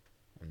 No,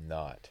 I'm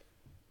not.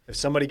 If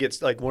somebody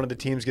gets, like, one of the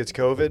teams gets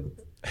COVID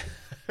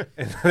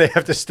and they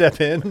have to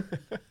step in?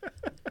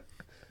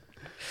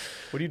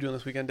 What are you doing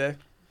this weekend, Dave?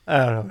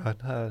 I don't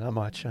know. Not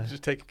much.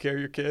 Just taking care of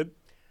your kid?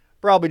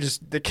 Probably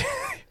just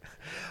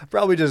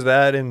probably just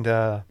that, and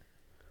the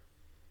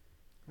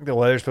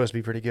weather's supposed to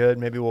be pretty good.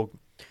 Maybe we'll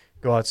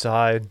go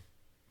outside,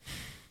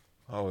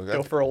 Oh,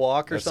 Go for a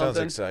walk or that sounds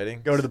something?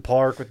 exciting. go to the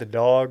park with the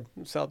dog,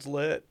 Sounds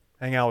lit.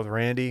 hang out with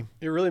Randy.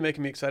 You're really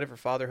making me excited for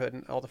fatherhood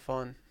and all the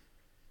fun.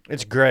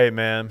 It's great,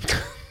 man.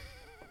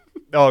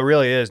 Oh, it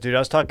really is, dude. I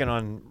was talking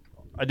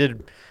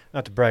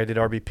not to brag, I did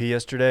RBP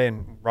yesterday,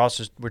 and we're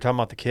talking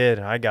about the kid,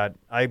 and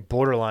I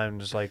borderline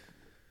was like,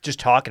 just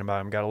talking about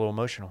him, got a little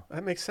emotional.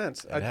 That makes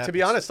sense. It To be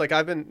happens. honest, like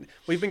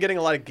we've been getting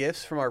a lot of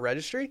gifts from our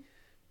registry.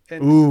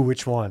 And Ooh,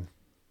 which one?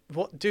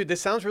 well, dude, this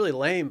sounds really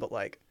lame, but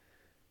like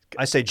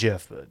I say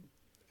GIF, but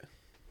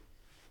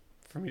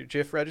from your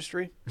GIF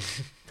registry,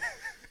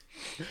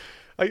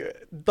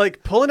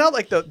 like pulling out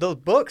like those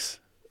books,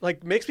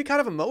 like makes me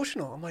kind of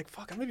emotional. I'm like,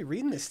 fuck, I'm gonna be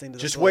reading this thing. To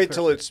this just little wait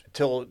person.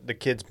 till the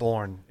kid's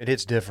born. It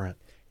hits different.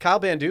 Kyle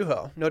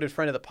Banduho, noted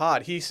friend of the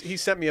pod, he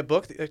sent me a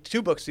book,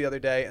 2 books the other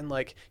day, and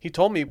like he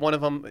told me one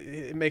of them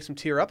it makes him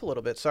tear up a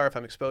little bit. Sorry if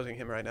I'm exposing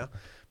him right now,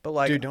 but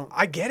like, Dude, don't.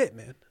 I get it,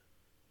 man.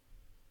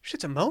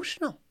 Shit's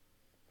emotional.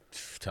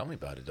 Tell me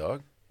about it,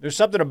 dog. There's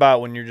something about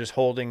when you're just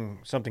holding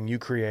something you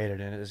created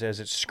and as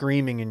it's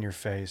screaming in your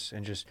face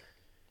and just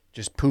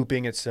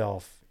pooping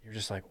itself. You're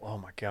just like, oh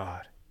my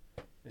God,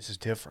 this is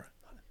different.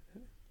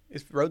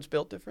 Is roads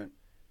built different?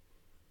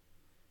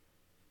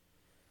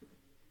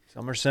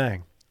 Some are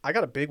saying, I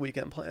got a big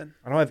weekend plan.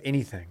 I don't have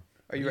anything.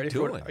 Are you What are ready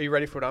you for doing? Are you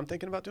ready for what I'm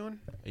thinking about doing?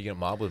 Are you gonna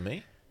mob with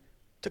me?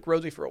 Took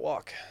Rosie for a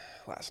walk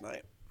last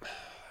night.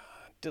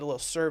 Did a little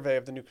survey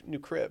of the new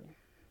crib.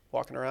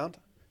 Walking around,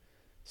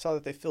 saw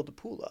that they filled the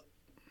pool up.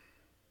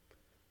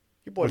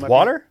 Your boy With might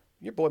water?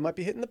 Your boy might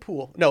be hitting the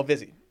pool. No,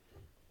 Vizzy.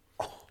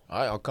 All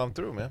right, I'll come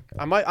through, man.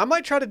 I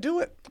might try to do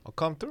it. I'll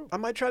come through. I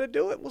might try to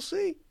do it. We'll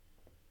see.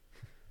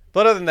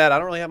 But other than that, I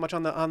don't really have much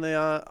on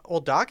the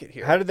old docket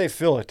here. How did they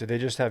fill it? Did they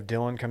just have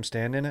Dylan come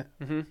stand in it?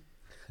 Mm-hmm.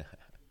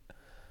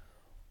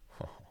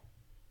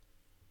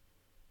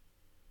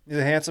 He's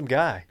a handsome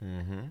guy.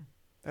 Mm-hmm.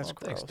 That's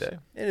gross. Thanks, Dave.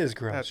 It is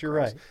gross. That's You're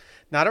gross. right.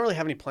 No, I don't really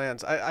have any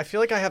plans. I feel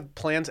like I have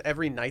plans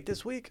every night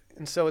this week,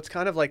 and so it's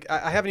kind of like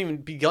I haven't even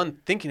begun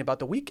thinking about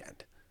the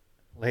weekend.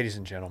 Ladies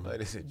and gentlemen,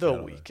 Ladies and The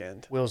gentlemen.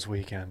 weekend. Will's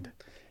weekend.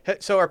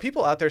 So are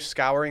people out there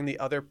scouring the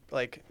other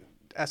like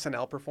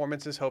SNL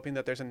performances, hoping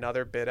that there's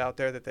another bit out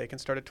there that they can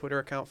start a Twitter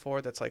account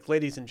for that's like,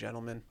 ladies and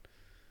gentlemen,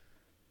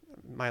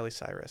 Miley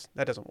Cyrus?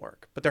 That doesn't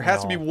work. But there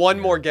has to be No. one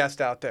more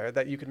guest out there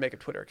that you could make a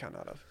Twitter account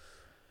out of.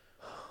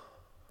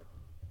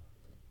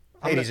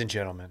 Ladies and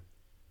gentlemen,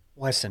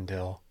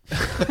 Wessendale.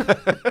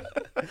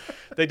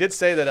 They did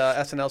say that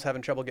SNL's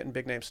having trouble getting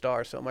big name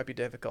stars, so it might be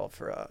difficult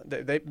for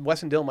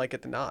Wes and Dill might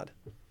get the nod.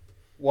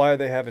 Why are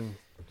they having?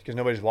 Because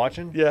nobody's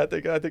watching? Yeah, I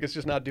think it's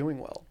just not doing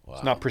well. Wow.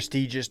 It's not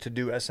prestigious to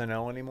do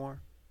SNL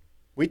anymore.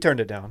 We turned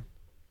it down.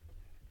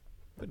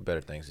 But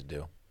better things to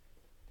do.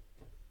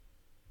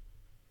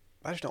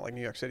 I just don't like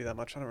New York City that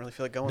much. I don't really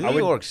feel like going. New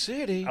York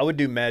City. I would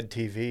do Mad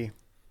TV.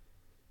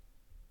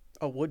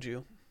 Oh, would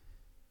you?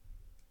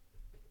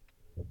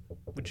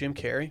 With Jim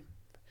Carrey?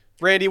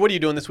 Randy, what are you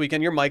doing this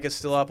weekend? Your mic is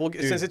still up.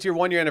 Since it's your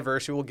 1 year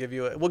anniversary, we'll give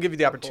you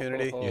the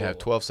opportunity. You have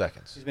 12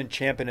 seconds. He's been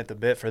champing at the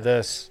bit for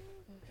this.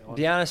 To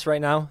be honest,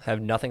 right now,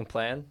 have nothing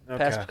planned.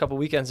 Past Okay. couple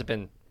weekends have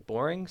been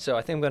boring, so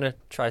I think I'm gonna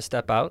try to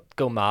step out,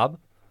 go mob,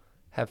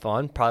 have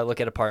fun, probably look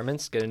at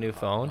apartments, get a new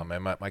phone. Oh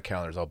man, my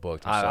calendar's all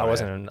booked. I'm I sorry.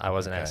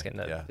 wasn't Okay, asking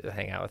to, yeah. to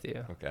hang out with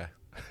you. Okay.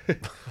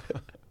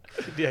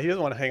 Yeah, he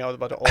doesn't want to hang out with a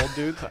bunch of old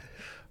dudes. I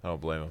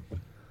don't blame him.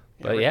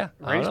 But yeah,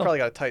 I don't Randy's know. probably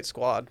got a tight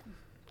squad.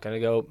 Gonna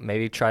go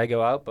maybe try to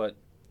go out, but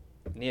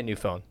need a new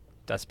phone.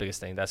 That's the biggest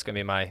thing. That's gonna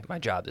be my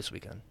job this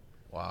weekend.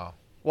 Wow.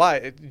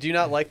 Why? Do you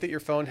not like that your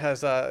phone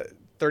has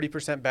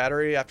 30%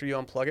 battery after you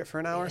unplug it for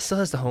an hour? It still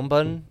has the home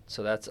button,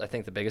 so that's I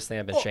think the biggest thing.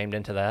 I've been Oh. shamed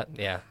into that.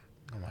 Yeah.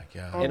 Oh my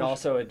god. And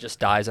also, it just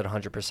dies at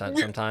 100%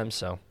 sometimes.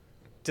 So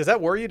Does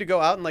that worry you to go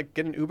out and like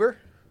get an Uber?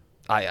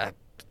 I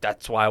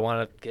that's why I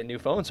want to get a new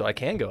phone so I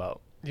can go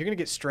out. You're gonna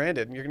get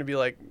stranded, and you're gonna be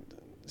like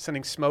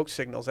sending smoke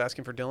signals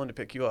asking for Dylan to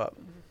pick you up.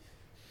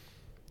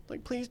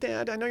 Like, please,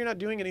 Dad, I know you're not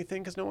doing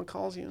anything because no one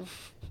calls you.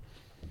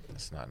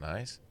 That's not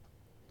nice.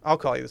 I'll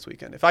call you this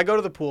weekend. If I go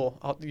to the pool,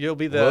 you'll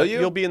be Will you?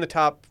 you'll be in the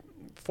top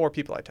 4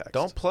 people I text.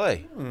 Don't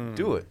play.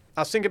 Do it.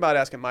 I was thinking about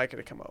asking Micah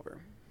to come over.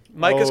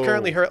 Micah's Oh.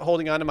 currently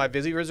holding on to my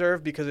Vizzy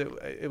reserve because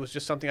it was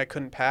just something I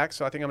couldn't pack.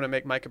 So I think I'm gonna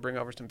make Micah bring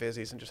over some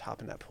Vizzies and just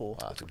hop in that pool.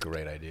 Wow, that's a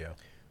great idea.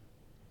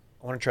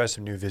 I want to try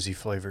some new Vizzy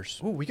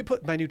flavors. Ooh, we could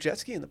put my new jet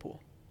ski in the pool.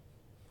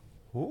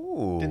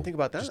 Ooh. Didn't think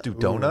about that. Just do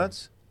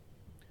donuts?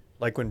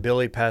 Like when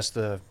Billy passed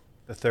the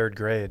 3rd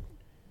grade.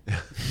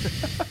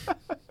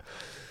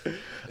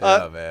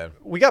 Yeah, man.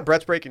 We got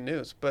Brett's breaking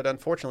news, but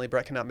unfortunately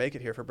Brett cannot make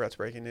it here for Brett's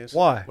breaking news.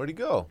 Why? Where'd he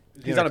go?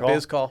 He's on a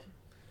biz call.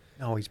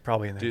 No, he's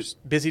probably in there. Dude,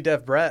 just- Busy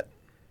Dev Brett.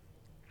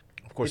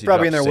 Of course, He's he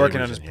probably in there dropped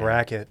working on Sabres his in here.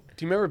 bracket.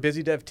 Do you remember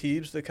Busy Dev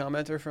Teebs, the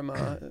commenter from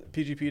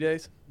PGP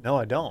days? No,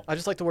 I don't. I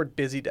just like the word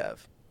Busy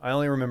Dev. I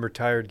only remember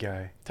Tired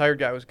Guy. Tired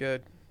Guy was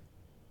good.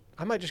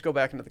 I might just go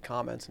back into the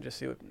comments and just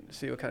see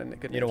what kind of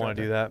good. You don't names wanna are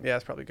do there. that? Yeah,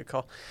 it's probably a good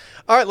call.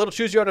 All right, little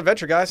choose your own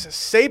adventure, guys.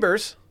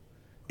 Sabres,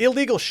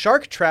 illegal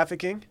shark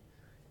trafficking,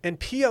 and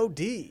POD.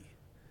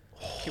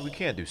 We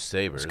can't do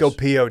Sabres. Let's go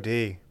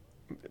POD.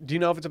 Do you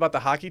know if it's about the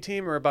hockey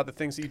team or about the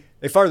things that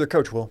They fired their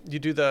coach, Will. you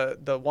do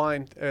the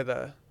wine or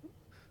the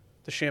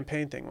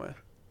champagne thing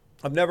with?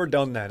 I've never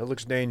done that. It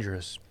looks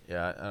dangerous.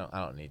 Yeah, I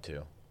don't need to.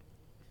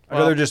 I'd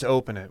Well- rather just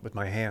open it with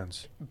my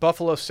hands.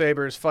 Buffalo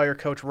Sabres fire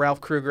coach Ralph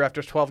Kruger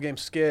after 12-game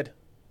skid.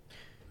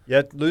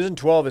 Yet losing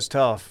 12 is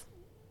tough.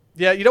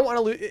 Yeah, you don't want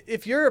to lose.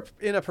 If you're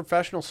in a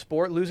professional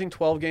sport, losing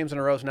 12 games in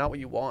a row is not what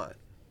you want.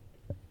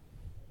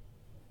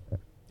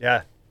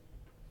 Yeah,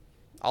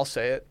 I'll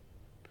say it.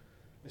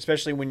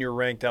 especially when you're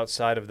ranked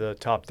outside of the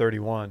top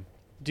 31.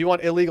 Do you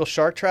want illegal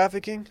shark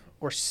trafficking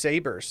or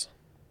Sabres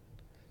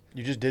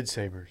You just did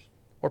Sabres.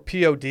 or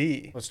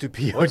POD? Let's do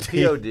POD. What's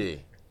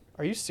POD?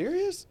 Are you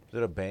serious? Is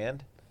it a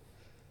band?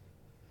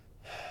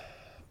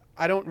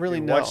 I don't really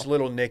You know. Watch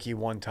Little Nicky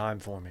one time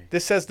for me.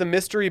 This says the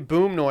mystery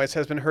boom noise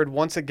has been heard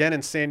once again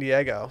in San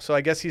Diego. So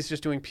I guess he's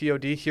just doing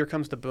POD. Here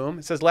comes the boom.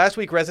 It says last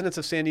week residents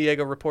of San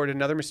Diego reported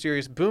another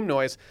mysterious boom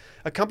noise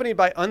accompanied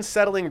by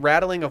unsettling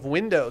rattling of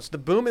windows. The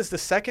boom is the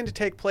second to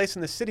take place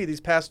in the city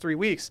these past 3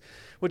 weeks,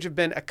 which have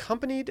been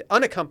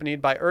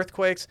unaccompanied by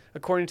earthquakes,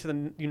 according to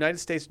the United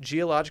States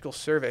Geological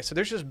Survey. So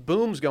there's just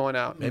booms going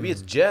out. Maybe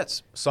it's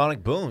Jets.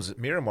 Sonic Booms.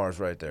 Miramar's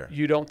right there.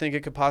 You don't think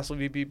it could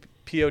possibly be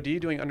POD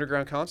doing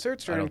underground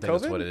concerts I during don't think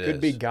COVID? that's what it is.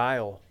 Could be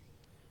Guile.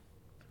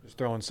 Just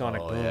throwing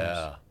sonic Oh, booms.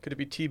 yeah. Could it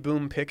be T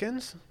Boom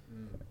Pickens?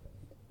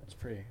 That's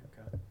pretty.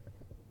 Okay.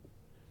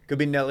 Could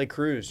be Nelly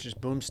Cruz, just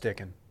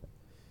boomsticking.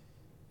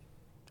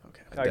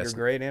 Okay. Tiger That's-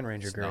 Great and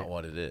Ranger It's Great. not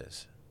what it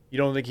is. You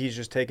don't think he's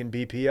just taking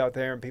BP out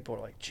there and people are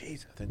like,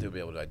 Jesus. I think they'll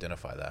be able to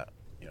identify that.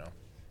 You know,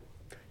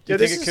 Do you Yeah, think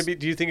this it could is- be?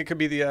 Do you think it could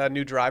be the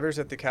new drivers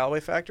at the Callaway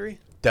factory?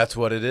 that's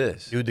what it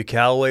is. Dude, the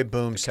Callaway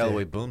boomstick.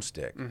 Callaway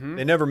Boomstick. Mm-hmm.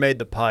 They never made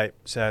the pipe,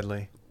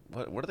 sadly.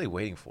 What are they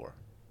waiting for?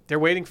 They're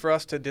waiting for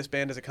us to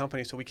disband as a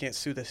company so we can't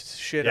sue the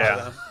shit out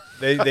of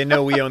them. They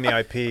know we own the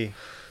IP.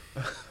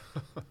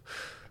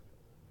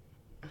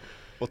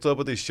 What's up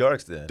with these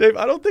sharks then? Dave,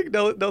 I don't think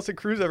Nelson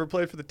Cruz ever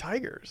played for the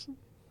Tigers.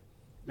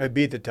 I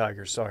beat the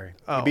Tigers, sorry.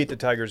 Oh. He beat the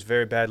Tigers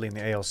very badly in the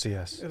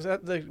ALCS. Was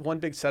that the one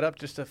big setup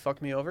just to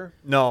fuck me over?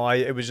 No,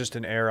 it was just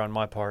an error on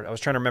my part. I was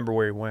trying to remember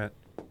where he went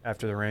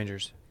after the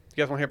Rangers.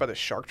 You guys want to hear about this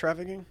shark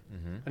trafficking?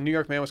 Mm-hmm. A New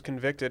York man was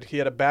convicted. He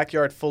had a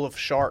backyard full of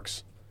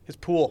sharks. His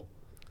pool.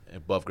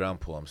 Above ground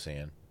pool, I'm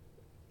seeing.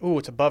 Ooh,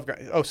 it's above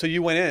ground. Oh, so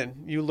you went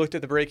in. You looked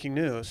at the breaking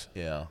news.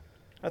 Yeah.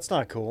 That's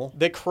not cool.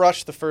 They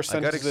crushed the first I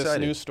got sentence of this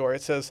excited. news story.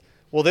 It says,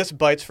 well, this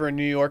bites for a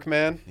New York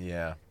man.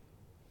 Yeah.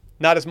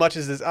 Not as much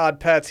as his odd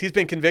pets. He's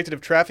been convicted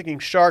of trafficking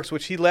sharks,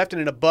 which he left in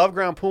an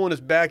above-ground pool in his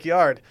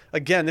backyard.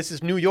 Again, this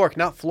is New York,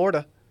 not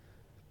Florida.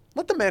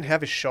 Let the man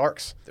have his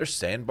sharks. There's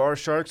sandbar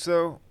sharks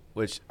though,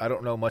 which I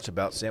don't know much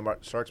about sandbar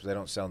sharks, but they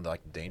don't sound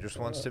like dangerous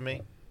ones to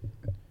me.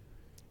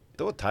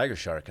 Throw a tiger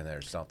shark in there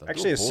or something. Throw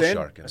Actually, a, bull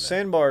shark in there.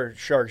 sandbar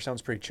shark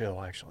sounds pretty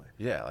chill, actually.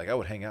 Yeah, like I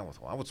would hang out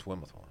with one. I would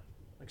swim with one.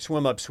 Like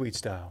swim up sweet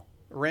style.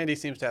 Randy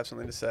seems to have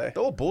something to say.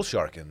 Throw a bull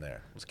shark in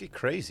there. Let's get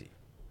crazy.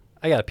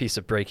 I got a piece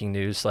of breaking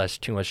news slash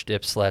too much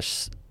dip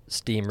slash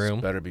steam This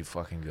room. better be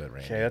fucking good,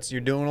 Randy. Okay, you're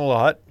doing a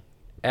lot.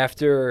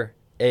 After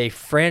a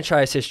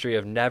franchise history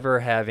of never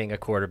having a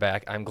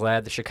quarterback, I'm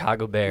glad the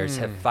Chicago Bears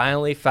have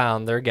finally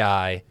found their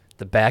guy,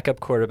 the backup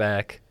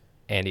quarterback,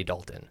 Andy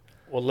Dalton.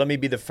 Well, let me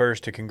be the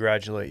first to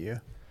congratulate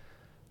you.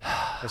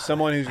 As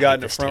someone who's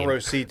gotten a this front team. row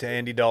seat to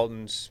Andy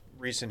Dalton's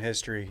recent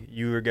history,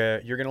 you're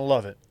gonna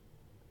love it.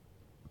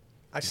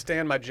 I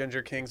stand my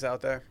Ginger Kings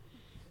out there.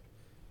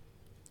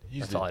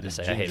 He's That's all I had to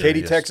say. I hate it.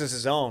 Katie, gingeriest.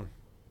 Texas's own.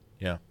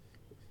 Yeah.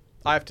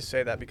 I have to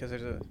say that because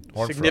there's a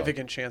Horn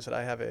significant chance that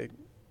I have a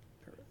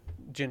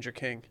Ginger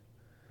King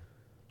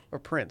or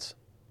Prince.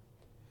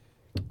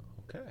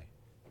 Okay.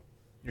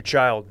 Your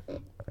child.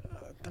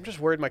 I'm just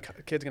worried my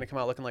kid's gonna come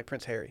out looking like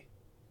Prince Harry.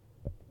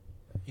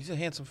 He's a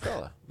handsome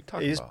fella. We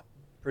talked He's about.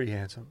 pretty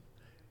handsome.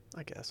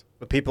 I guess.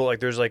 But people like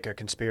there's like a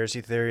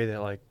conspiracy theory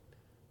that like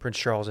Prince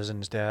Charles isn't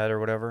his dad or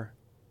whatever.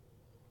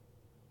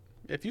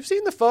 If you've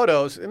seen the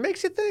photos, it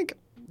makes you think.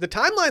 The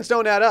timelines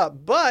don't add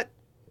up, but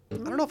I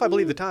don't know if I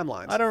believe the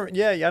timelines. I don't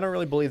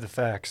really believe the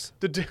facts.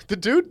 The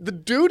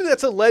dude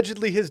that's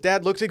allegedly his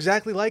dad looks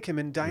exactly like him,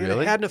 and Diana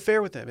Really? had an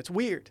affair with him. It's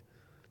weird.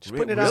 Just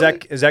putting it Really?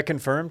 out. Is that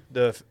confirmed?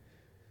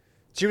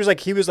 He was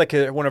like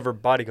one of her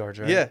bodyguards,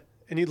 right? Yeah,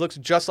 and he looks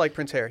just like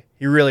Prince Harry.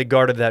 He really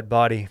guarded that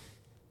body.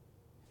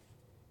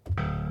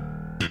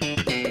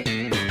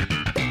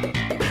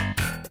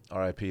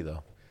 R.I.P.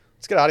 though.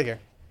 Let's get out of here.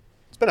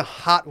 It's been a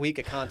hot week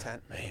of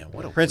content. Man,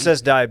 what a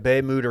Princess Di,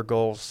 Bay, mood or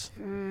goals?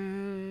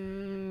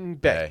 Bay.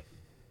 Hey.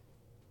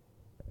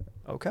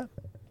 Okay.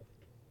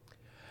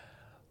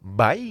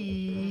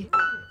 Bye.